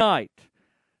Sunday night,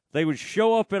 they would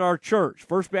show up at our church,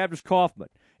 First Baptist Kaufman,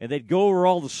 and they'd go over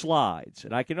all the slides.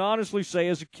 And I can honestly say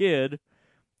as a kid,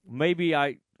 maybe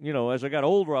as I got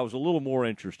older, I was a little more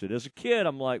interested. As a kid,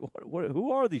 I'm like,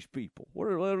 who are these people? What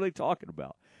are they talking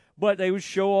about? But they would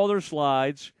show all their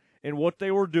slides and what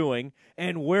they were doing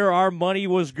and where our money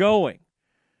was going.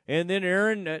 And then,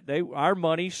 Aaron, our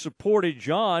money supported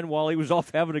John while he was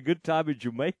off having a good time in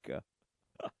Jamaica.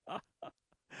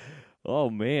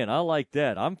 Oh, man, I like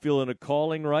that. I'm feeling a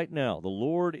calling right now. The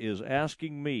Lord is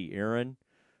asking me, Aaron,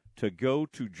 to go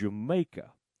to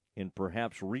Jamaica and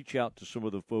perhaps reach out to some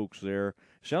of the folks there.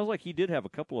 Sounds like he did have a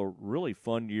couple of really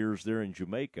fun years there in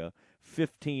Jamaica,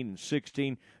 15 and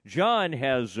 16. John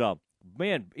has,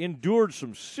 endured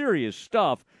some serious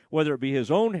stuff, whether it be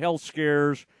his own health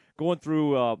scares, going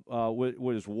through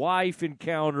what his wife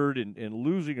encountered and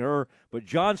losing her. But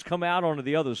John's come out onto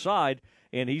the other side,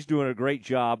 and he's doing a great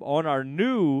job on our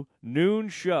new noon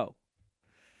show.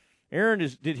 Aaron,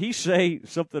 did he say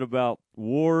something about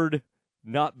Ward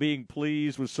not being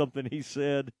pleased with something he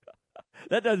said?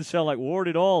 That doesn't sound like Ward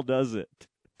at all, does it?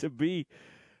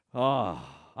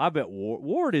 I bet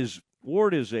Ward is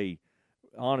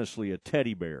honestly a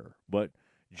teddy bear, but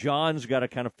John's got to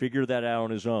kind of figure that out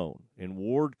on his own. And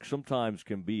Ward sometimes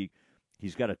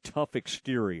he's got a tough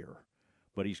exterior,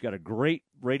 but he's got a great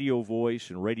radio voice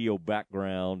and radio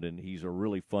background, and he's a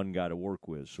really fun guy to work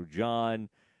with. So John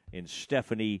and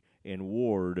Stephanie and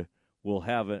Ward will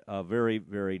have a very,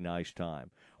 very nice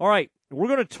time. All right, we're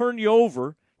going to turn you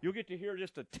over. You'll get to hear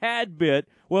just a tad bit.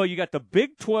 Well, you got the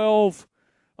Big 12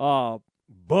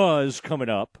 buzz coming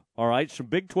up, all right, some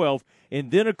Big 12.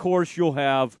 And then, of course, you'll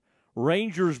have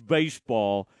Rangers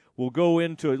baseball. We'll go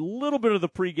into a little bit of the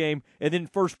pregame, and then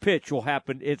first pitch will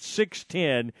happen at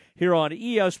 6:10 here on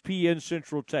ESPN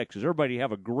Central Texas. Everybody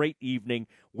have a great evening.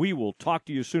 We will talk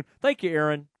to you soon. Thank you,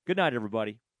 Aaron. Good night,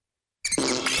 everybody.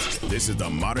 This is the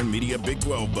Modern Media Big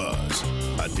 12 Buzz,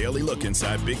 a daily look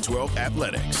inside Big 12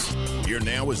 athletics. Here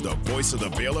now is the voice of the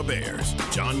Baylor Bears,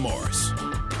 John Morris.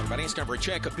 Everybody, it's time for a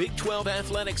check of Big 12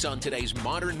 athletics on today's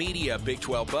Modern Media Big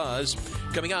 12 Buzz.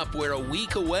 Coming up, we're a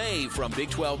week away from Big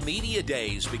 12 Media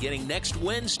Days beginning next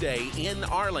Wednesday in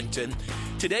Arlington.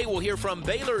 Today we'll hear from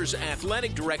Baylor's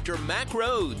athletic director, Mack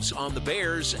Rhodes, on the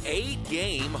Bears'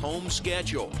 8-game home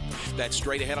schedule. That's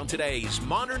straight ahead on today's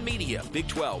Modern Media Big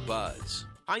 12 Buzz.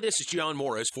 Hi, this is John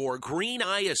Morris for Green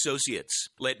Eye Associates.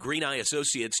 Let Green Eye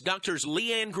Associates, Doctors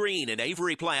Leanne Green and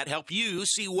Avery Platt help you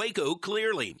see Waco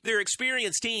clearly. Their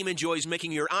experienced team enjoys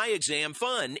making your eye exam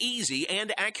fun, easy,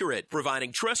 and accurate,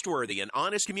 providing trustworthy and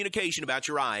honest communication about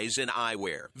your eyes and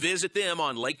eyewear. Visit them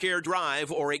on Lake Fair Drive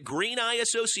or at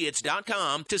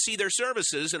greeneyeassociates.com to see their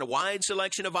services and a wide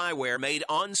selection of eyewear made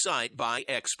on-site by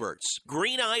experts.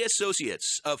 Green Eye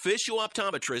Associates, official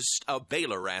optometrist of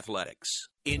Baylor Athletics.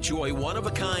 Enjoy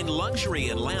one-of-a-kind luxury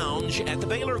and lounge at the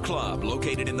Baylor Club,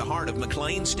 located in the heart of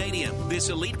McLean Stadium. This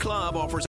elite club offers